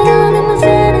 Was it all in my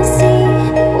fantasy?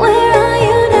 Where are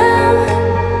you now?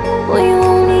 Were you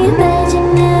only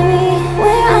imaginary?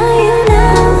 Where are you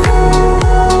now?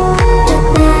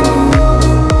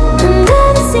 Under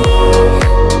the sea,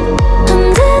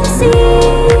 under the sea.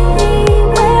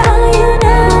 Where are you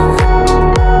now?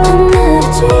 Under the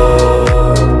tree.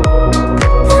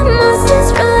 The monster's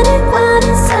running wild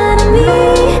inside of me.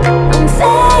 I'm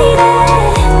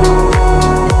faded,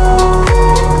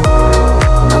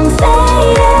 I'm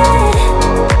faded,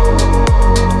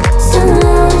 so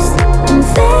lost. I'm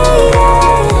faded,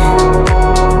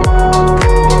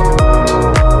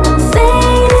 I'm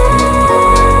faded,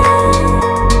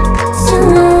 so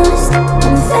lost.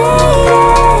 I'm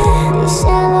faded. These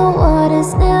shallow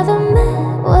waters never met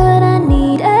what I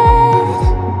needed.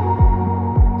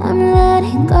 I'm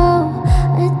letting go,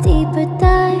 a deeper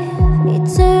dive,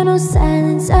 eternal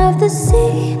silence of the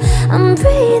sea. I'm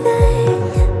breathing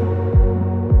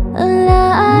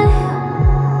alive.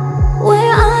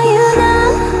 Where are you now?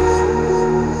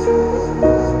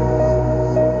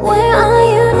 Where are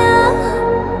you now?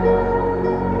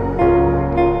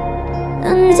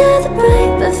 Under the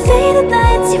bright but faded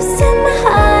lights, you set my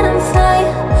heart on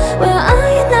fire. Where are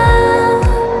you now?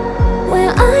 Where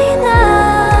are you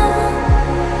now?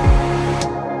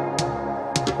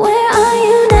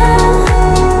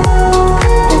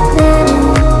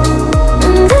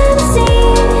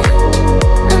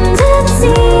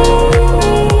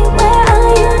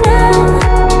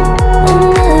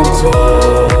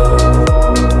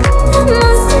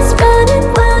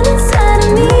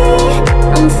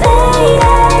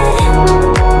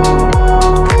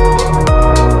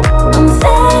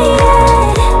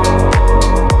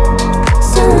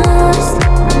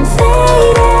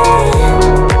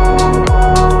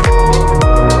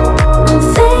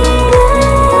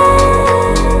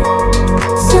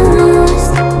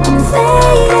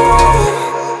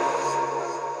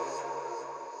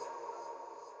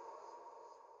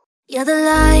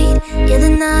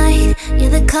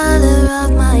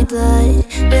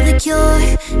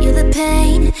 You're the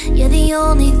pain, you're the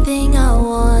only thing I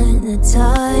wanna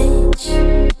touch.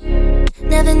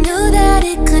 Never knew that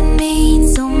it could mean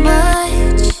so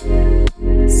much,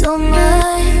 so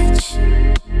much.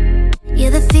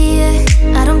 You're the fear,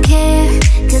 I don't care,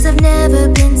 'cause I've never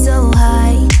been so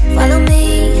high. Follow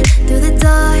me through the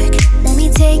dark, let me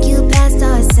take you past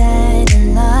our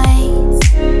satellites.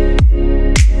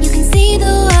 You can see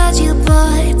the world you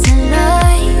brought to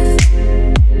life,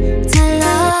 to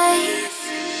life.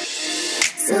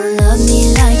 So love me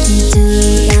like you do,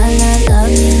 la la,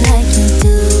 love me like you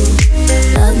do.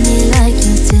 Love me like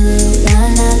you do, la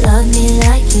la, love me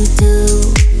like you do.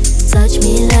 Touch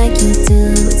me like you do,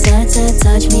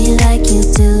 touch me like you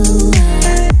do.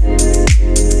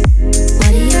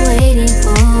 What are you waiting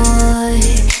for?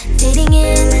 Fading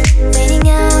in, fading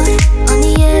out, on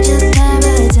the edge of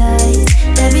paradise.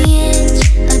 Every inch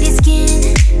of your skin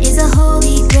is a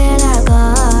holy grail I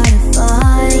gotta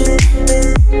find.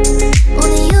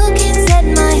 Only you can set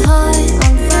my heart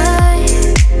on fire,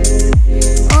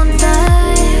 on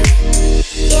fire.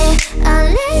 Yeah, I'll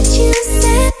let you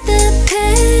set the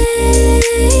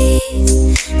pace,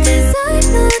 'cause I'm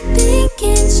not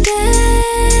thinking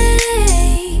straight.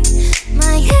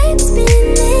 My head's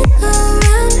spinning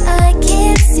around, I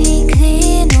can't see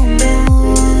clear no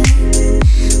more.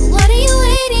 What are you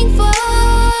waiting for?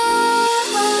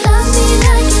 Love me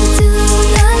like you do,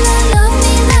 la la, love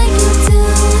me like you do.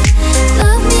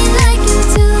 Love me like you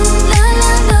do, la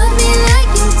la, love me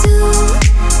like you do.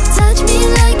 Touch me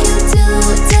like you do,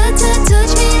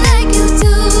 touch me like you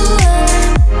do.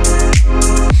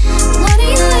 What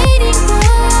are you waiting for?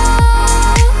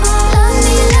 Love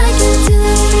me like you do,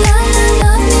 la la,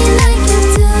 love me like you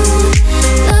do.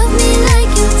 Love me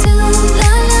like you do,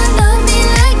 la la, love me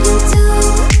like you do.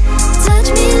 Touch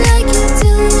me like you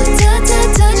do,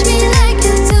 touch me like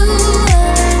you do.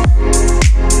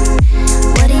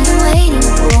 What are you waiting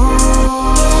for?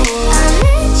 I'll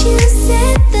let you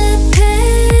set the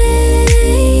pace,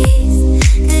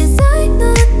 'cause I'm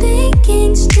not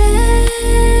thinking straight.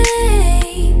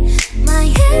 My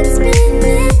head's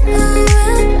spinning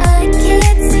around, I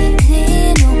can't see clear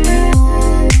no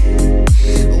more.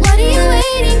 What are you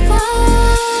waiting for?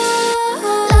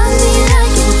 Love me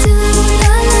like you do,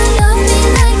 la la, love me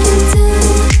like you do.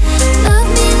 Love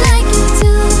me like you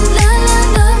do, la la,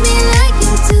 love me like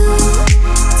you do.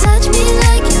 Touch me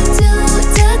like you do,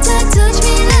 touch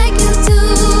me like you do.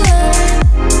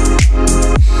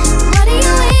 What are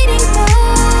you waiting for?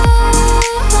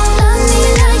 Love me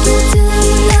like you do,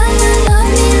 la la, love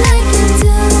me like you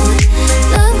do.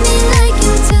 Love me like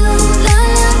you do, la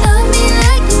la, love me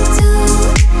like you do.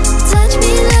 Touch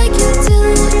me like you do,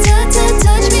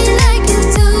 touch me like you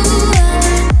do.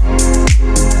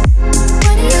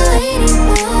 What are you waiting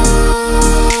for?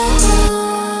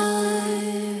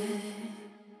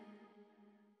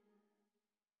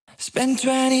 Spend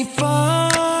 24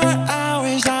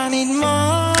 hours, I need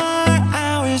more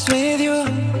hours with you.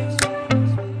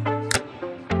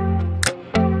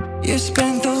 You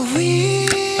spent the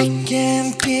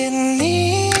weekend getting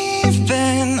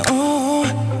even, oh.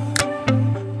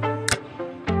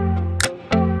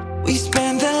 We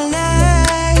spent the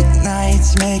late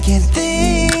nights making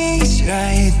things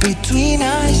right between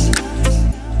us.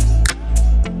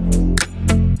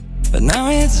 But now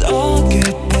it's all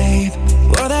good, babe.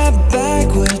 Roll that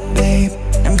backward, babe,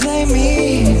 and play me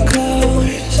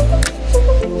close.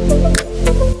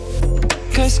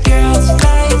 'Cause girls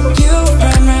like you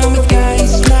run around with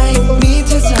guys like me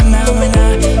till sundown. When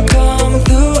I come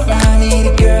through, I need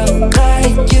a girl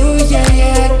like you, yeah,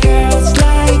 yeah. Girls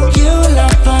like you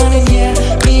love fun and yeah,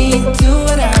 me do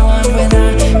what I want. When I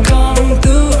come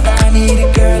through, I need a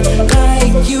girl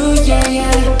like you, yeah,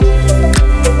 yeah.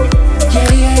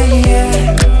 Yeah, yeah, yeah.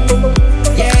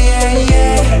 Yeah, yeah,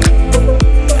 yeah.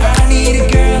 I need a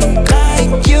girl like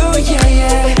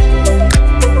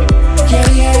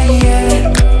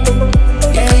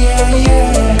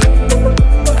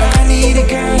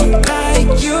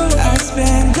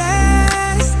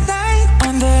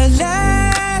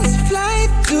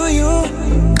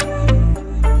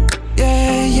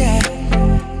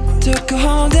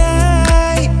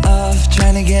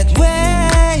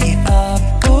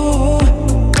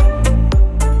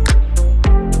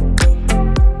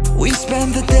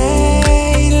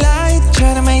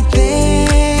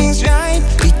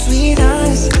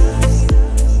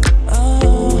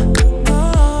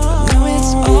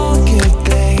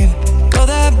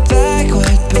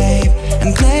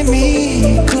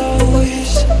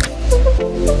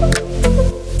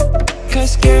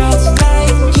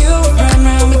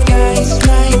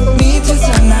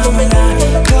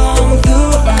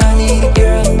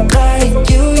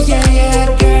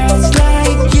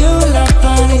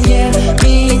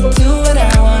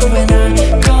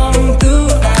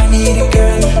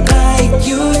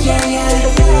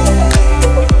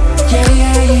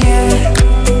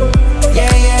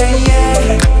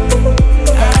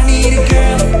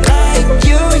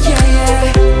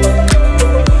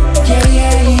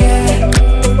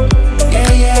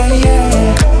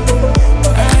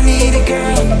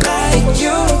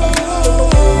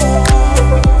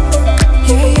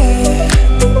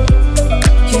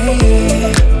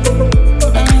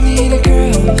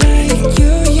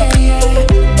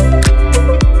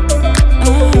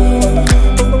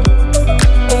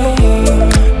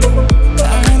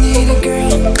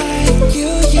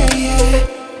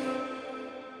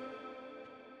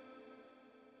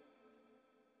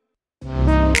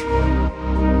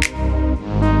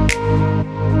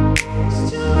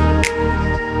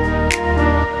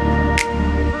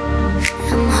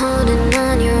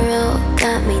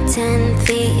 10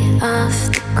 feet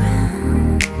off the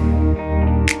ground.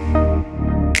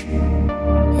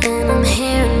 And I'm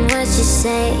hearing what you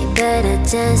say, but I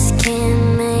just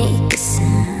can't make a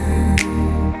sound.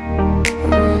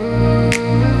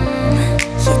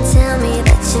 You tell me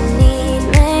that you need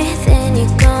me, then you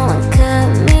go and cut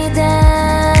me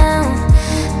down.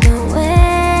 No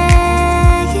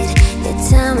wait, you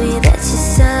tell me that you're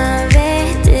sorry,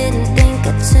 didn't think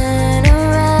I'd turn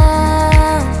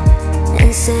around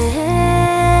and say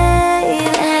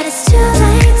that it's too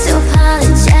late to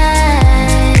apologize.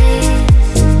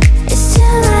 It's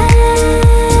too late.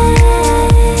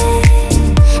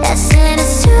 I said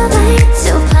it's too late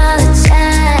to apologize.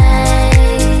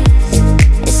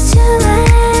 It's too late.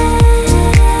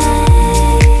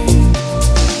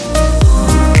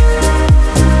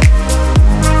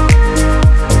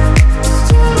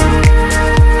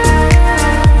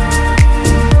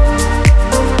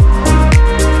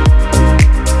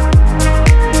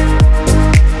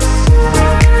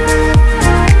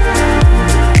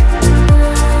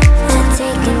 I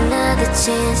take another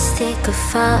chance, take a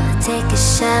fall, take a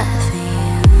shot for you.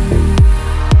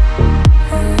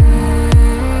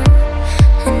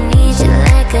 I need you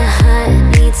like a heart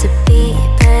needs a beat,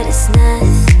 but it's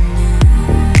nothing new.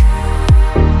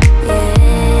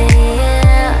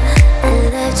 Yeah, I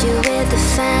loved you with the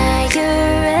fire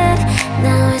red,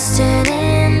 now it's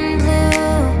turning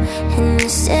blue. And you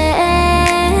say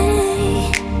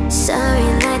sorry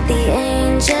like the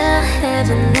angel,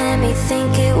 heaven let me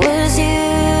think it was you.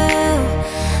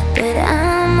 But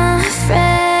I'm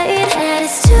afraid that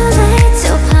it's too late to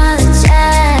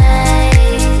apologize.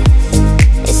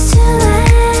 It's too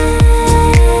late.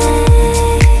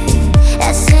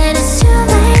 I said it's too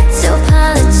late to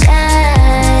apologize.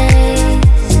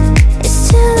 It's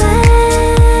too late.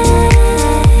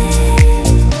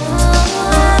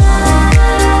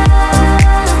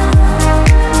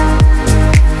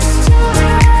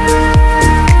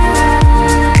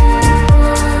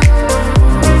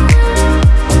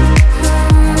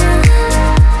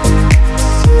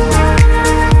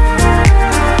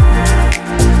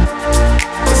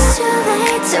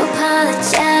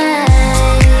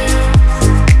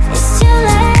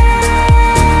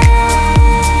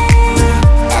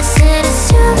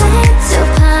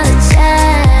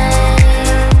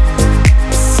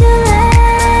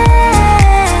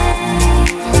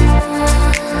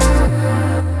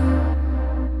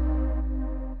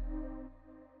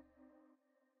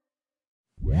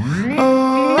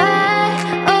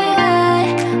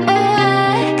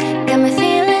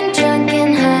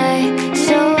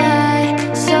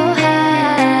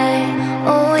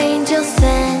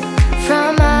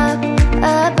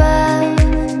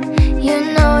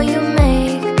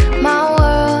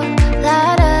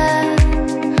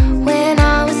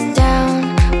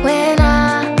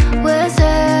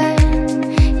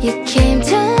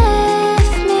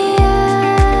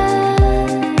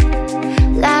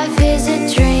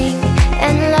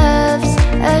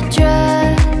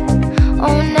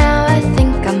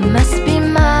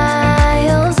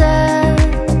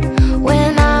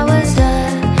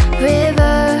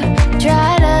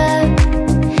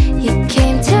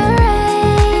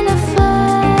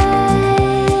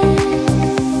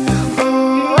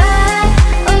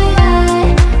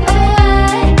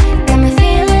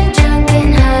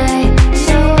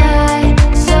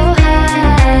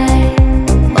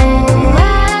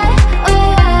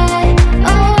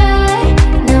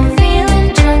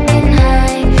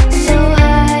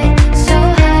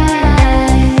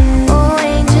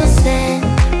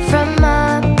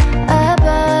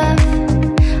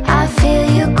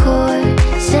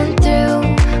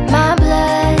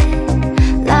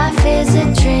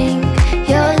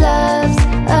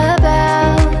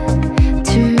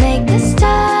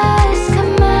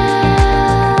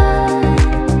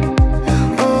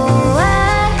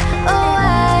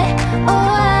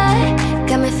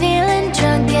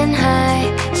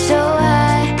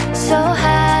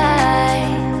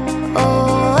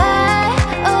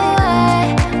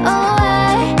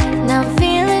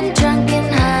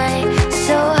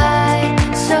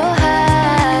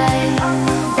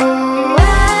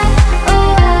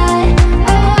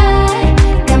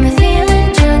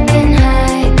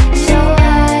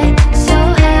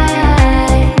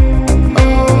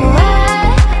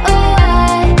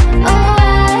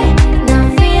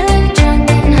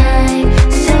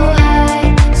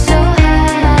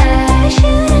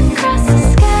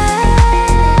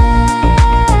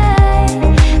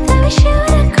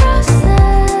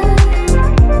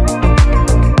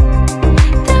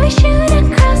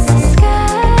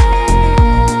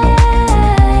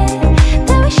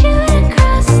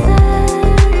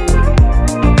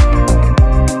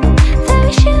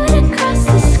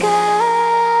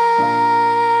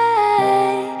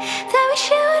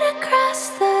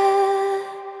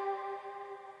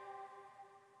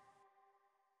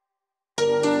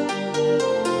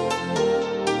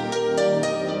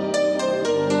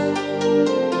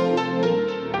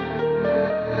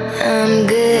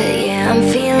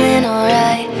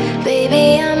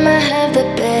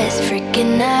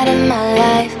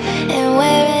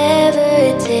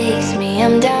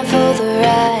 I'm down for the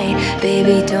ride.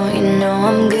 Baby, don't you know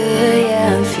I'm good?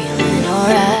 Yeah, I'm feeling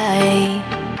alright.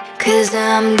 'Cause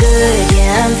I'm good,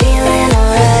 yeah, I'm feeling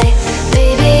alright.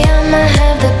 Baby, I'ma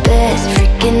have the best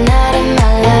freaking night of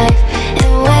my life.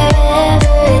 And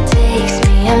wherever it takes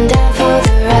me, I'm down for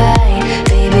the ride.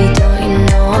 Baby, don't you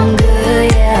know I'm good?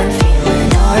 Yeah, I'm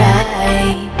feeling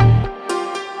alright.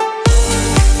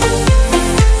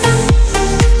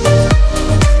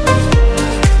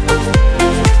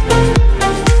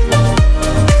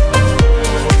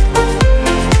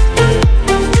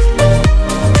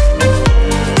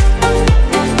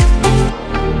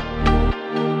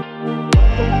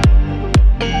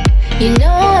 You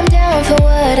know I'm down for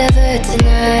whatever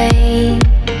tonight.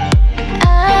 I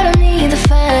don't need the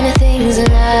finer things in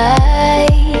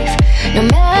life. No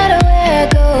matter where I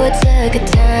go, it's a good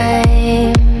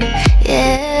time.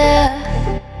 Yeah.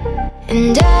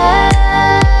 And I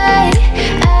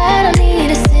don't need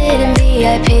to sit in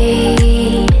VIP.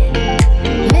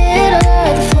 Middle of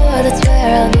the floor, that's where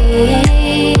I'll be.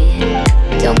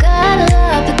 Don't got a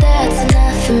lot, but that's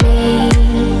enough for me.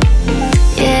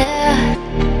 Yeah.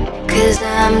 'Cause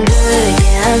I'm good,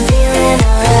 yeah, I'm feeling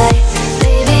alright.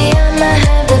 Baby, I'ma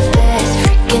have the best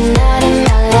freaking night of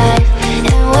my life.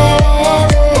 And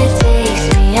wherever it takes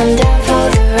me, I'm down for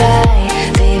the ride.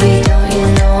 Baby, don't you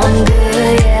know I'm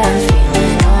good? Yeah, I'm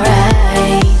feeling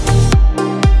alright.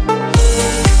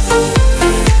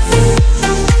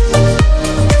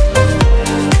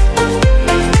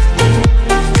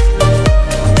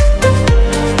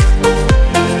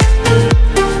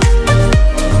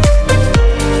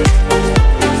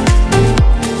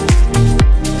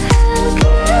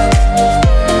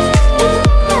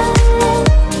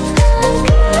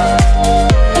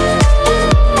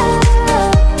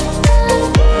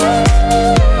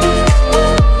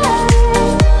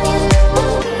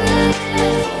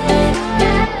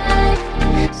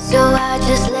 So I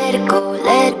just let it go,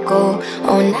 let it go.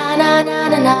 Oh na na na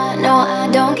na na, no I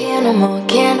don't care no more,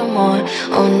 care no more.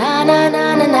 Oh na na na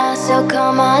na na, so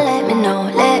come on, let me know,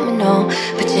 let me know.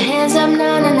 Put your hands up,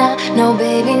 na na na. No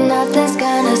baby, nothing's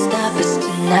gonna stop us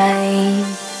tonight.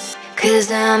 'Cause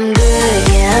I'm good,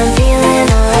 yeah, I'm feeling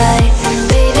alright.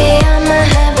 Baby, I'ma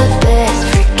have the best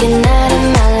freaking night of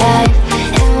my life.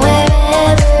 And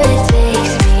wherever it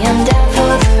takes me, I'm down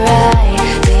for the ride.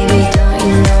 Baby, don't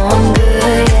you know I'm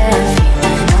good? Yeah, I'm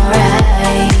feeling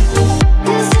alright.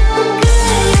 'Cause I'm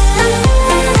good, yeah, I'm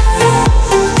feeling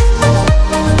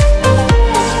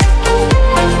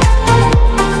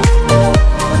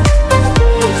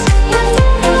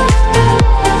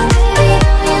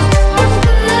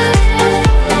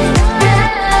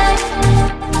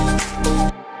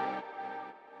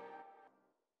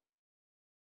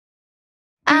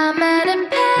I'm at a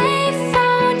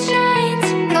payphone trying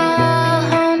to call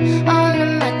home. All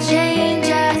of my change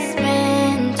I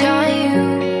spent on you.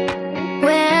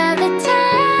 Where the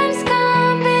time's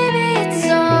gone, baby, it's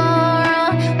all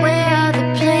wrong. Where are the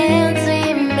plans we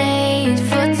made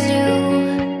for two?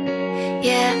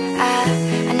 Yeah,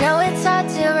 I know it's hard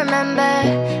to remember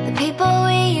the people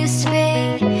we used to be.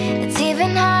 It's even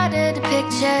harder to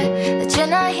picture that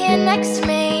you're not here next to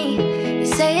me. You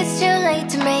say it's too late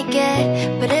to make it,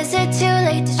 but is it too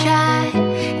late to try?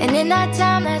 And in that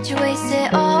time that you wasted,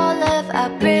 all of our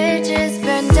bridges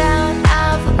burned down.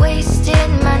 I've wasted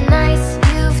my nights,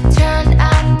 you've turned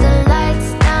out the lights.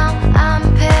 Now I'm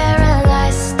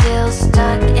paralyzed, still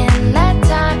stuck in that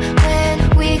time when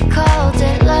we called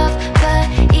it love. But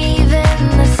even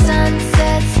the sun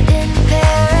sets in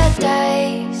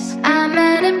paradise. I'm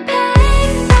at a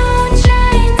payphone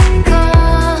trying to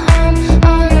call home.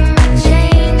 All of my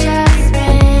change I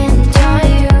spent on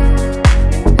you.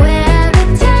 Where the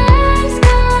time's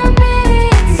gone, baby,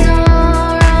 it's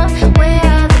all wrong. Where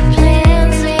are the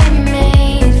plans we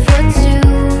made for two?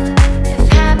 If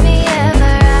happy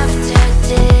ever after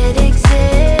did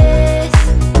exist,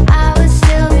 I would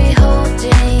still be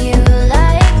holding you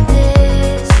like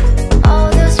this. All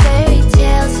those fairy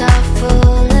tales are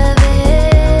full of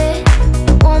it.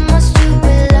 One more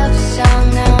stupid love song,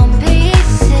 I'll be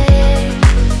sick.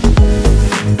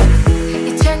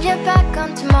 You turned your back on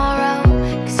tomorrow,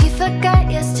 'cause you forgot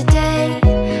yesterday.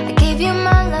 I gave you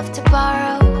my love to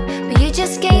borrow, but you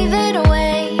just gave it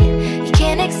away. You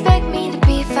can't expect me to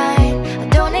be fine, I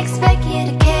don't expect you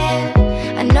to care.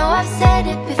 I know I've said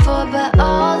it before, but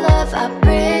all of our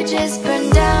bridges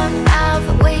burned down. I've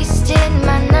wasted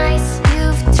my nights,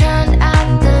 you've turned out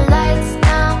the lights.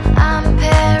 Now I'm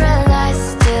paralyzed,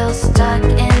 still stuck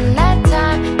in that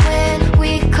time when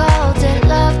we called it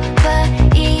love. But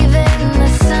even the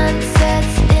sun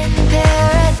sets in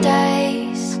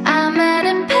paradise. I'm at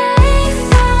a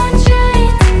payphone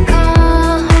trying to call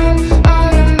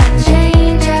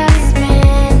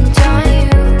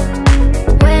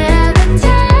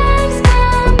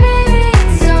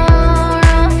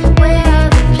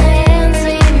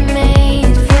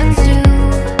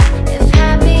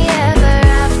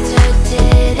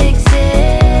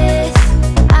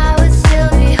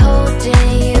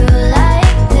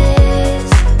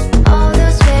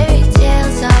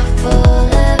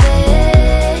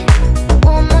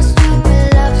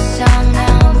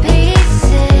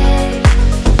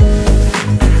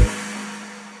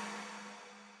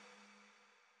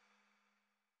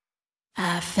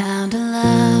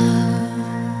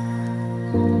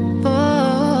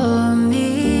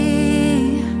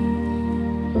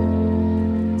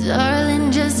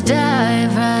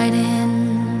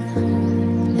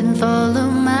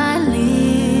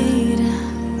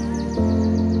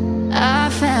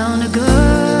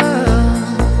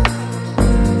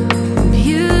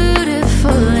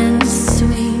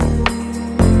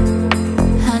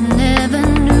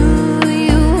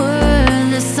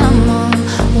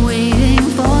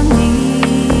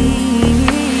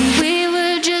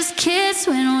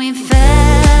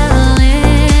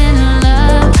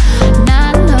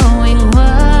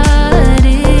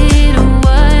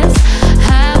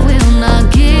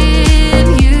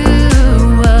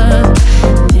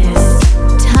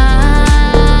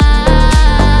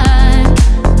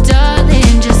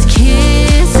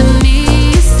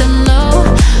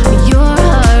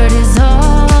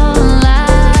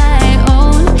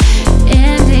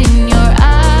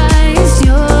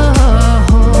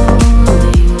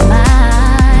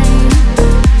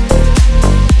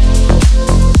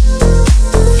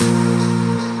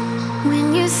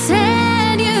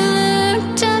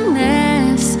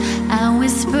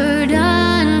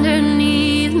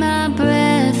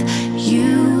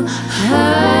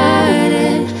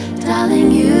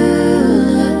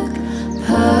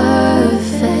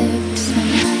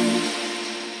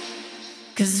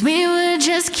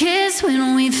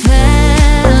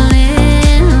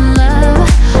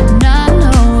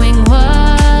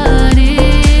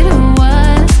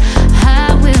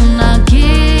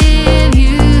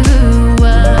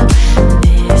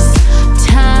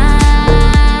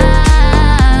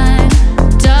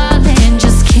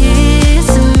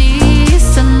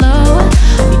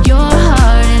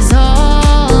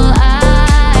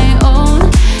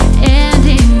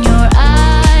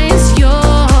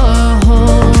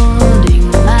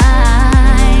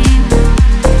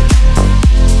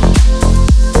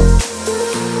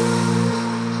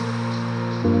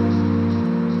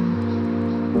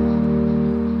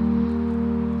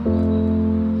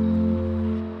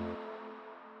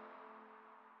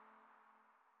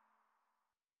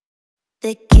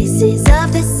the kisses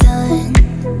of the sun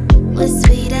was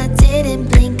sweet, I didn't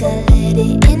blink, I let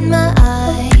it in my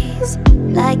eyes.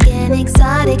 Like an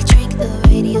exotic drink, the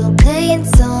radio playing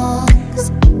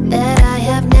songs that I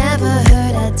have never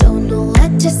heard, I don't know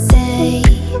what to say.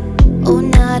 Oh,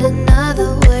 not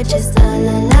another word, just la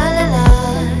la la la la.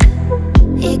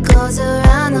 It goes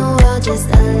around the world, just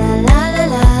la la la la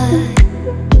la.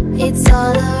 It's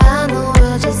all around the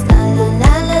world, just la la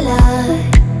la la la.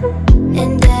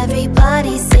 And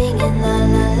everybody's singing la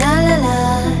la la la la.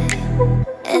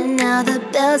 And now the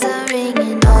bells are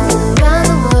ringing all around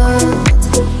the world.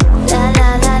 La la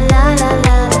la la la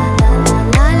la la la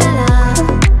la la la.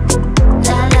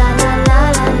 La la la la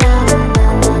la la la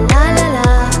la la la.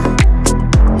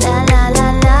 La la la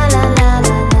la la la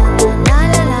la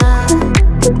la la.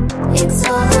 It's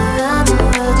all around the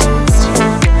world, just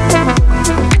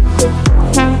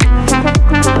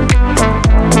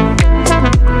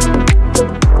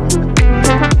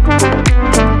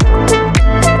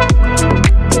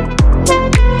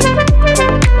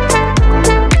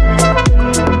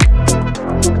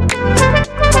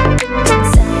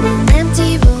inside an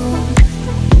empty room.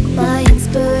 My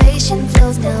inspiration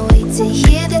flows, now wait to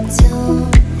hear the tune.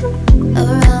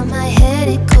 Around my head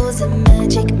it goes a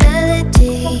magic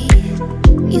melody.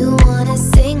 You wanna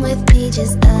sing with me,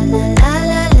 just la la la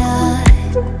la la.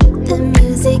 The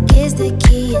music is the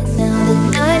key and now the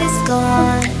night is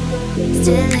gone.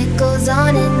 Still it goes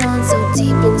on and on, so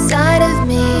deep inside of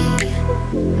me.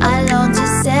 I long to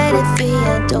set it free,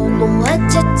 I don't know what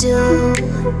to do.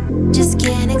 Just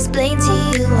can't explain to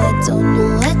you, I don't know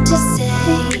what to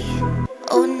say.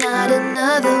 Oh, not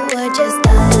another word, just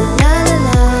la la la la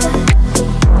la.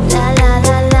 La la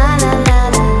la la la la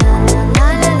la la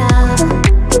la la.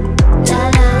 La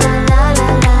la la la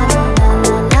la la la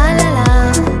la la la.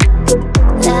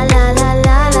 La la la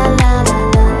la la la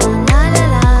la la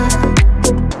la.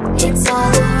 It's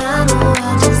all around the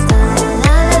world, just la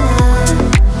la la la.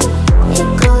 It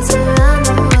goes around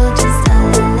the world, just la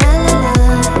la la la la.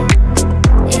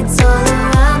 It's all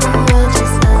around the world,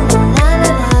 just la la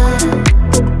la la.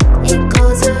 It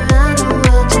goes around the world.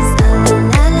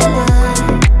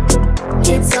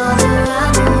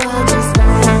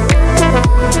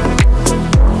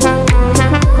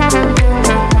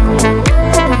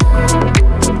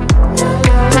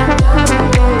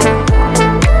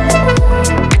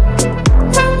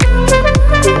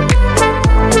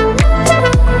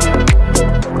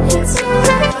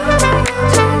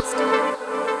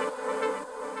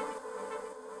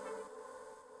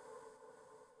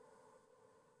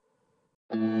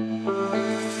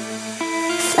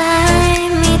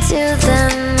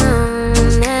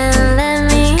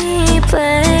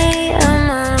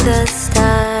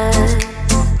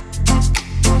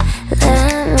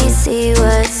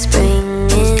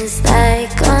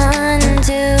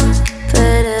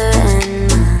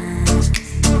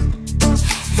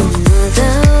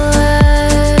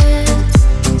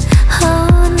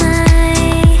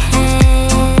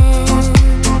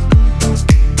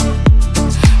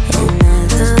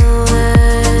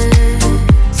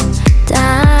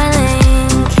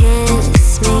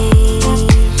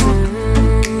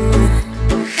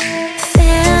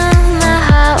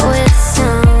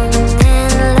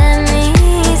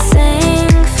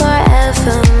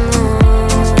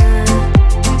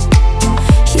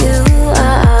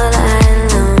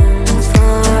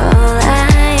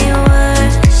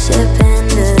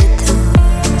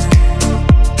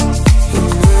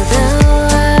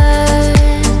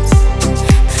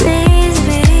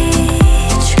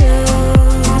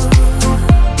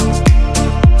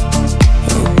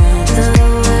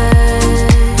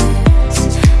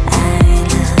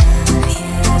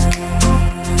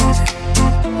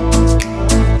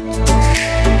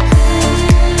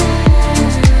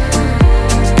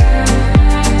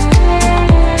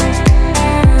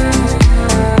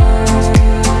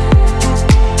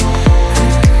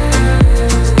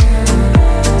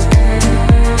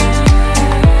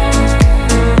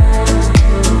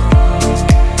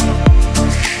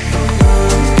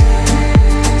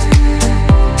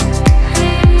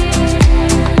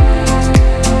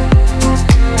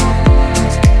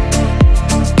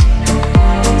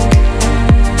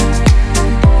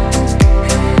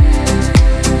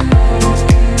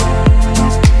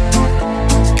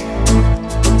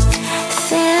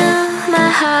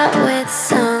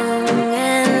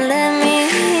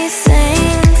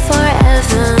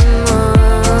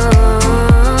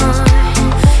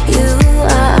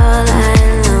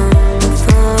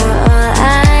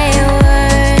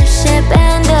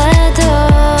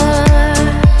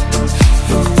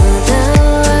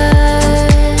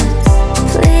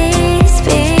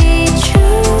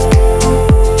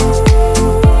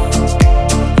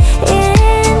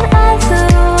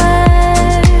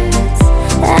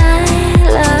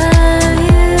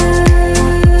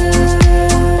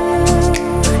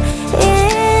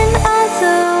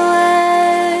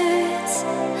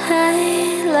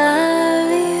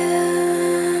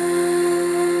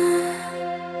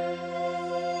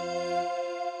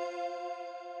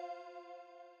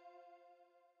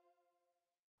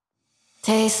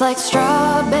 Tastes like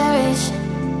strawberries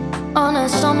on a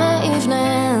summer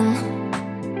evening,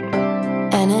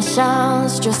 and it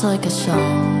sounds just like a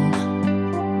song.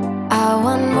 I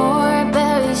want more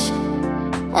berries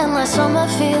and less summer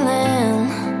feeling.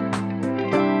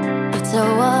 It's so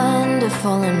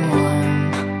wonderful and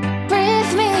warm.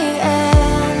 Breathe me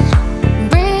in,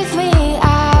 breathe me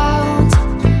out.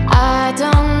 I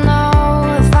don't know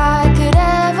if I could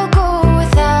ever go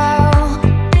without.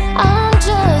 I'm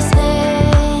just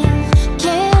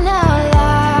thinking out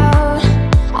loud.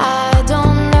 I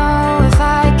don't know if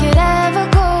I could ever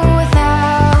go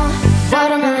without.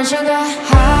 Watermelon sugar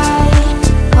high,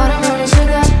 watermelon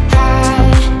sugar high,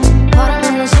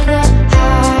 watermelon sugar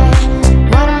high,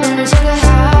 watermelon sugar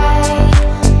high,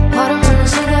 watermelon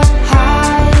sugar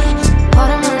high,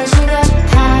 watermelon sugar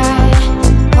high,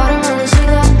 watermelon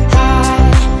sugar high,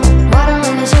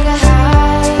 watermelon sugar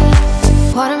high,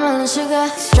 watermelon sugar.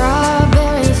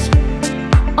 Strawberries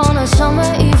on a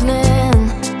summer evening.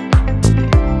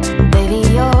 Baby,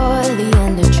 you're the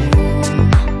end of June.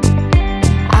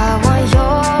 I want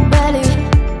your belly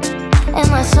and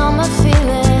my summer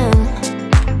feeling,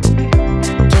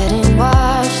 getting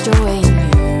washed away in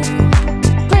you.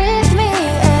 Breathe me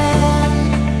in,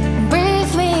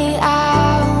 breathe me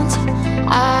out.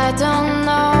 I don't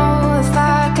know if I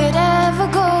could ever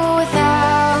go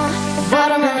without.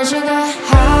 Watermelon sugar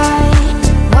high,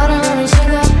 watermelon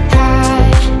sugar high,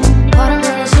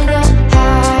 watermelon sugar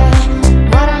high,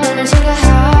 watermelon sugar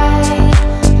high,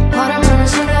 watermelon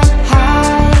sugar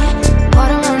high,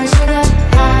 watermelon sugar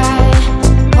high,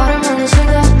 watermelon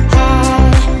sugar high,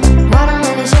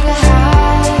 watermelon sugar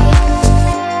high.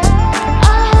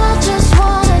 I just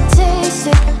wanna taste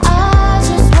it, I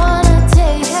just wanna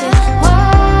taste it.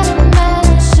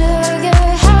 Watermelon sugar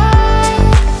high,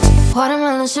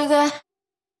 watermelon sugar.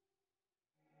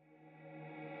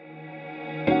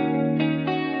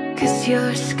 'Cause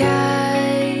you're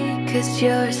sky, 'cause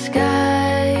you're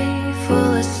sky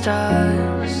full of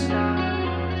stars.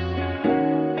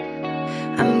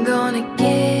 I'm gonna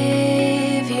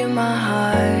give you my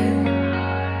heart.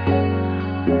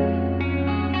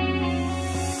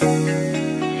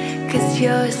 'Cause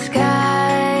you're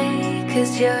sky,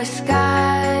 'cause you're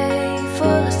sky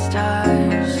full of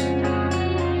stars.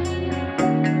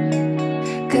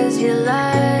 'Cause you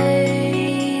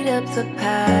light up the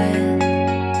path.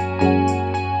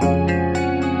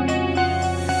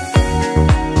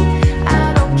 I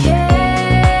don't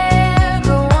care,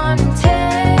 go on and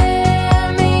tear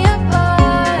me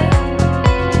apart.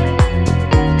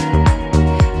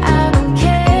 I don't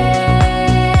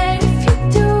care if you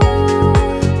do.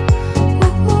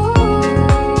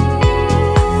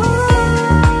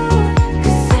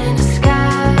 Cause in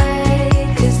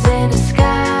the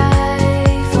sky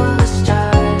full of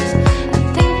stars, I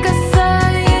think I saw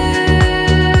you.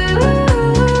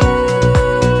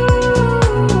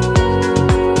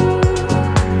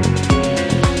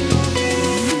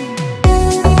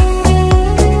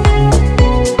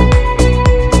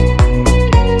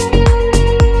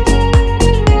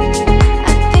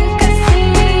 I think I see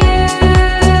you.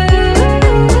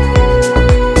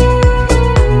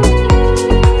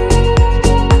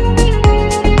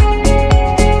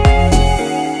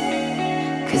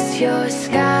 'Cause you're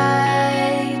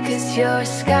sky, 'cause you're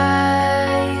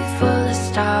sky full of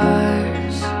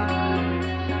stars.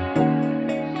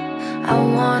 I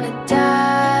wanna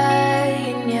die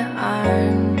in your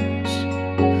arms.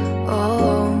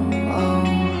 Oh, oh.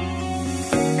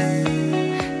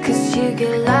 'Cause you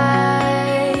get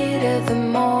lighter the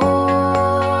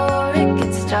more it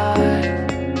gets dark.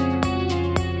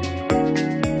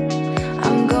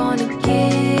 I'm gonna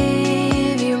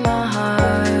give you my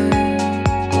heart.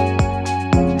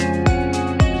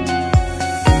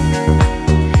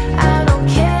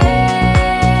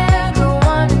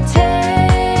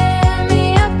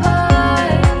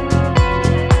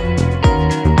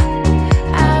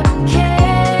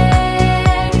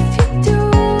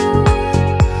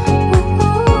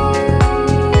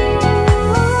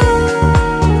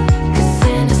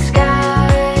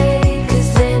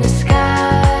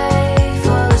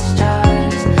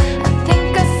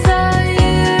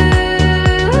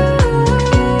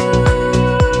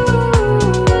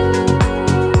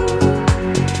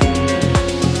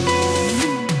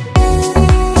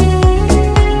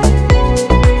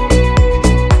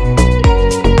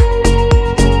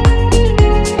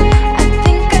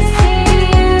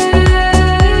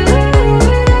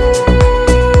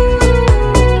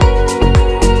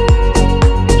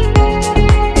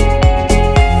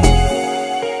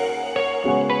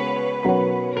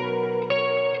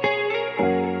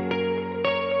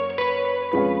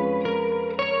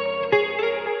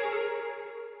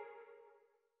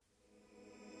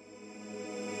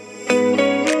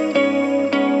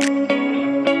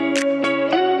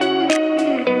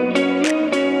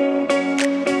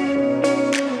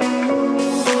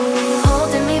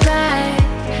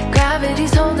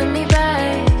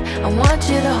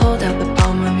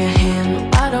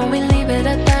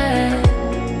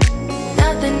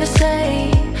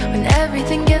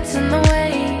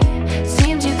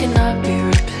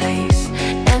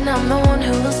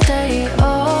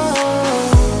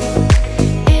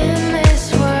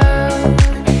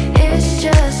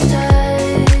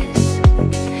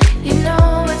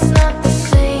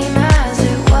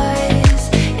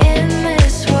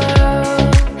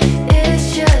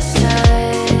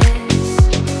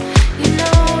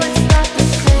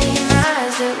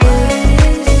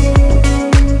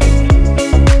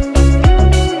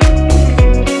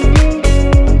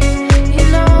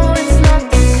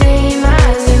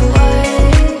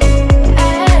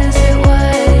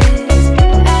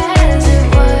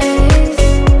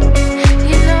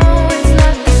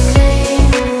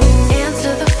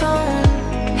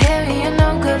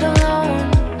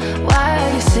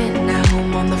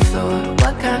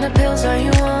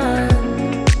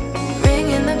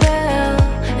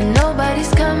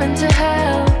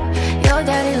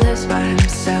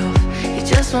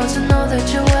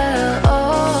 such a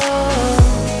well.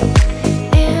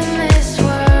 In this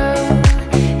world,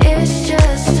 it's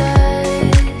just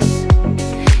us.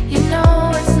 You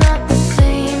know it's not the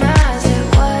same as it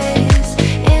was.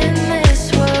 In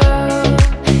this world,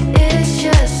 it's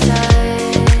just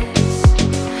us.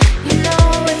 You know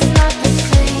it's not the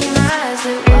same as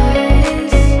it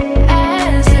was.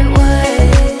 As it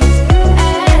was.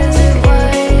 As it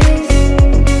was.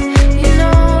 You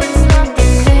know it's not the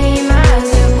same as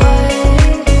it was.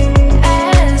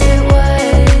 As it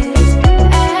was.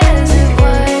 As it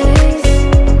was.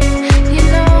 You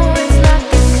know it's not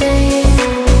the same.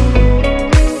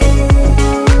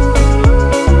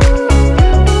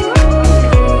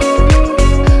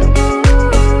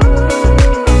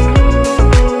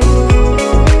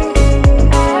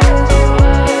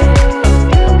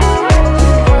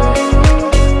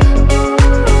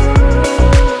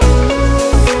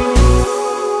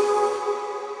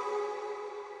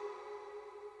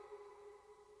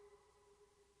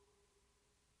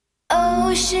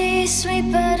 Oh, she's sweet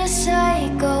but a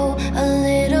psycho, a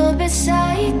little bit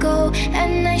psycho. At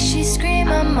night she scream,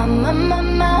 my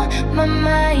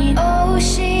mind. Oh,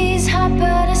 she's hot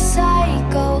but a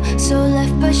psycho, so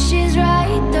left but she's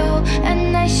right though. At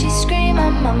night she scream,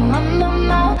 my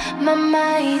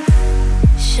mind.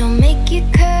 She'll make you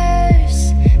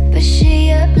curse, but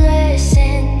she a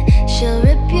blessing. She'll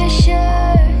rip your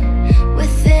shirt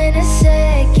within a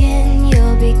second.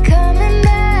 You'll be coming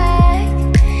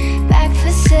back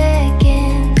for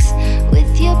seconds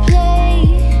with your play.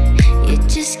 You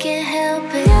just can't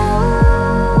help it.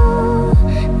 No,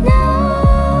 no,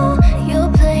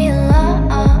 you'll play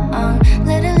along.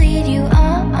 Let her lead you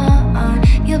on.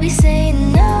 You'll be saying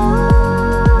no,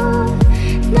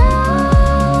 no,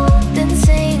 then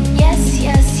saying yes,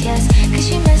 yes, yes, 'cause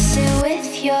she messing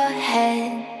with your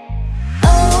head.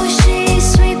 Oh, she's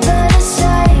sweet but a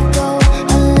psycho,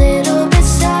 a little bit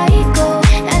psycho.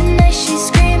 At night she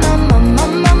scream, my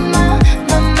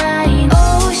mind.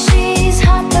 Oh, she's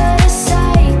hot but a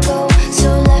psycho, so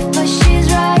left but she's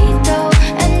right though.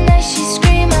 At night she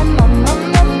scream, my mind.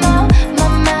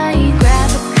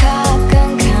 Grab a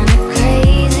gun, kinda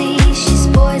crazy. She's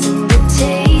poison but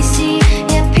tasty.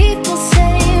 Yeah, people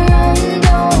say run,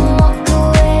 don't walk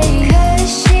away. 'Cause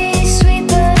she's sweet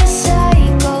but a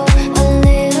psycho, a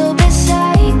little bit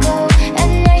psycho. At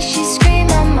night she scream,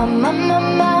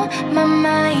 my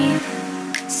mind.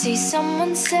 See,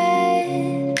 someone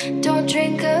said, don't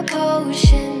drink her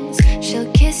potions. She'll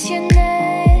kiss your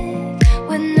neck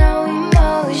with no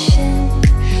emotion.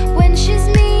 When she's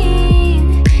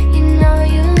mean, you know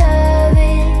you love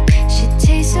it. She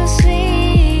tastes so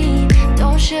sweet,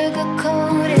 don't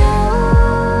sugarcoat it. No,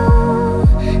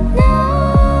 no,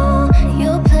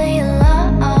 you'll play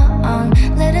along.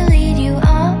 Let her lead you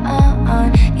on.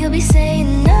 You'll be saying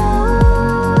no,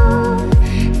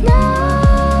 no,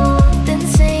 then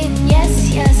saying yes,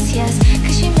 yes, yes,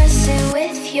 'cause she messing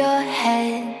with your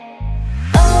head.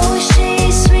 Oh,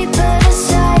 she's sweet but a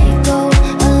psycho,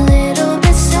 a little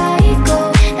bit psycho.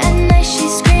 At night she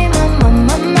scream, my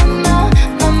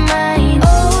mind.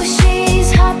 Oh, she's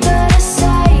hot but a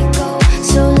psycho,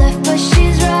 so left but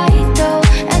she's right though.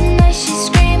 At night she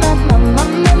scream, my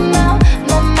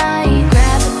mind.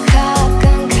 Grab a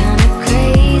gun, kinda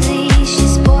crazy.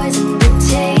 She's poison but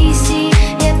tasty.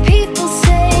 Yeah, people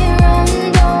say run,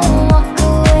 don't walk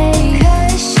away.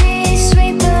 'Cause she's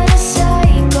sweet but a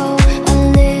psycho, a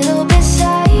little bit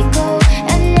psycho.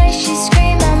 At night she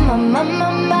scream,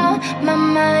 my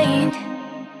mind.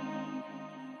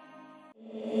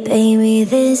 Baby,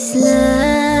 this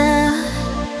love,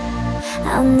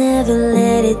 I'll never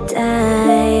let it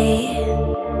die.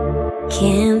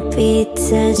 Can't be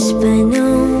touched by no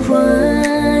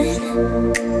one.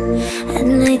 I'd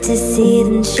like to see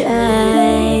them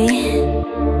try.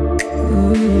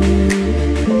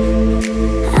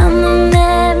 I'm a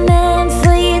madman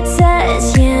for your touch.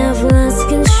 Yeah, I've lost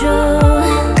control.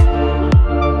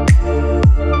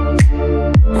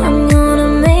 I'm gonna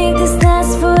make this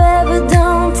last forever.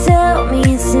 Don't tell me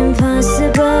it's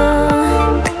impossible.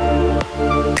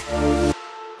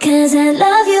 'Cause I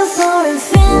love you for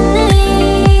infinity.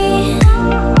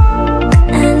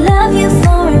 I love you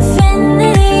for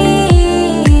infinity.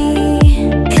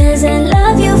 'Cause I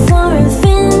love you for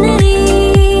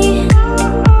infinity.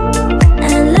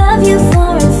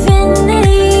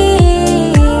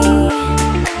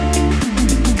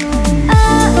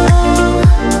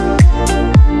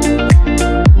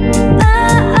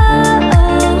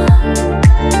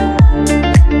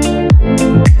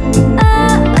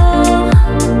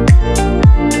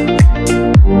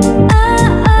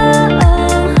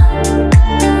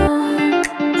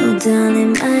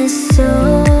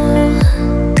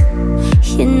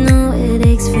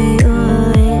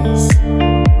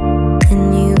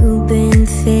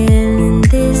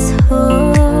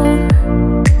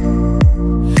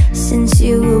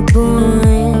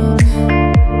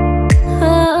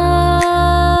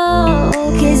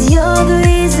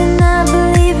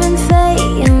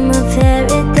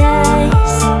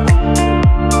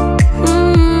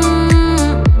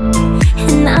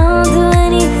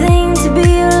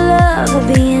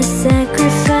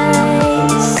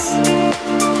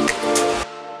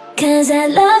 'Cause I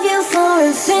love you for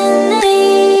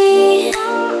infinity.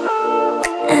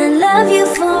 I love you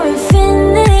for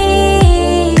infinity.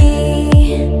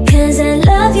 'Cause I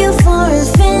love you for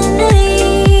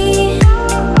infinity.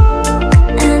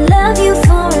 I love you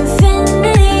for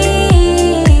infinity.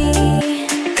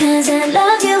 'Cause I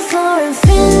love you for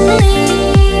infinity.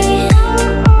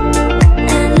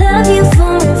 I love you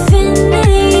for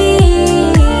infinity.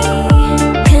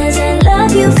 'Cause I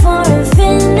love you for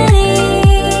infinity.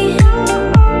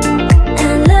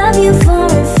 I love you for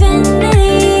infinity.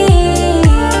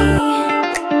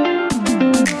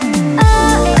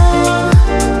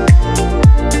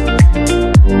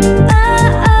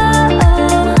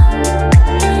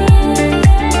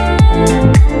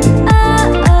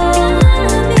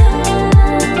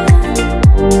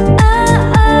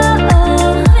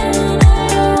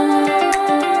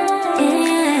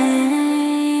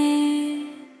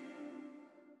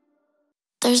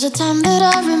 There's a time that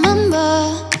I remember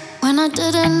when I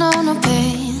didn't know no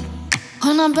pain,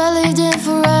 when I believed in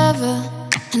forever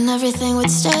and everything would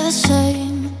stay the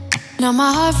same. Now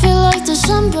my heart feel like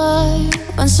December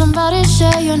when somebody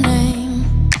share your name.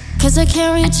 'Cause I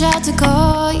can't reach out to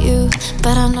call you,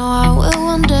 but I know I will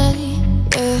one day,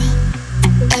 yeah.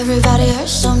 Everybody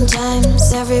hurts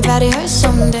sometimes, everybody hurts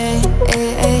someday,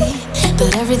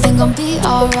 but everything gon' be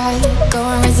alright. Go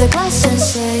and raise a glass and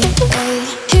say, hey.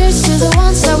 Here's to the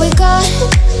ones that we got.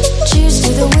 Cheers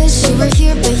to the wish you were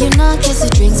here but you're not. 'Cause the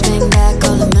drinks bring back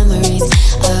all the memories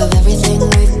of everything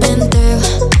we've been through.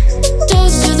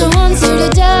 Toast to the ones here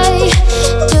today.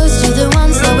 Toast to the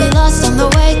ones that we lost on the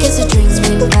way. 'Cause the drinks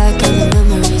bring back all the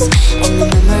memories, and the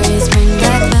memories bring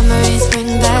back you. Memories bring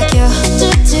back you.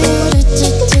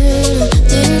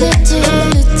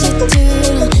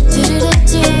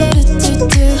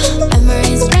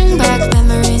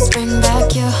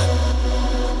 you.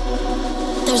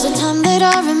 There's a time that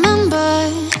I remember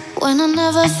when I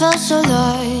never felt so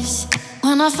lost,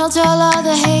 when I felt all of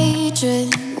the hatred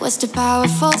was too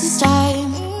powerful to stop.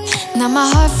 Now my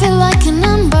heart feel like an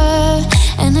ember,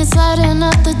 and it's lighting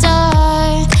up the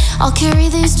dark. I'll carry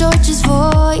these torches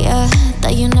for you,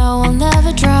 that you know will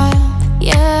never drop.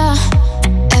 Yeah,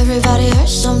 everybody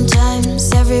hurts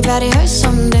sometimes, everybody hurts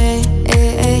someday,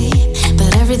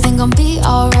 but everything gon' be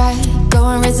alright. Go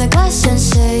and raise a glass and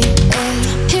say, hey.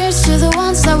 Here's to the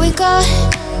ones that we got.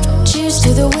 Cheers to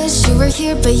the wish you were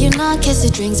here but you're not. 'Cause the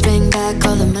drinks bring back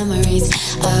all the memories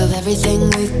of everything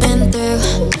we've been through.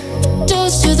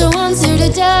 Toast to the ones here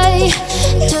today.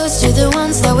 Toast to the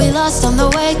ones that we lost on the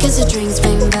way. 'Cause the drinks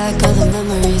bring back all the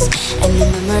memories, and the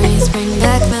memories bring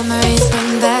back you. Memories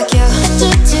bring back you.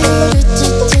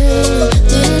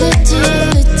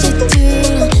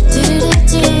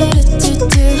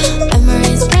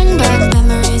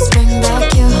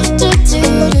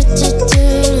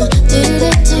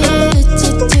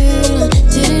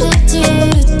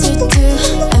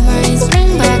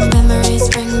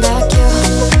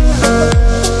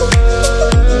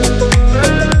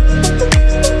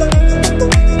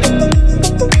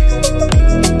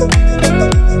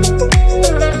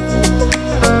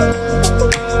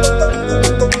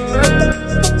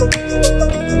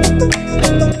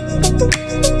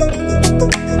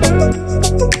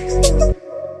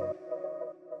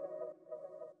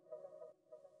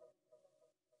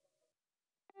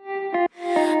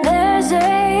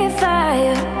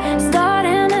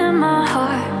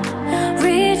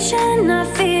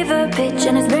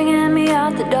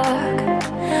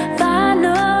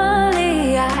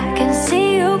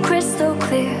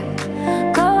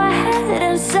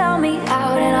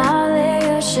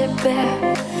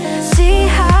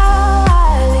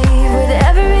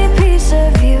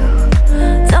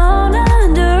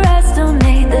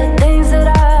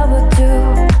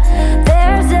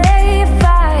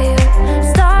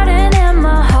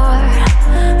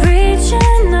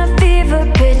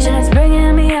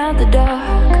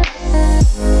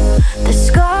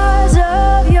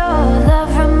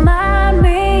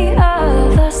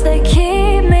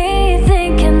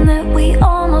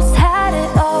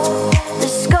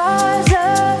 Scars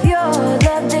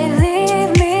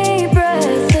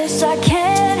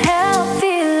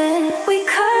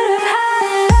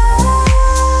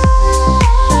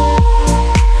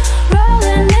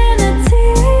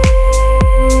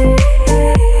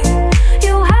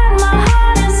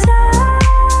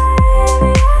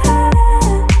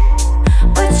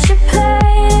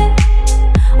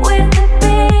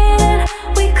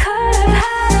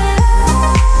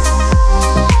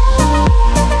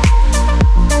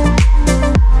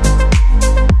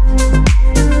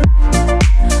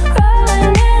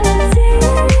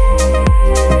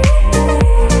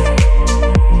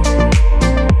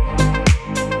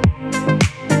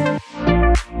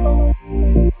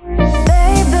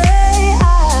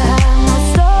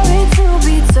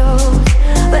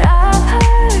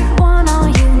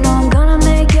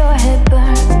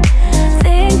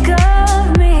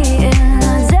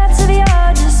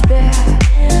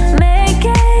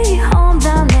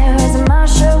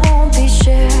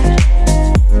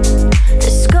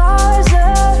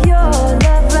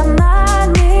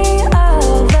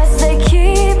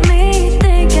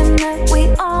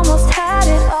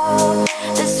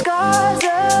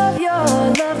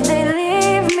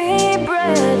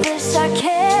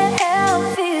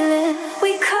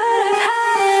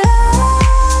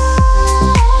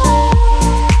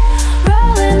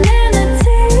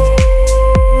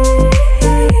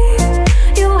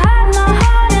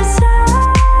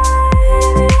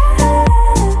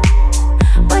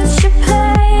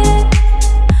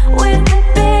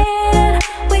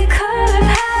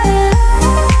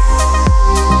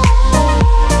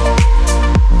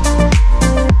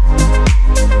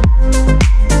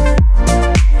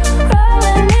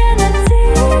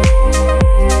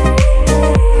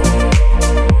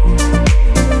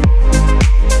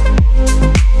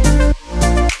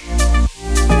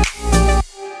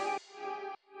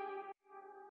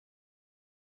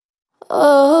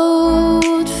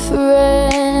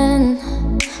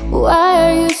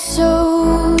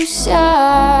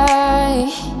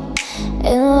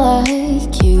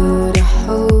like you to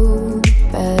hold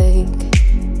back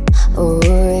or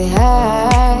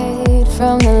hide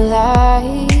from the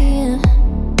light.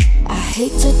 I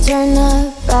hate to turn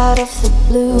up out of the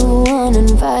blue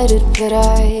uninvited, but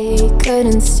I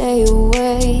couldn't stay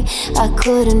away. I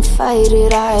couldn't fight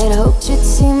it. I had hoped you'd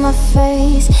see my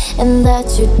face and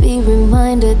that you'd be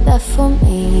reminded that for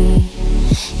me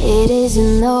it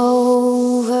isn't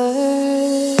over.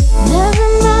 Never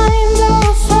mind,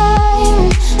 I'll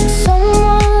find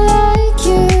someone like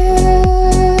you,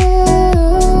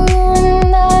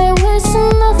 and I wish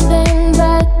nothing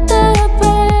but the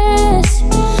best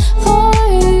for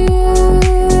you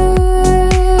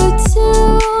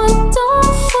too.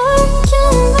 Don't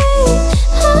forget me,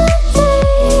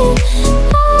 everything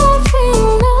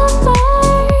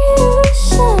about you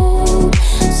said.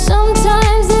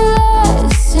 Sometimes it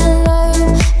lasts in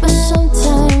love, but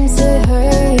sometimes it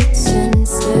hurts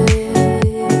instead.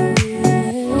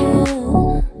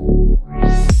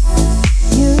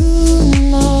 You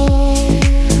know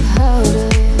how to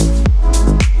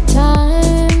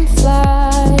time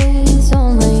flies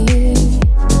only.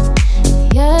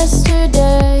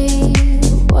 Yesterday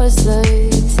was the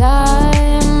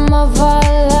time of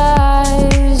our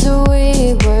lives.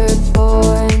 We were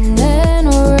born and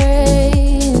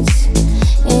raised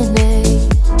in a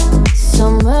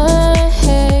summer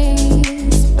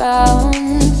haze,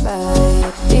 bound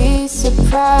by the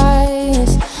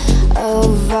surprise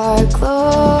of our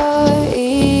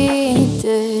glory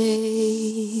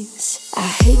days. I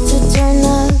hate to turn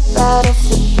up out of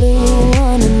the blue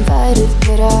uninvited,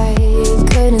 but I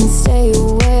couldn't stay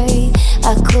away.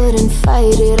 I couldn't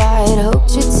fight it. I had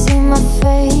hoped you'd see my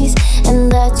face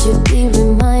and that you'd be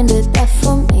reminded that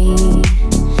for me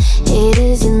it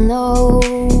isn't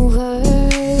over.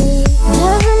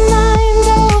 Never mind,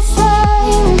 I'll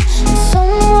find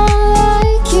someone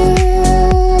like you,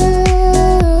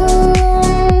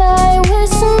 and I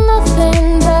wish nothing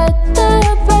but the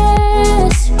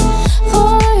best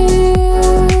for you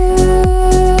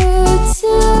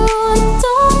too.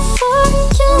 Don't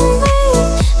forget me,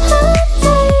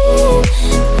 everything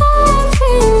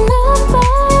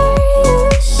about you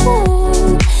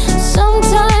said.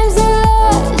 Sometimes it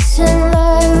lasts in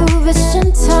love, but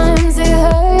sometimes it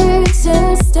hurts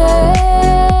instead.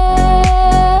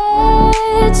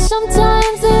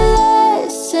 Sometimes it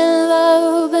lasts in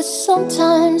love, but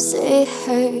sometimes it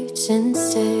hurts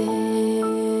instead.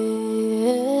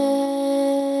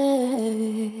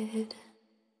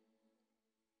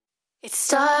 It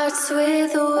starts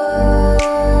with a word.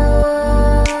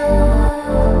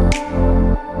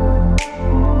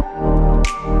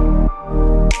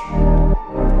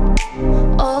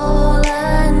 All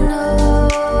I know,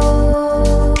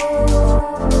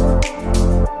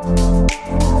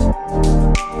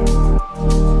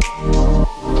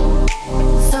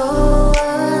 so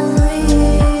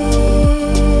unreal.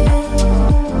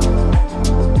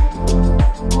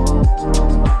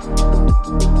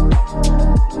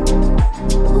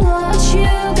 What you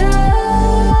got?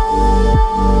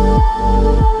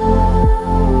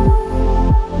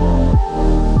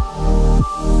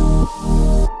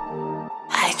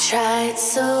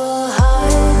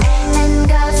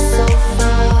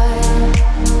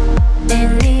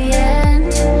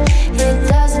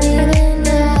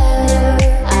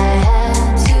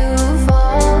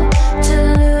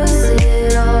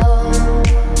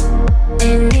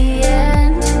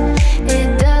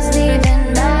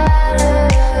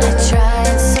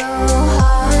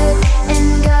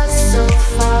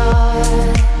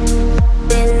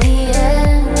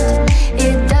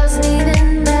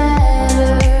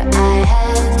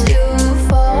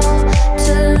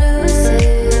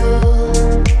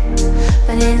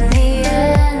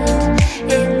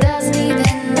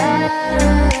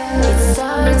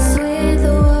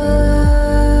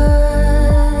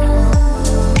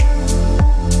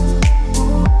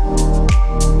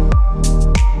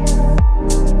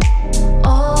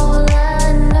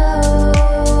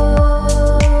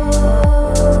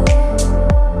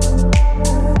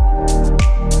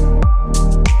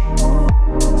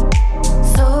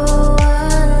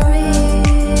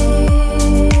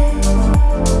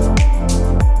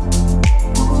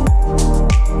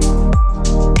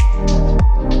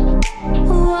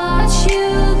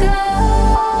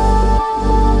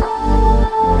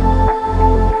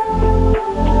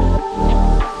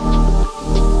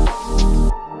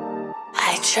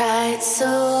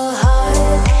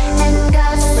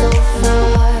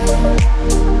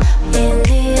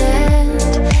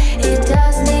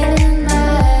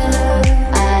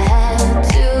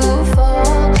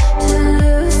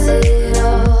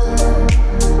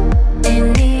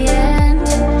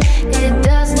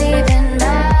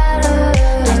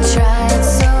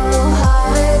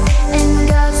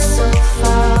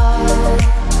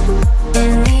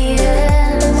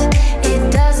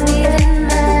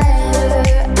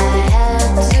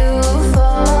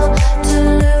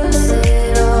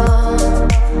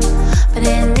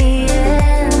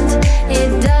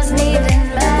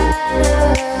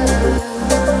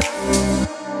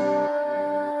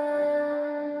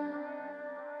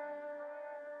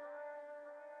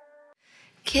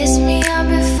 Kiss me up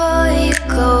before you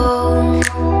go.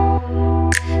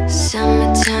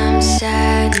 Summertime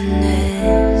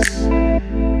sadness.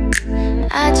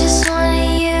 I just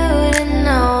wanted you to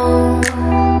know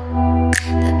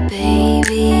that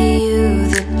baby, you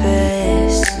the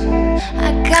best. I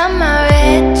got my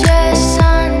red dress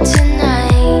on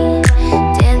tonight,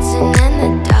 dancing in the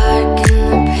dark in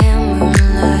the pale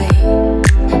moonlight.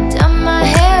 Done my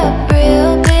hair up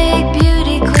real big,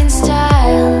 beauty queen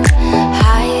style,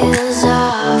 high heels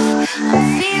off, I'm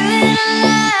feeling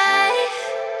alive.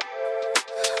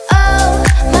 Oh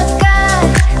my God,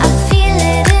 I feel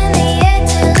it in the air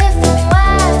till it from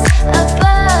wise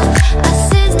above. I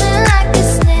sizzling like a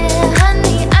snare,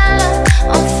 honey, I'm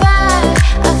on fire.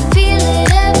 I feel it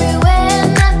everywhere,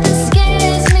 nothing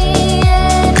scares me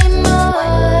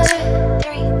anymore.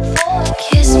 3, 4.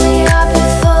 Kiss me up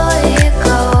before you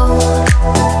go.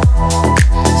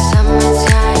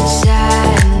 Summertime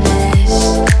sadness.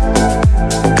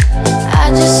 I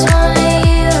just wanted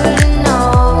you to know,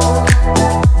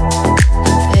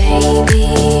 baby,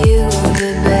 you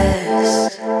the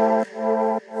best.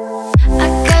 I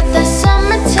got the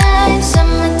summertime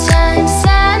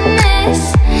sadness.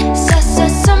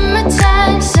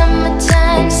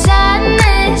 Summertime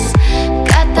sadness.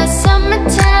 Got that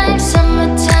summertime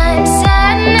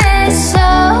sadness. Oh,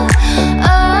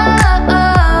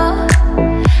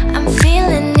 I'm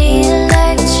feeling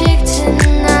electric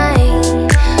tonight.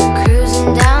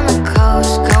 Cruising down the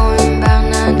coast, going about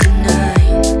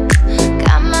 99.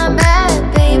 Got my bad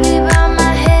baby by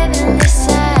my heavenly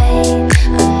side. I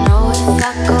know if I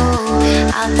go,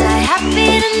 I'll die happy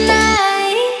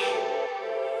tonight.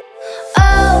 Oh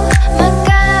my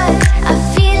God, I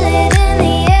feel it in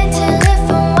the air till it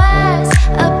from wise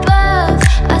above.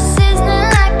 I sizzling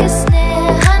like a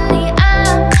snare, honey,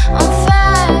 I'm on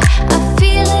fire. I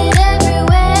feel it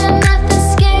everywhere, nothing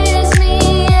scares me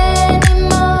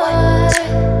anymore.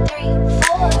 3,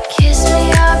 4. Kiss me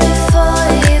up before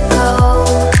you go.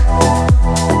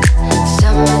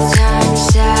 Summertime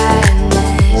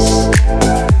sadness.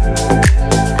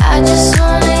 I just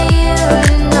wanted you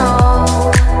to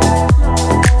know,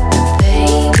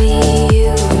 baby,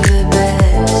 you the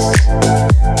best.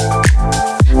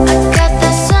 I got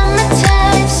that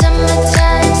summertime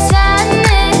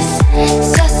sadness.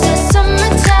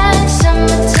 Summertime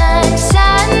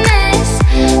sadness.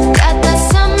 Got that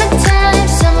summertime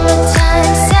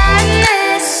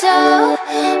sadness. Oh.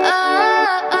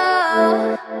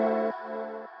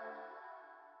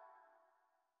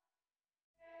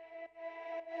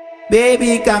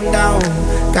 Baby, calm down,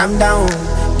 calm down.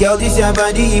 Girl, this your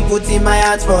body, put in my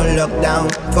heart for lockdown,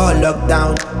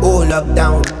 oh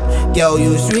lockdown. Girl,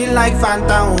 you sweet like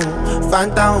phantom,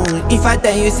 phantom. If I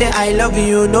tell you say I love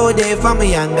you, no day for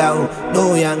me younger,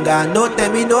 no younger. No tell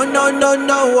me no, no, no,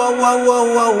 no. Oh, oh,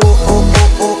 oh, oh, oh,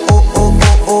 oh, oh, oh,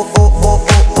 oh, oh, oh, oh,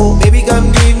 oh. Baby,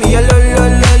 come give me a lo, lo,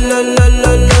 lo, lo, lo, lo,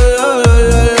 lo,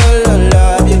 lo, lo, lo.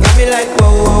 You got me like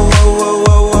whoa, whoa, whoa,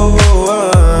 whoa, whoa, whoa,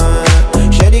 whoa.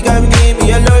 Shawty, come give me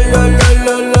a lo, lo, lo,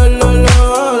 lo, lo, lo, lo, lo.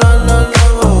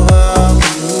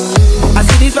 I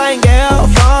see this fine girl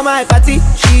from my party,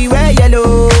 she wear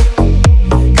yellow.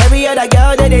 Every other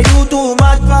girl that they do too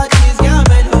much for this girl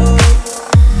mellow.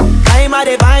 I'm at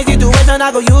a fine situation,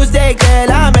 I go use the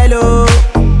girl, I'm mellow.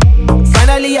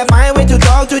 Finally I find way to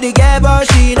talk to the girl, but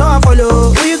she know I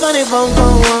follow. Who you gonna phone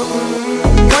for one?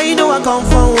 Why you know I come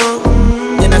for one?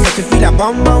 Then I start to feel a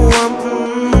bum bum one.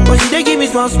 But she dey give me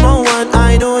small small one.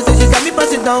 I know, say she said me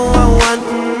pass it down one.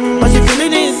 But she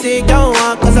feeling insecure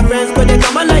one. Cause her friends go they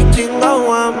come and like jingle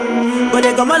one. But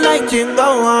they come and like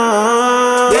jingle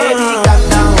one. Baby, calm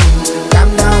down, calm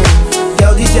down.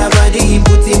 Girl, this your body,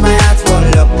 put in my heart for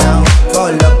lockdown, oh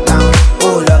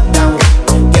lockdown.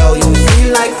 Girl, you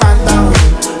feel like phantom,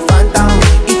 phantom.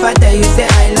 If I tell you say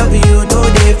I love you, no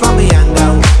day for me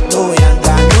younger, no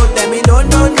younger. No tell me no,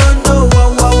 no, no, no. Whoa,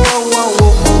 whoa, whoa, whoa,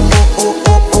 whoa, oh, oh, oh,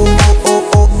 oh, oh, oh, oh,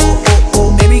 oh, oh, oh.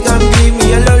 Baby, come give me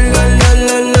a lo, lo, lo,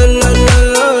 lo, lo, lo,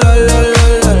 lo, lo, lo,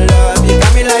 lo, lo. You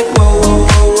got me like whoa, whoa,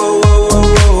 whoa, whoa, whoa,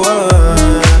 whoa,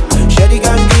 whoa. Shawty,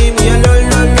 come give me a lo,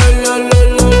 lo, lo, lo, lo,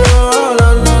 lo, lo,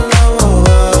 lo, lo.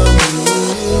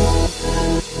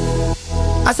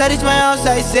 As I reach my house,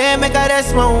 I say, make a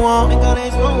rest, my one.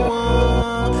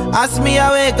 Ask me,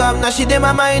 I wake up, now she did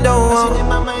my mind,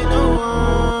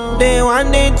 oh. Day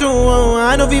one, day two,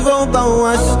 I know people go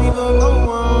us.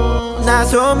 Now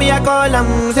so me, I call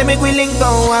them, say make we link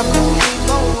go up.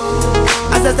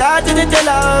 As I start to tell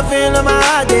her, feel my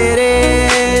heart it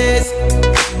is.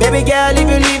 Baby girl, if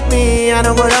you leave me, I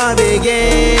don't go love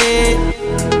again.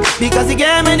 Because you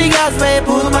gave me the gas, may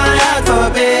pull my heart for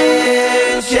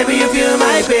pain. Baby, you feel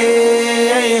my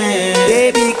pain.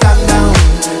 Baby,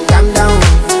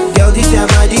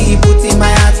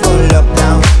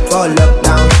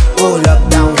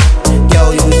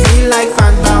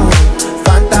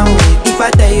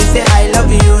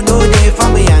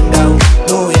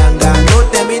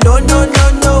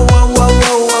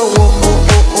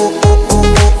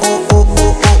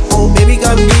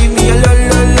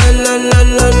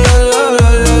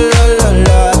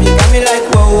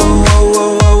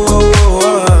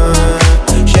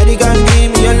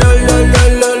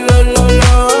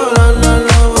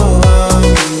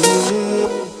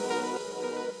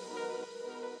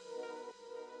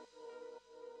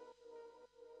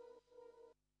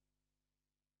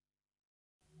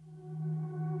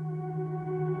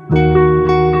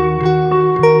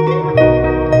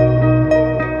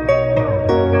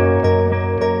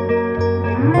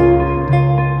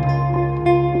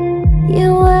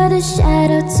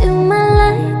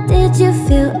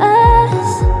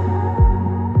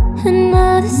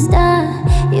 the start,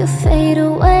 you fade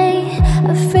away.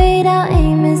 Afraid our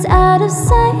aim is out of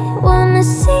sight. Wanna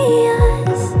see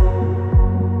us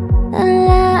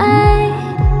alive.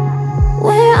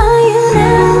 Where are you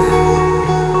now?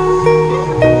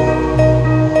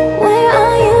 Where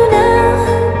are you now?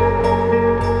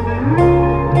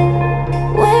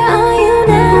 Where are you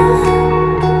now?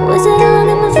 Was it all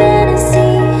in my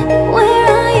fantasy? Where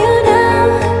are you now?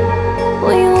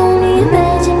 Were you only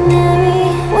imaginary?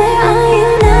 Where are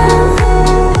you now?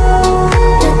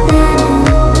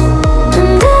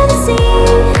 Under the sea,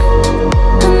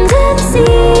 under the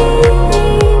sea.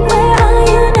 Where are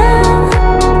you now?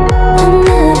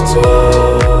 Under the tree.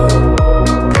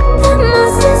 The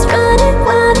monster's running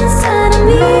wild inside of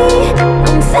me.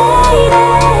 I'm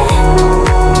faded.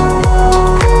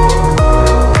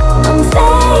 I'm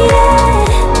faded.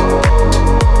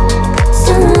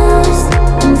 So lost.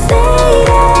 I'm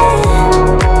faded.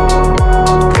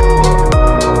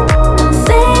 I'm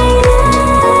faded.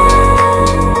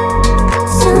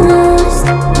 So lost.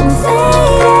 I'm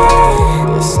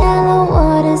faded. These shallow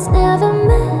waters never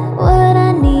meant what I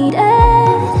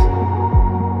needed.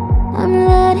 I'm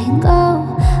letting go,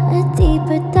 a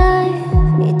deeper dive,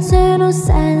 eternal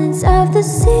silence of the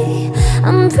sea.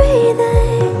 I'm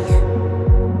breathing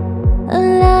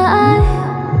alive.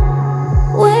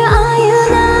 Where are you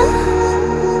now?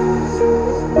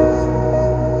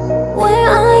 Where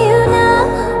are you now?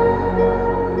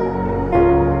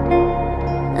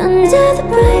 Under the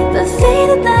bright but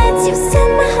faded lights, you set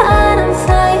my heart on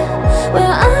fire.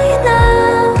 Where are you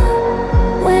now?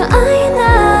 Where are you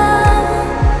now?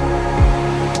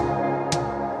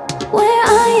 Where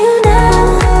are you now?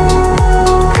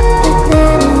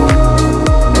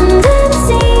 Under the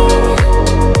sea,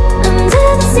 under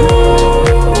the sea.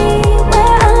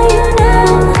 Where are you now?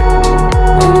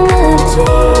 Under the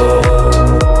tree.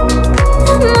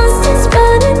 The monster's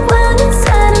running wild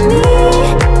inside of me.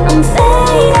 I'm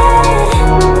faded.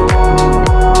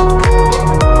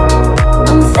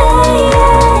 I'm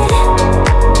faded.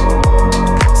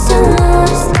 So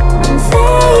lost. I'm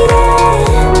faded.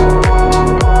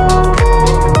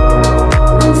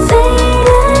 I'm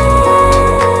faded.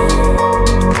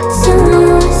 So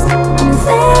lost. I'm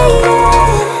faded.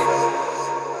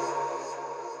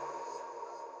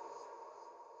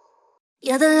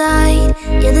 You're the light,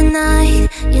 you're the night,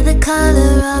 you're the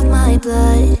color of my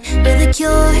blood. You're the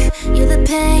cure, you're the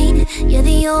pain, you're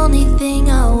the only thing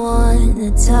I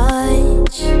wanna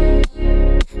touch.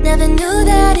 Never knew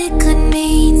that it could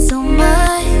mean so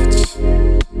much,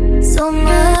 so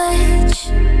much.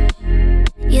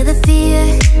 You're the fear,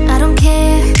 I don't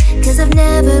care, 'cause I've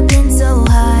never been so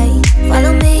high.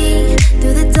 Follow me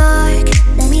through the dark,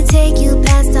 let me take you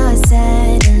past our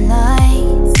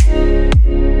satellites.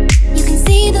 You can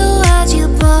see the world you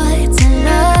brought to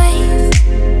life,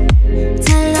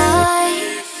 to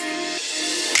life.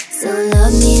 So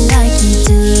love me like you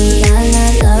do, la la,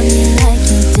 love me like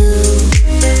you do.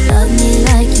 Love me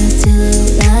like you do,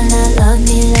 la la, love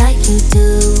me like you do.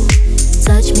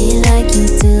 Touch me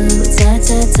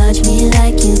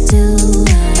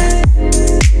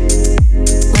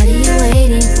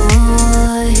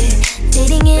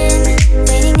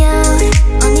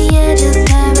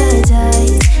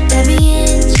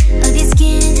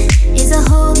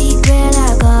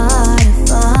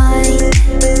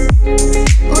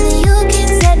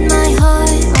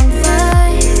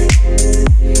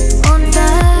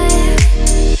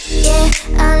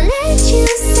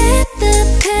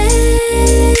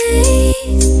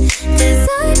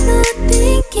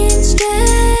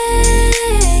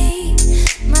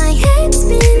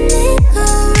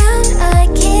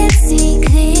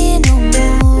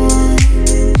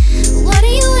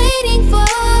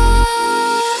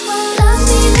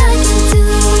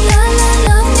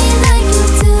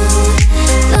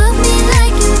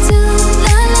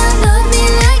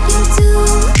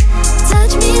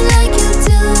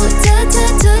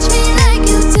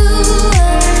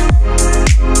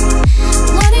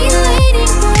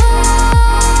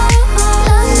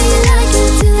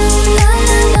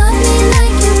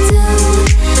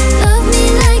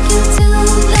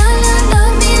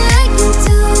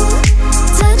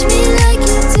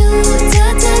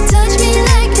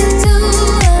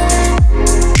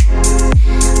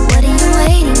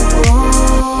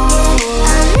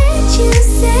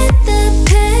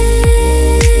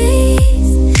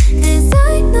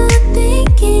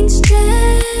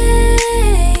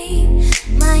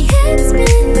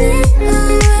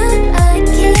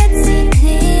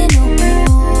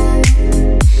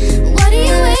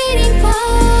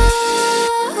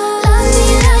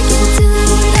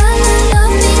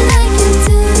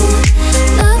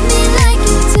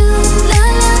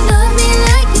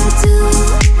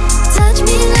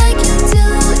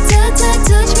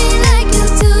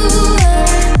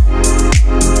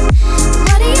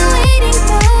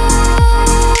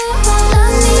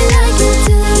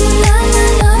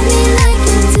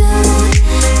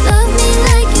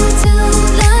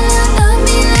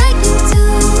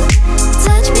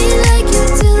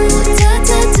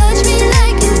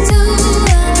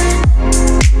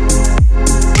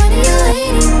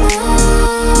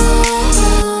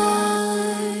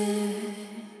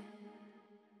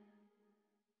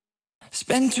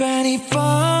Spend 24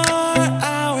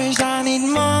 hours, I need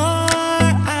more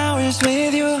hours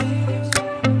with you.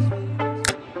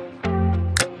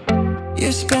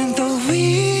 You spent the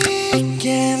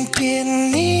weekend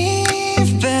getting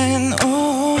even,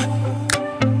 oh.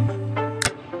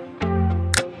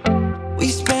 We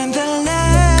spent the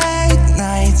late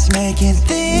nights making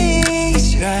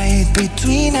things right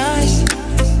between us.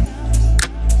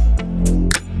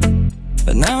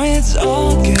 But now it's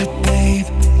all good, babe.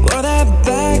 Roll that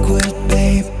backward,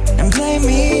 babe, and play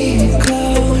me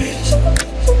close.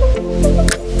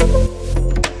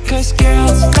 Cause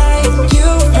girls like you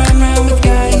run around with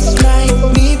guys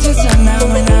like me till sundown.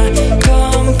 When I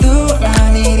come through,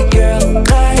 I need a girl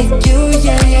like you,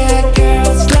 yeah, yeah.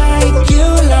 Girls like you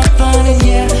love fun and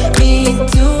yeah, me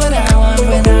do what I want.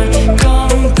 When I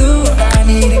come through, I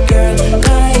need a girl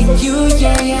like you,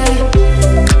 yeah, yeah.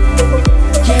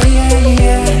 Yeah, yeah,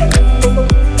 yeah.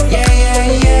 Yeah, yeah,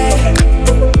 yeah.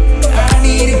 I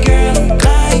need a girl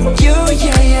like you,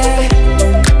 yeah, yeah.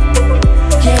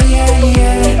 Yeah, yeah,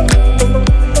 yeah.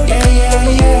 Yeah, yeah,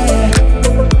 yeah.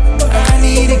 I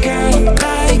need a girl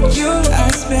like you.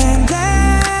 I spent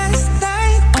last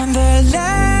night on the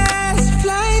last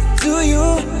flight to you.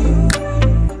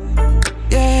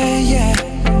 Yeah, yeah.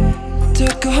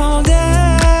 Took a whole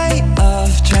day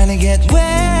off trying to get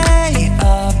way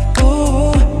up,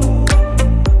 ooh.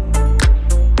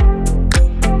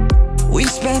 We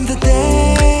spent the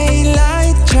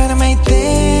daylight trying to make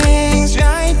things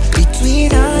right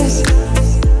between us.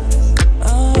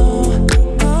 Oh,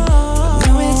 oh.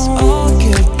 Now it's all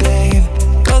good, babe.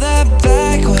 Roll that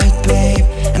backward, babe,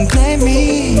 and play me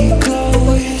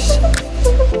close.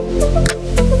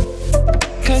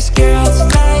 Cause girls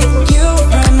like you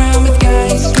run around with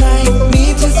guys like me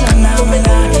till sundown. When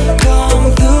I come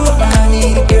through, I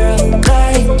need a girl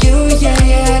like you, yeah,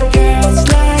 yeah. Girls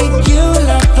like you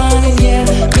love fun and yeah,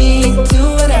 me do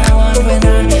what I want. When I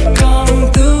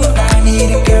come through, I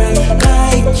need a girl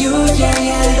like you, yeah,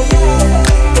 yeah.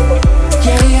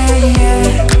 Yeah, yeah, yeah.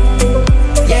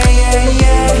 Yeah, yeah,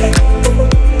 yeah.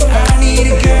 I need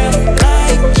a girl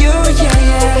like you, yeah,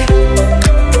 yeah.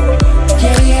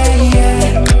 Yeah, yeah, yeah.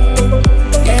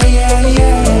 Yeah, yeah,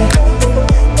 yeah.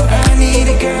 I need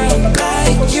a girl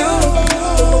like you.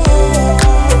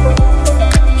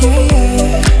 Yeah,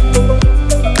 yeah.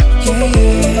 Yeah,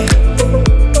 yeah.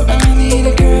 I need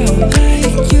a girl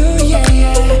like you, yeah,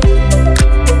 yeah.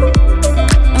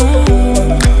 Oh,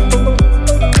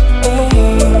 oh.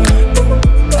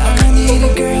 I need a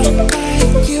girl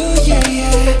like you, yeah,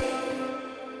 yeah.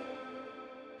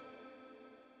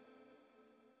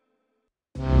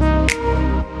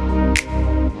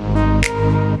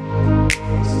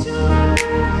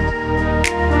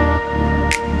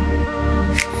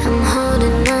 I'm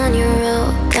holding on your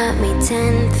rope, got me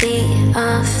 10 feet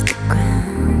off the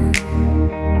ground.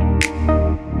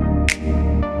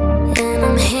 And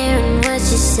I'm hearing what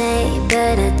you say,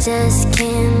 but I just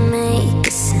can't make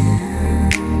a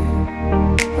sound.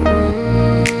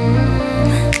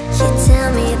 You tell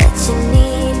me that you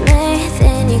need me,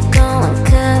 then you go and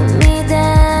cut me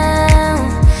down.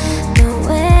 But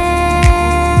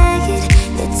wait,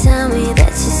 you tell me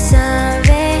that you're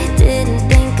sorry, didn't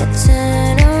think I'd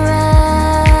turn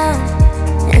around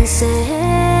and say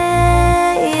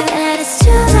that it's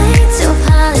too late to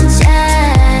apologize.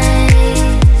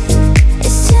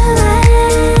 It's too late.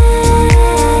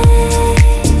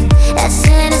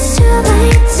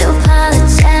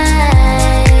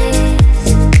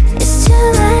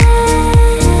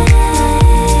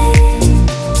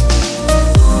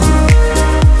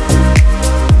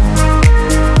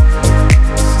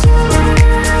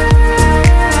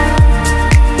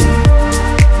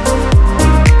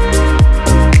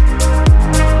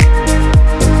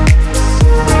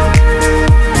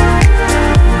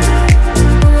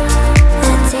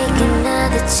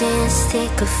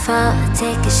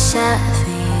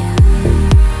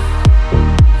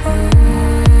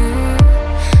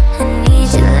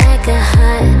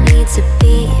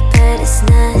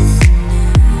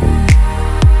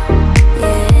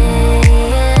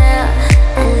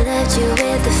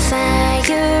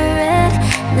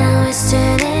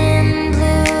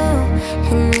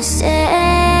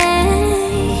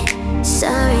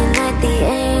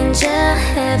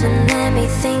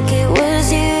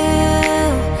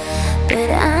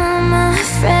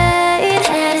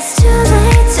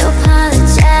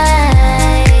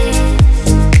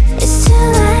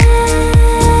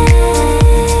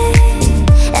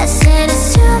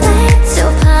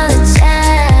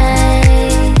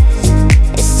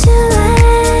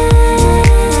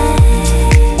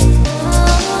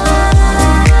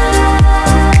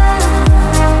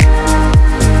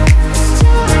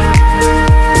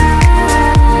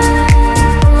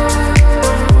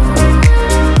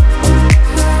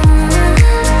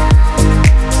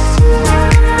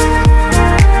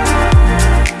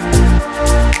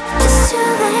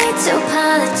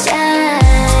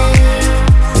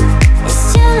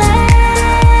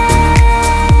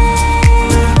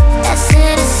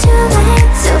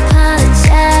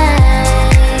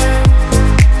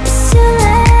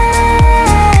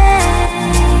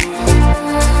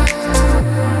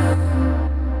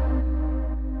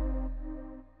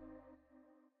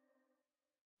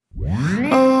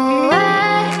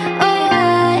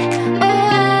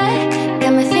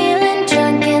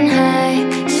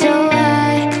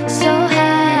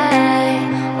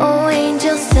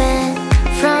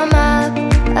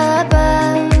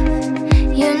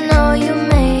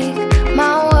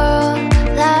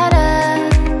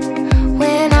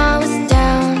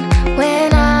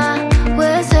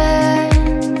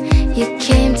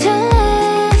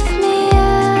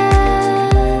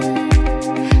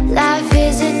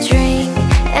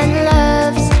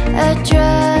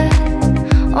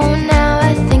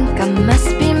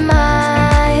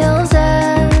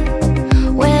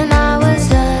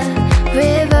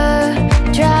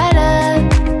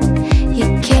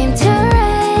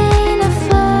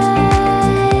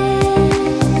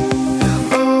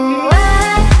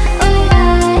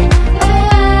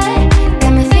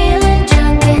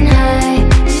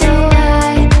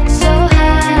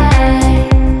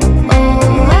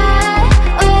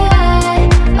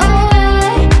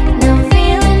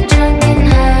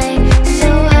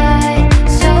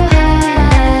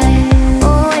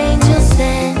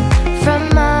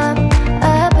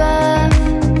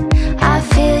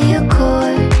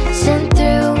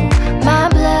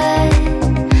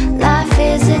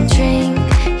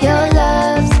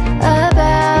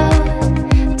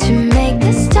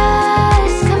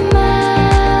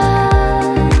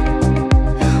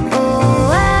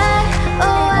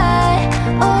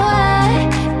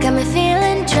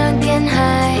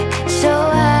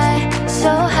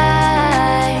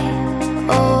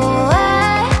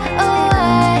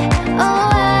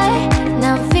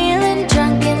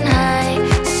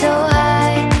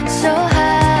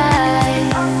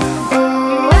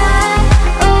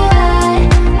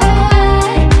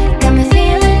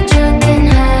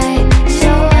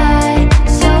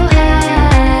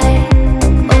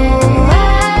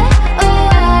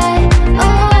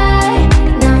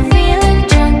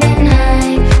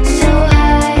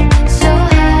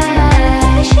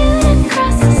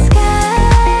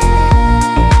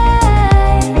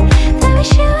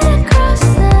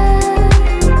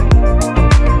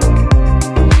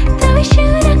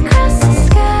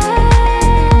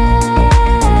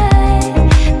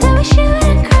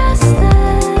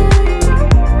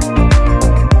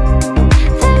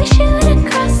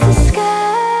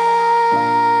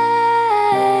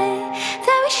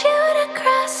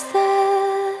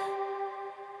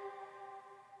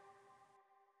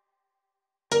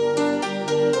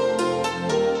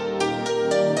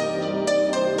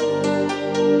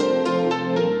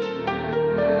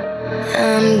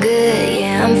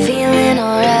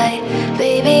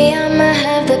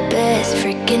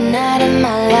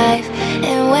 life.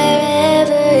 And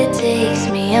wherever it takes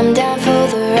me, I'm down for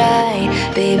the ride.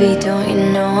 Baby, don't you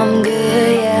know I'm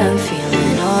good? Yeah, I'm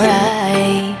feeling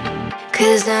alright.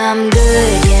 'Cause I'm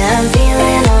good, yeah, I'm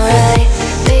feeling alright.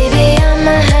 Baby,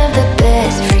 I'ma have the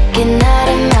best freaking night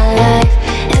of my life.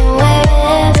 And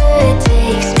wherever it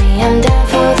takes me, I'm down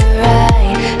for the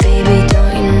ride. Baby,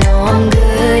 don't you know I'm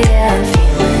good? Yeah, I'm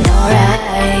feeling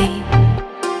alright.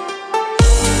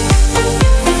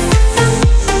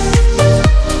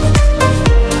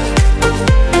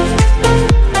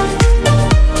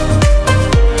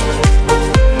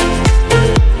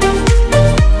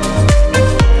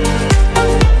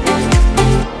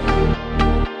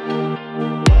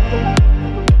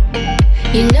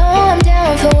 You know I'm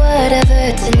down for whatever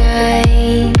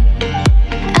tonight.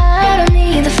 I don't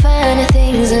need the finer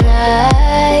things in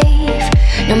life.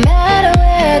 No matter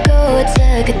where I go, it's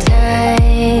a good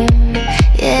time.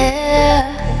 Yeah.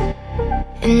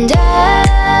 And I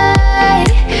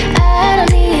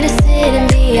don't need to sit in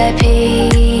VIP.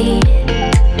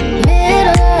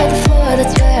 Middle of the floor,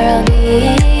 that's where I'll be.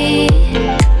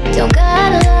 Don't got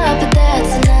a lot, but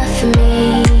that's enough for me.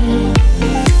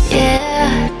 Yeah.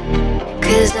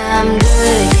 'Cause I'm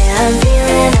good, yeah, I'm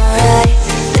feeling alright.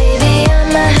 Baby,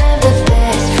 I'ma have the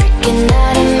best freaking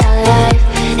night of my life.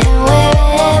 And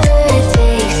wherever it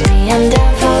takes me, I'm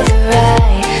down for the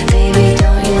ride. Baby,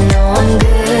 don't you know I'm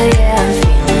good? Yeah, I'm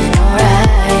feeling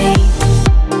alright.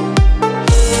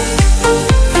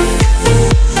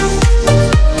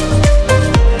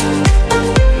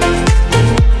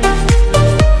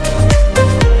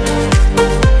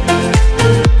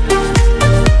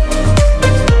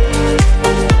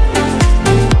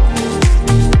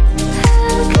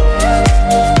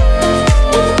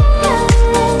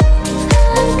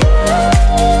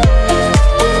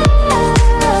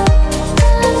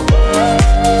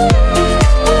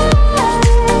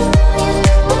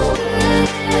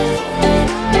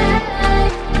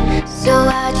 So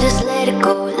I just let it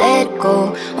go, let it go.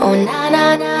 Oh na na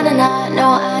na na na, no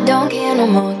I don't care no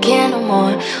more, care no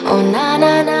more. Oh na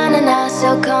na na na na, so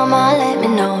come on, let me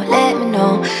know, let me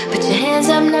know. Put your hands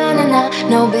up, na na na.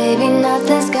 No baby,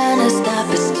 nothing's gonna stop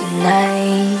us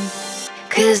tonight.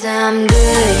 'Cause I'm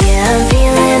good, yeah, I'm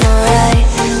feeling alright.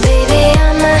 Baby,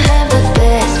 I'ma have the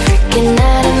best freaking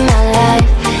night of my life.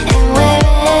 And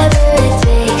wherever it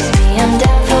takes me, I'm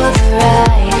down for the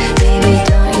ride. Baby,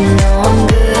 don't you know I'm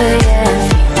good? Yeah, I'm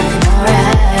feeling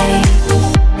alright.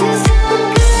 'Cause I'm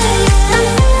good, yeah, I'm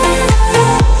feeling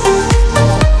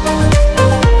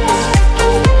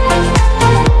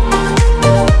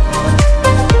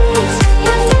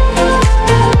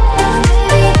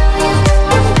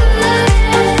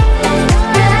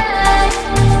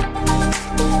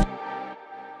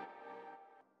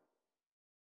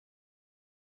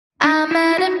I'm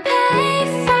at a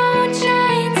payphone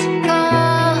trying to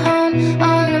call home.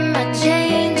 All of my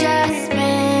change I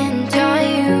spent on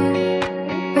you.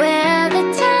 Where the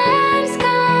time's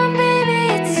gone, baby,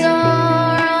 it's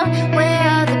all wrong. Where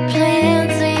are the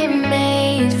plans we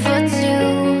made for two?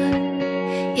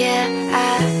 Yeah, I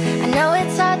know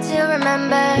it's hard to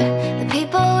remember the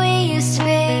people we used to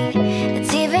be.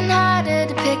 It's even harder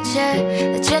to picture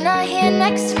that you're not here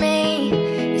next to me.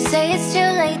 You say it's too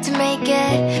late to make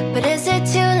it, but is it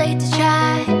too late to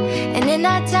try? And in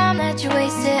that time that you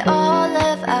wasted, all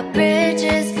of our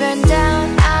bridges burned down.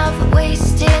 I've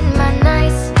wasted my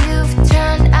nights, you've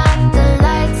turned out the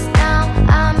lights. Now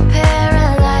I'm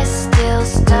paralyzed, still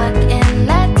stuck in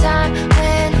that time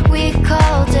when we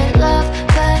called it love.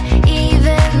 But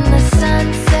even the sun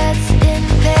sets in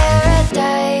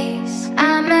paradise.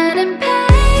 I'm at a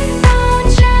payphone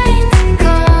trying to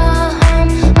call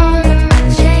home. All of my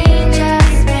change I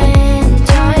spent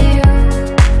on you.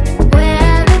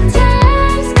 Where the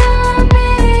time's gone,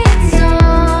 baby, it's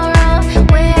all wrong.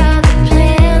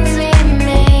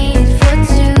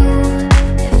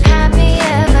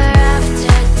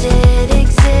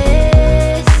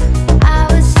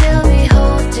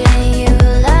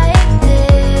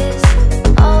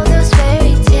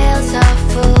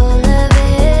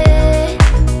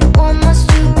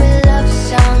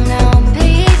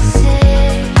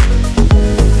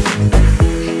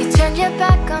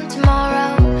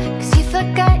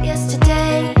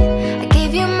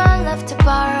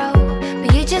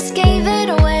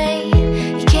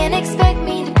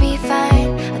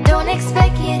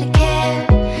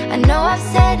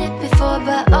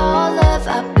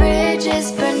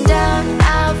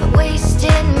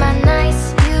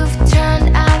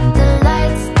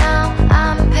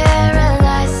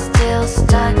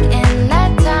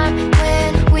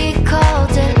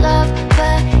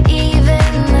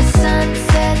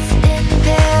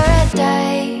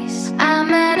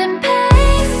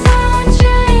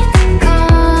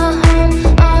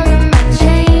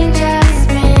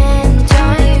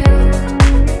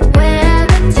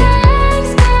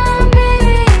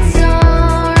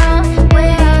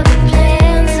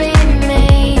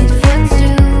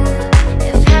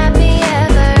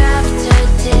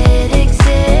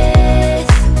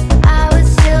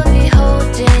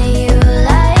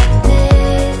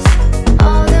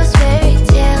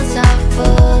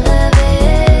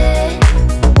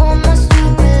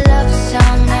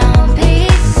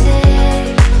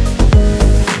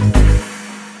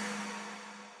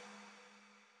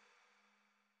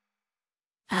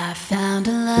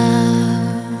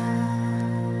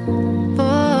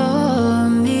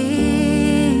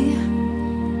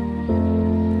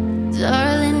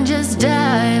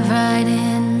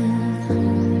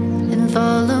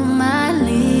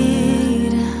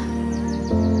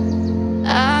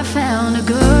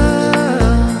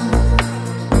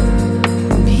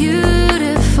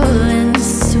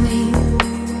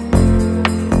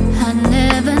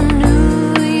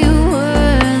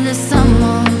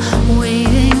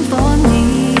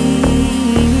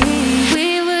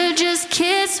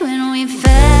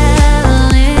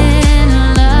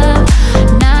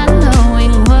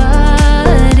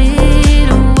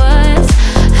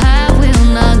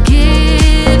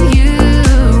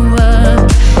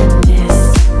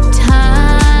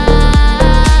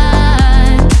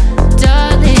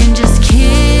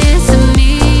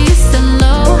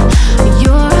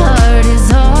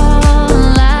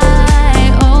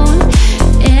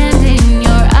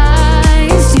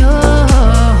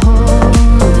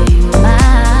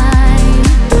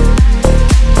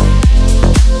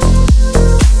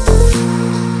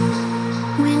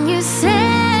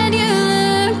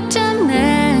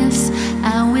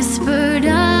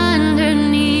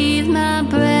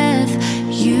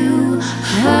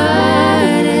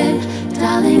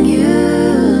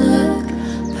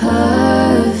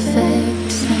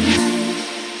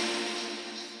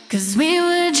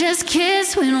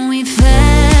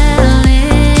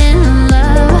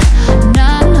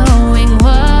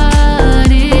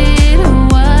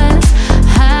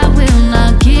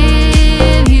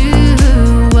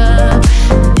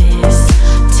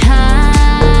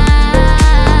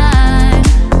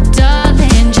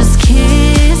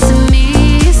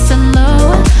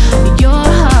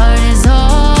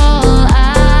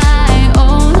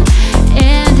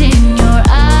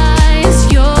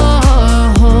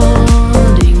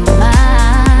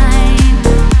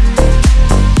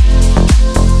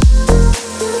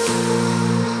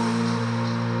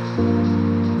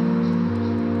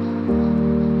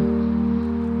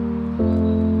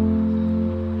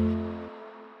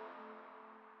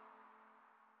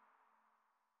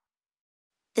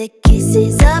 the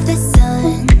kisses of the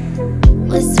sun.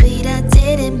 Was sweet, I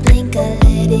didn't blink, I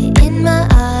let it in my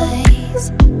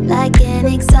eyes. Like an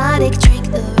exotic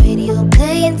drink, the radio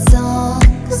playing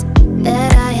songs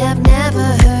that I have never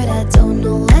heard, I don't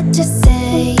know what to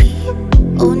say.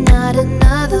 Oh, not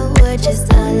another word,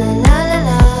 just la la la la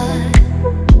la.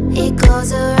 It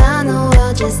goes around the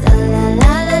world, just la la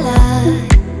la la la.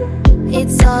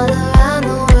 It's all around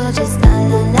the world, just la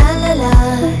la la la la.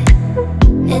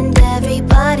 And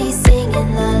everybody's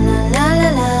singing la la la la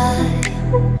la.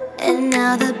 And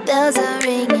now the bells are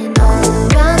ringing all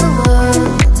around the world.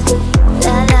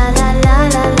 La la la la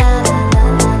la la la la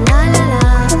la la la.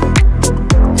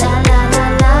 La la la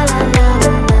la la la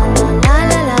la la la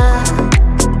la la.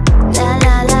 La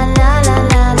la la la la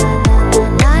la la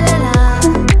la la la.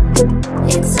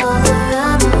 It's all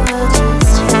around the world,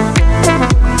 just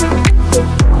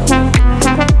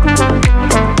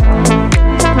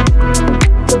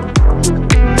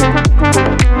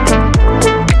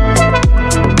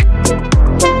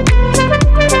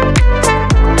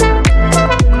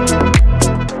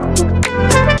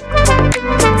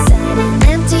inside an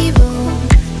empty room.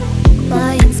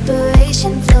 My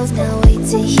inspiration flows, now wait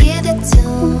to hear the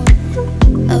tune.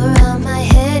 Around my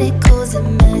head it goes a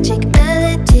magic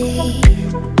melody.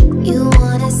 You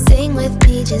wanna sing with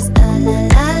me, just la la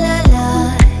la la la.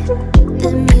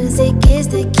 The music is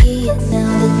the key and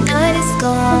now the night is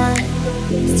gone.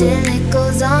 Still it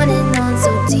goes on and on,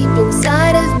 so deep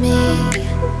inside of me.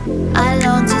 I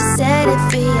long to set it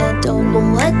free, I don't know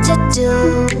what to do.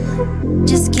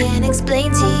 Just can't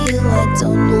explain to you, I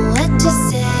don't know what to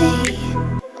say.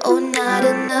 Oh, not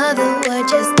another word,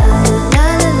 just la la la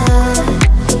la la.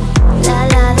 La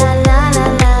la la la la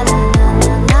la la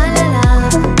la la la la.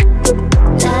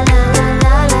 La la la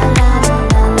la la la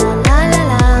la la la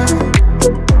la.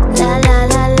 La la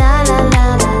la la la la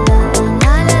la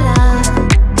la la la.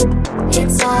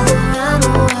 It's all around the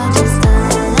world, just la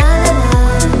la la la la.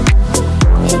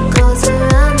 It goes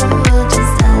around the world,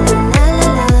 just la la la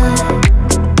la la.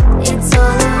 It's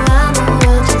all around the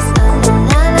world, just la la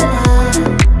la la la.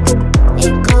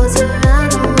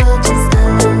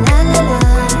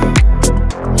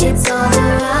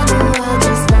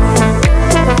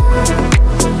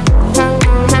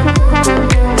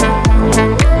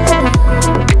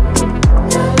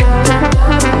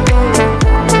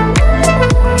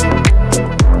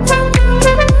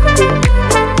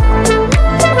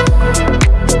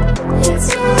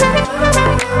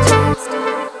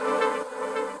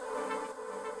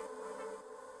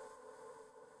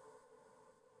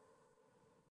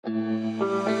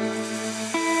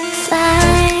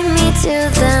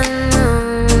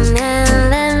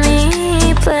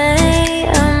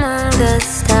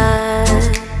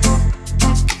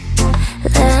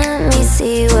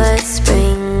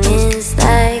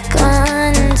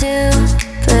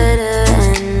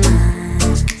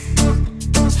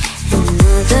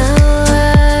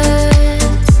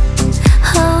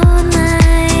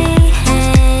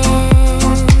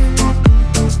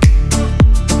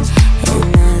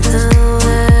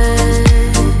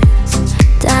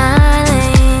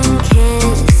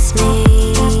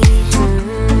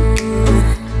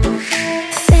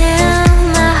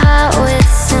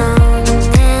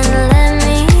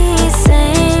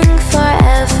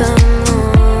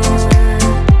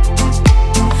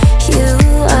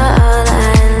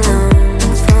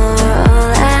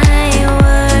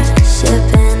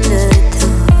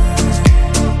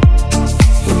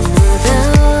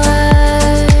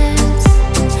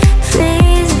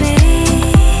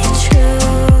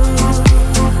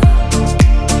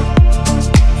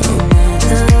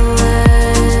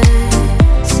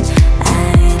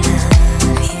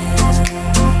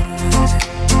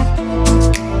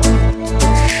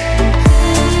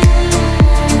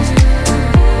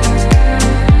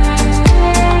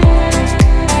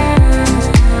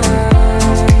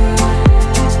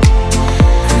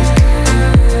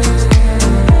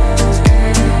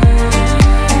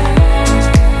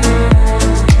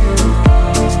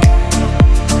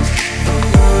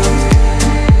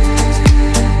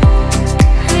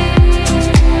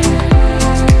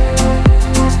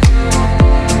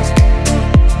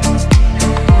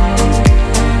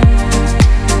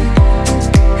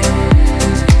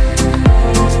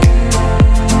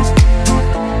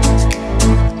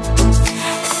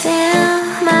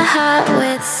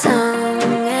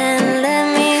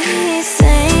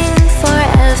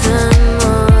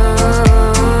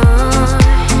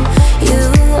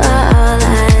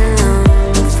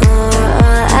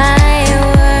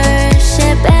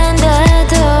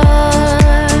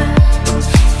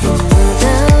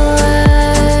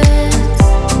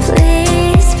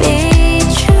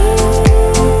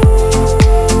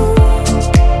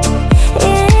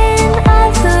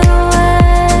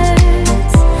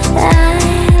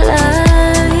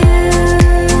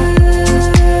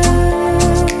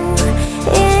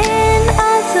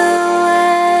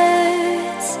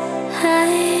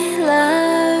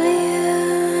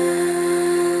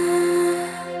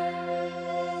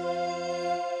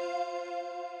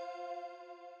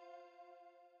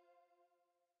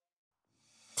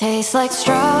 Tastes like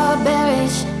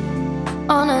strawberries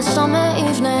on a summer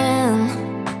evening,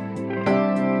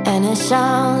 and it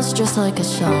sounds just like a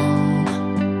song.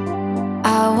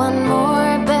 I want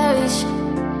more berries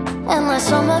and my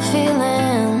summer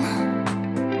feeling.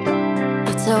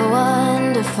 It's so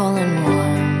wonderful and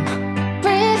warm.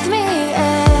 Breathe me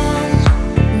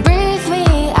in, breathe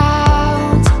me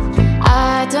out.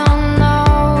 I don't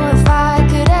know if I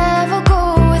could ever go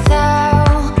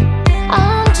without.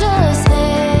 I'm just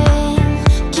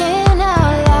thinking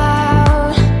out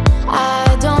loud.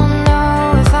 I don't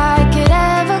know if I could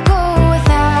ever go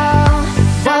without.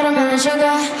 Watermelon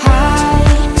sugar high,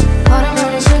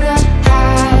 watermelon sugar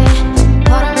high,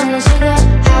 watermelon sugar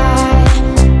high,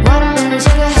 watermelon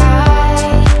sugar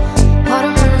high,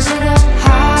 watermelon sugar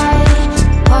high,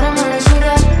 watermelon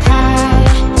sugar high,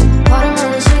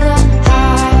 watermelon sugar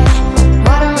high,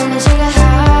 watermelon sugar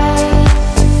high,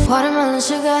 watermelon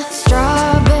sugar.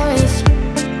 Strawberries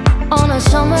on a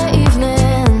summer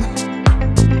evening.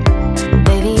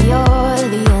 Baby, you're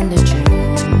the end of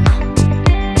June.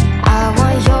 I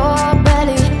want your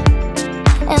belly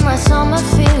and my summer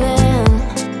feeling,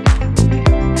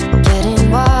 getting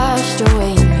washed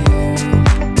away in you.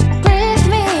 Breathe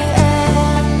me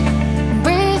in,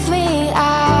 breathe me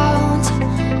out.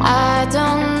 I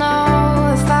don't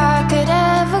know if I could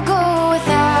ever go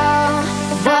without.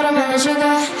 Watermelon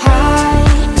sugar high,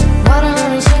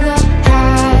 watermelon sugar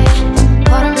high,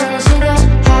 watermelon sugar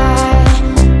high,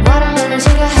 watermelon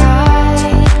sugar high,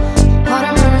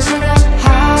 watermelon sugar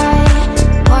high,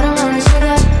 watermelon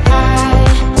sugar high,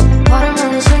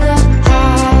 watermelon sugar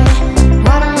high,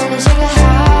 watermelon sugar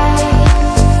high.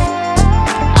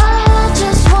 I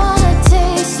just wanna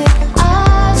taste it, I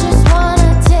just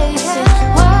wanna taste it.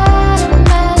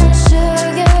 Watermelon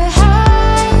sugar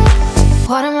high,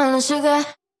 watermelon sugar.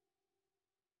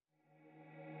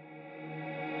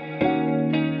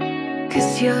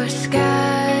 Cause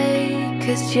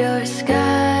you're a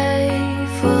sky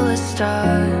full of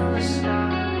stars.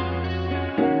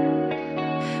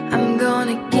 I'm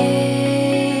gonna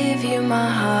give you my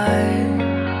heart.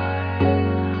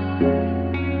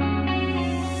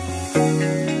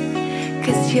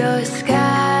 Cause you're a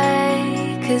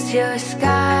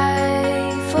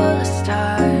sky full of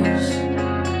stars.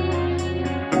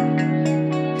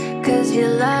 Cause you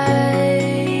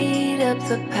light up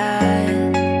the path.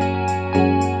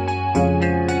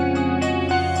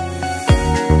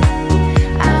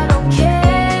 I don't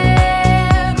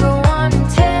care, go on and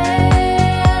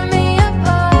tear me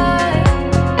apart.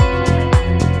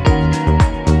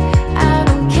 I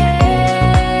don't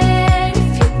care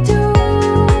if you do.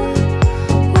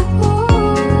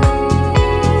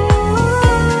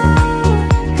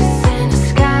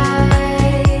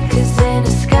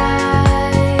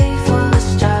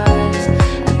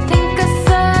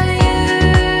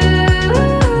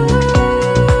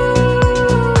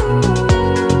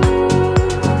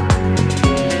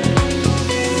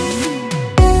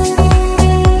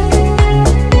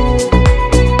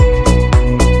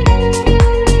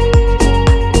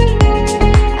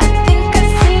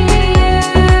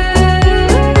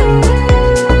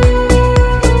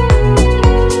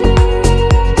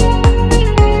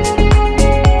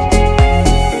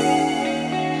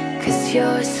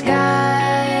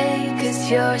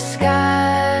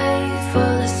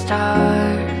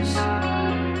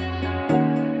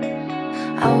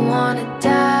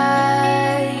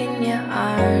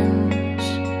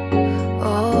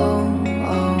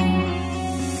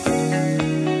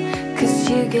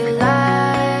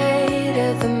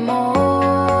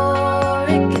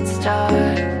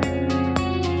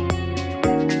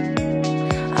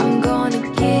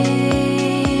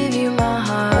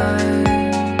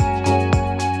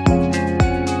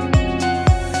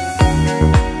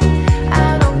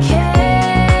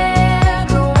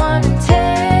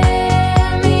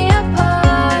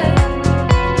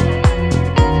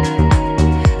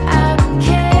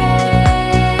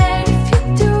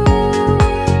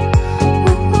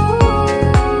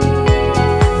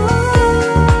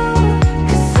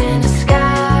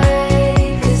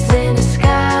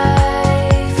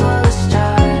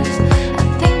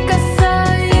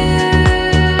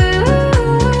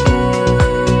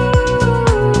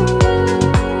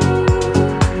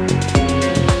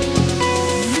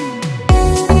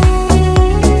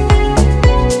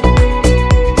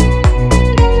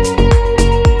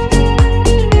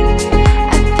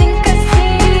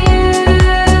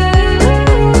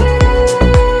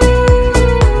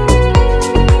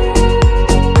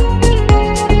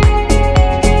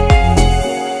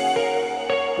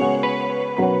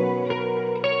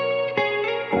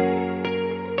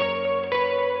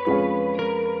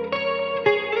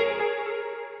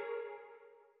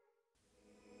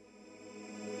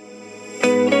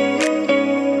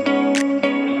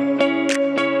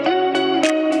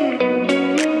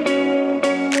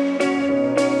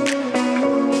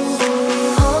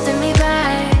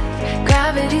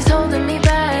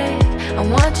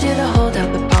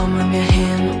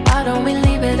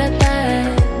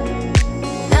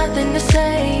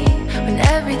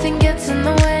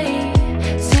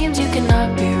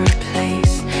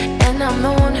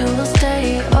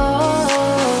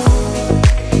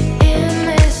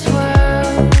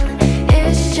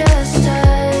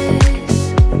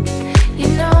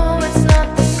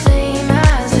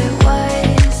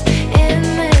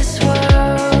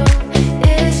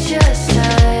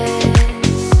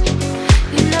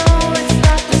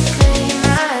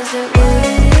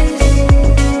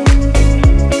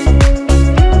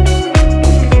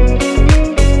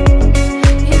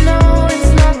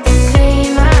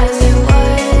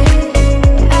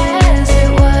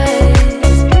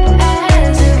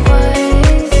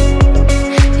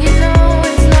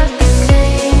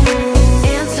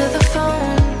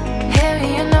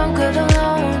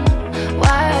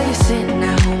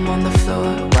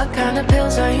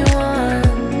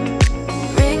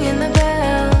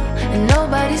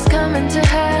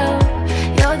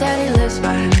 hours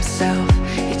by himself.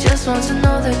 He just wants to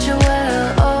know that you're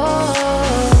well. Oh,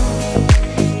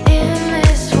 in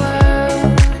this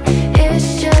world,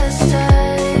 it's just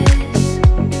us.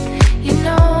 You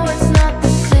know it's not the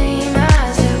same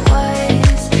as it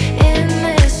was. In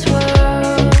this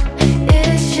world,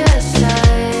 it's just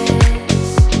us.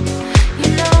 You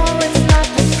know it's not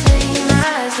the same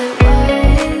as it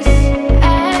was.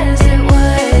 As it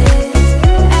was.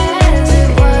 As it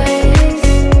was.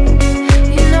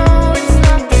 You know it's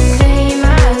not the same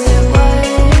as it was.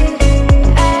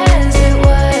 As it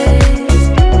was.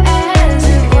 As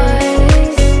it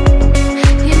was.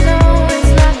 You know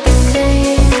it's not the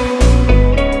same.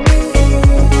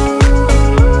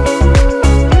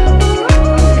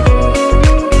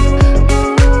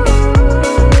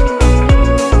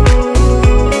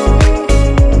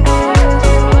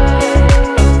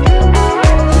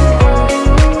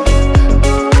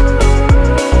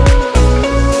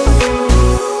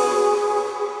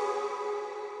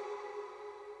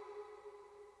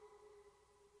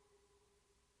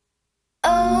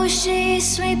 Oh,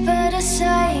 she's sweet but a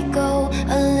psycho,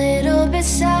 a little bit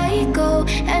psycho.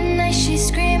 At night she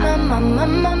scream, my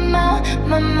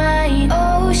mind.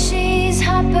 Oh, she's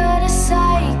hot but a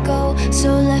psycho, so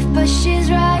left but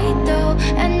she's right though.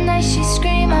 At night she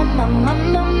scream, my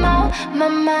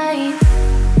mind.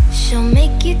 She'll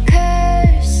make you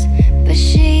curse, but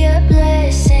she a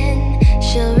blessing.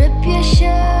 She'll rip your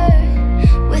shirt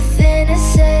within a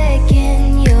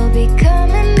second. You'll be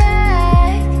coming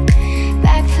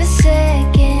back for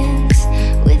seconds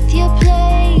with your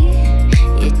play.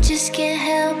 You just can't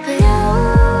help it.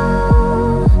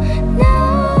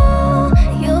 No,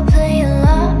 you'll play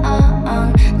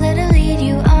along. Let her lead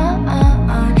you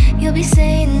on. You'll be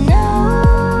saying no,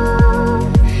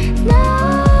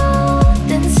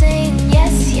 then saying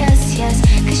yes,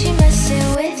 'cause you're messing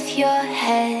with your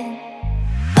head.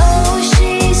 Oh,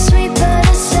 she's sweet but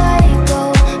a psycho,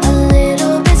 a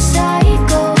little bit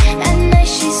psycho. At night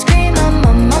she scream,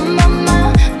 my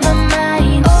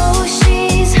mind. Oh,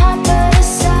 she's hot but a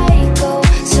psycho,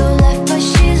 so left but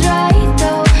she's right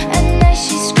though. At night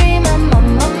she scream, my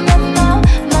mind.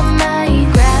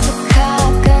 Grab a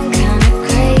cop gun, kinda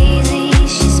crazy.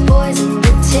 She's poison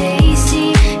but tasty.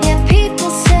 Yeah,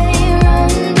 people say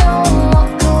run, don't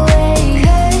walk away.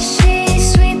 'Cause she's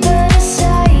sweet but a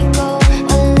psycho,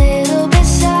 a little bit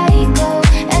psycho.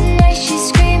 At night she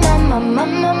scream,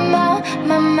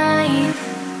 my mind.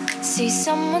 See,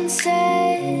 someone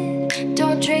said,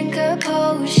 don't drink her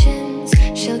potions.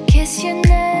 She'll kiss your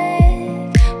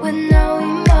neck with no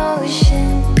emotion.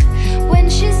 When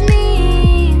she's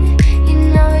mean, you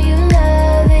know you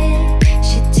love it.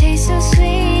 She tastes so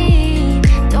sweet,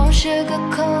 don't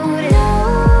sugarcoat it.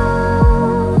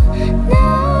 No,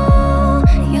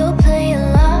 you'll play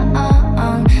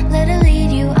along. Let her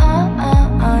lead you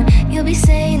on. You'll be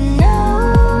saying no,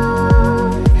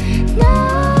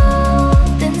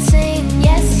 then saying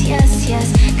yes,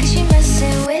 'cause you're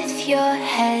messing with your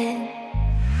head.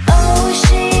 Oh,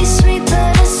 she's sweet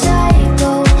but a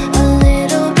psycho, a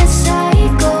little bit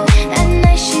psycho. At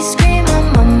night she scream,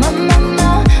 my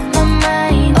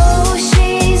mind. Oh,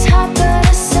 she's hot but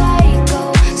a psycho,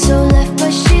 so left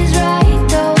but she's right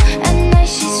though. At night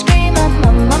she scream, my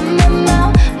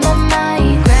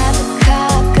mind. Grab a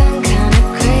cop gun, kinda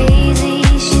crazy.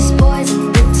 She's poison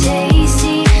but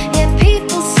tasty. Yeah,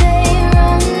 people say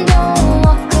run, don't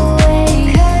walk away.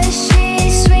 'Cause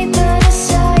she's sweet but a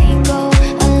psycho,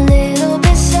 a little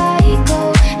bit psycho.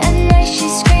 At night she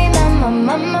scream,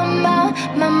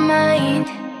 my mind.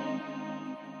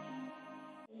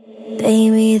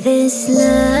 Baby, this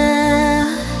love,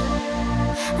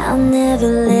 I'll never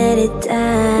let it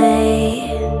die.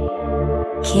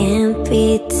 Can't be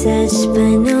touched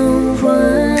by no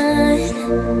one.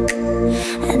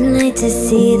 I'd like to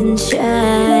see them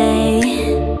try.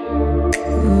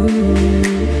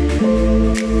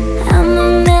 I'm a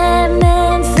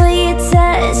madman for your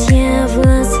touch. Yeah, I've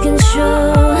lost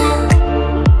control.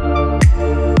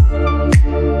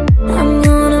 I'm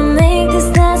gonna make this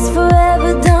last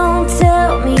forever. Don't tell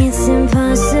me it's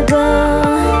impossible.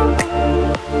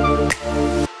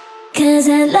 'Cause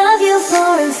I love you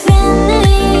for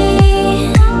infinity.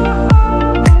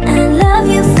 I love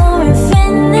you for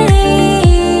infinity.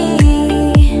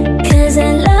 'Cause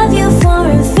I love you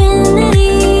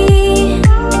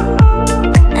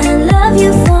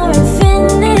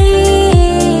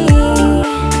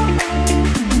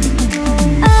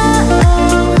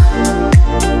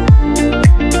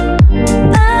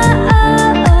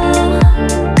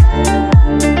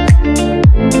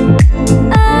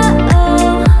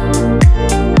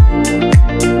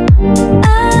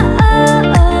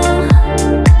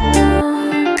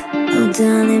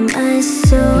darling, my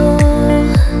soul,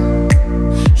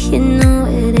 you know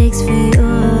it aches for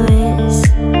yours,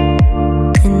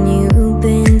 and you've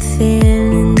been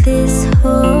feeling this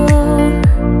hole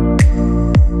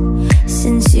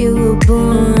since you were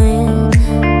born.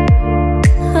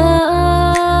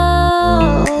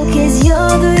 Oh, 'cause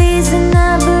you're the reason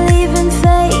I believe in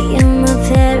fate. You're my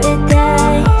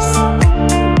paradise.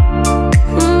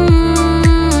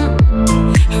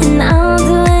 And I'll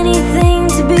do anything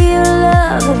to be your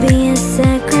love. I'll be a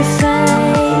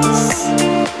sacrifice.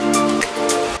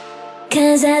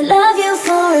 'Cause I love you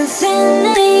for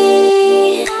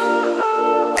infinity.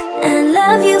 I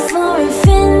love you for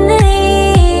infinity.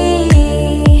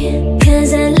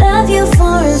 'Cause I love you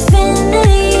for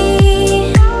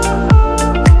infinity.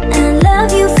 I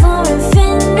love you for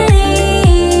infinity.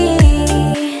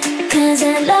 'Cause I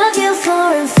love you for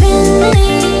infinity.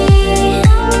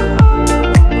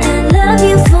 I love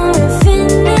you for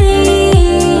infinity.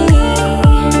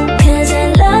 'Cause I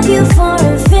love you for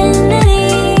infinity.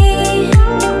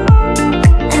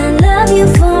 I love you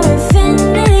for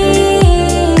infinity.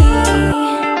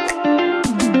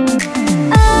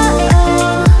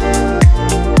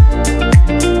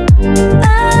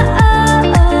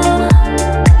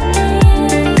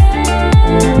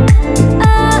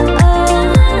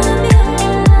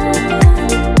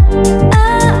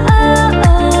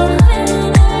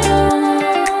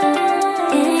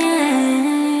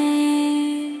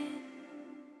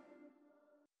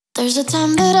 There's a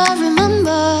time that I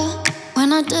remember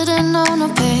when I didn't know no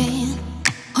pain,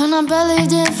 when I barely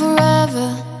did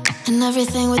forever, and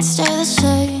everything would stay the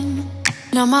same.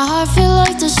 Now my heart feel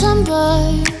like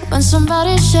December when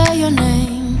somebody share your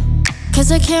name.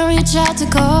 'Cause I can't reach out to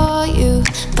call you,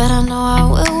 but I know I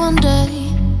will one day,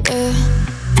 yeah.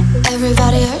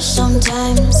 Everybody hurts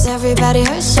sometimes, everybody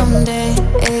hurts someday,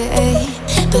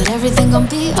 but everything gon'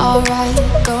 be alright.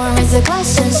 Go and raise a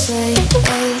glass and say,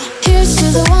 hey. Here's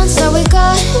to the ones that we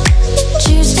got.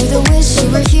 Cheers to the wish you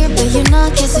were here, but you're not.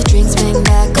 'Cause the drinks bring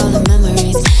back all the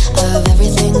memories of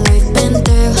everything we've been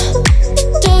through.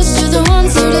 Toast to the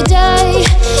ones here today.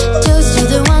 Toast to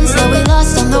the ones that we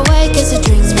lost on the way. 'Cause the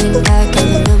drinks bring back all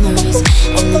the memories,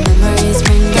 and the memories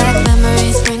bring back you.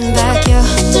 Memories bring back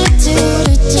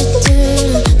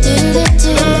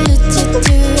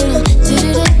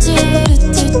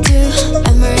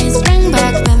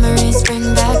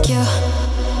you.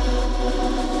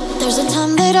 There's a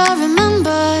time that I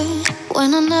remember when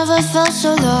I never felt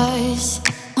so lost,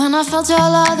 when I felt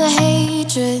all of the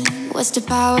hatred was too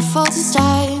powerful to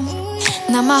stop.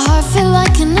 Now my heart feel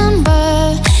like an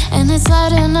ember, and it's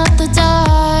lighting up the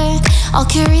dark. I'll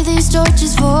carry these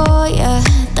torches for ya,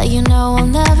 that you know I'll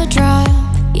never drop,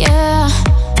 yeah.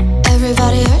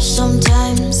 Everybody hurts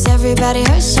sometimes, everybody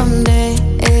hurts someday,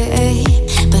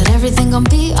 but everything gon'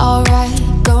 be alright.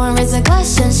 Go and raise a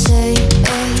glass and say,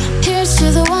 hey. Here's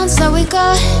to the ones that we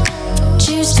got.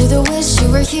 Cheers to the wish you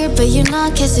were here, but you're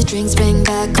not. 'Cause the drinks bring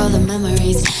back all the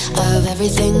memories of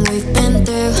everything we've been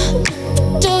through.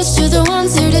 Toast to the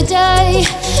ones here today.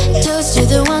 Toast to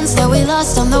the ones that we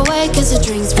lost on the way. 'Cause the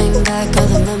drinks bring back all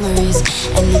the memories,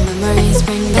 and the memories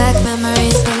bring back you.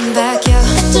 Memories bring back you.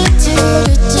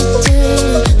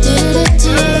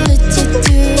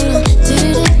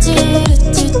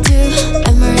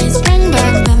 Memories bring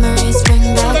back you.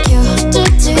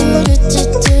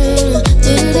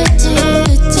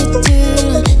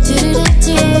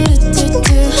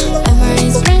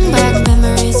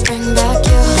 Memories bring back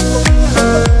you.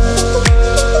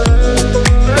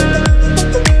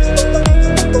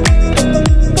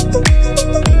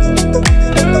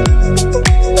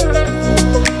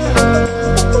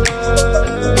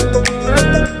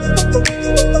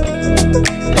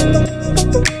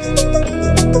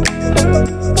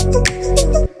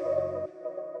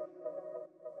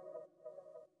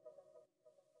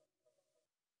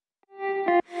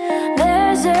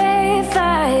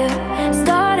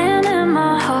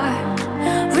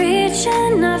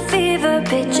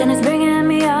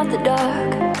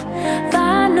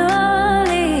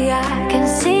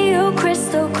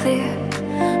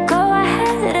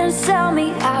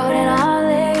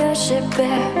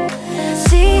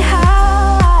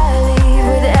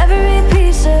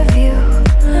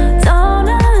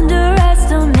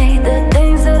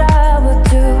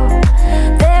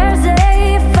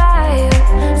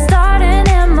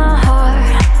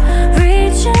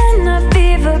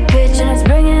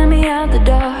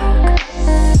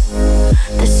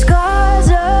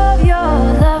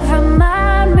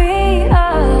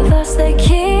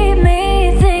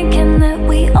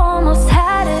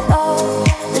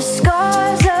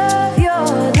 Scars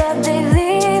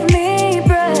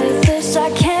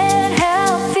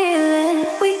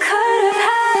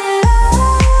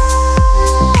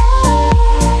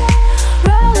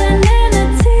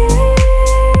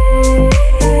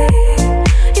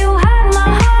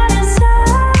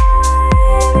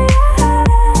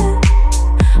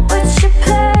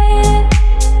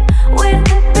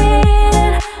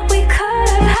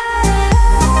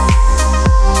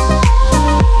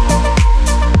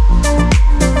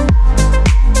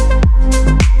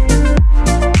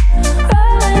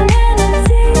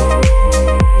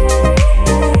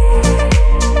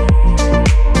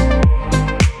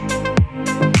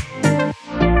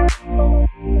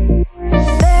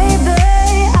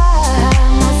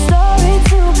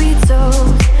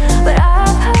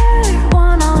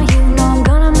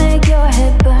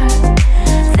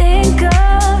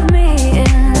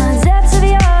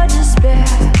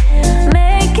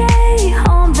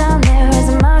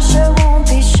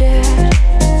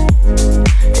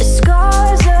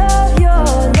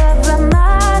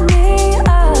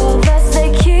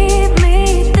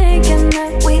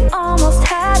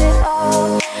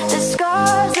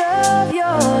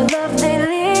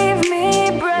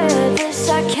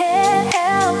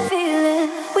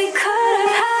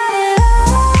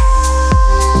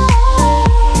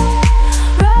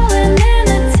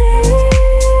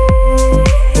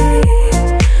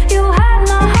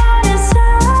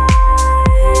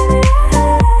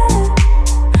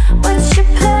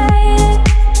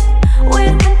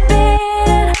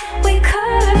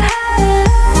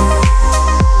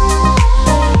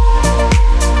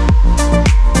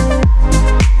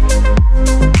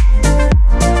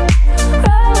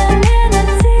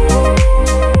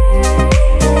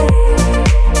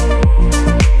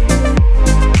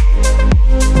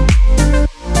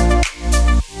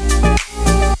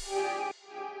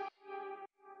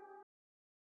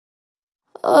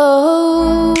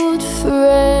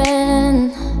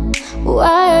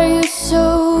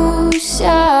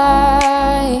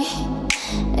shy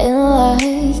and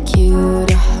like you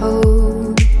to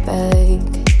hold back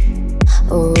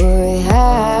or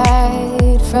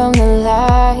hide from the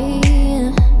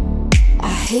light.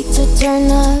 I hate to turn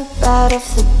up out of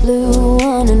the blue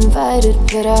uninvited,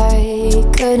 but I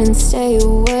couldn't stay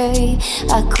away.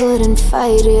 I couldn't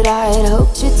fight it. I'd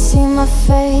hoped you'd see my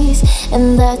face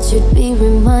and that you'd be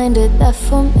reminded that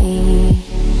for me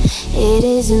it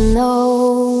isn't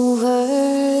over.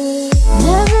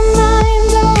 Never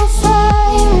mind, I'll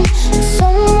find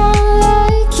someone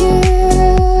like you,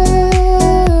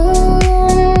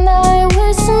 and I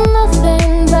wish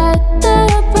nothing but the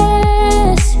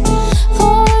best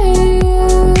for you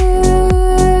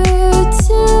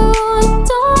too.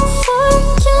 Don't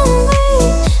forget me,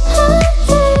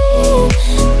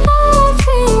 I've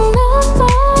been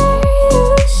about you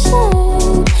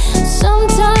said.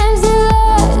 Sometimes it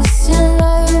lasts in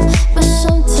love, but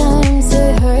sometimes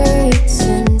it hurts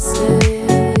instead.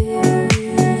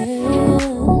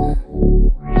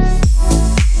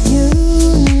 You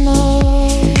know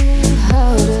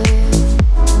how to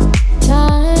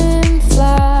time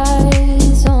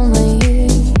flies only.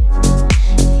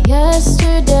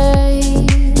 Yesterday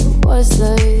was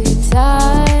the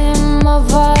time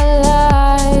of our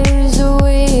lives.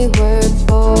 We were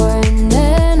born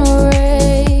and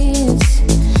raised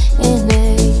in a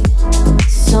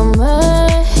summer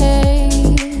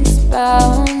haze,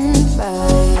 bound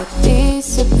by the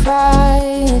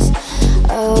surprise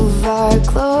of our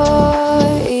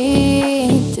glory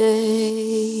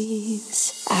days.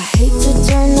 I hate to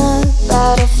turn up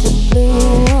out of the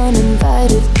blue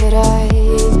uninvited, but I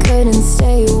couldn't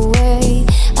stay away.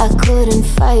 I couldn't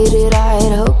fight it.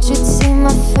 I'd hoped you'd see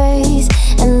my face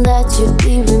and that you'd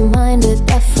be reminded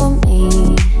that for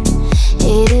me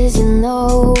it isn't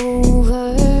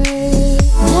over.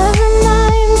 Never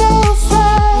mind, I'll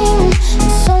find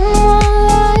someone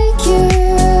like you,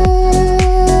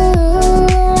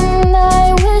 and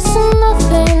I wish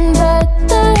nothing but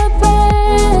the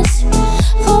best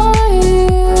for you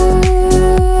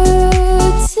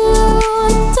too.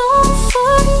 Don't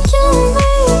forget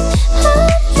me,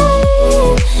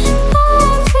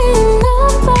 I've been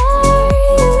about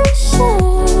you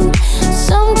said.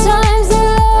 Sometimes it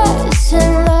lasts in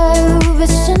love, but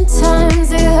sometimes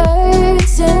it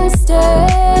hurts instead.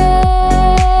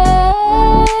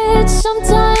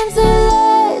 Sometimes it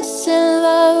lasts in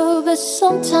love, but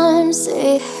sometimes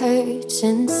it hurts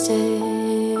instead.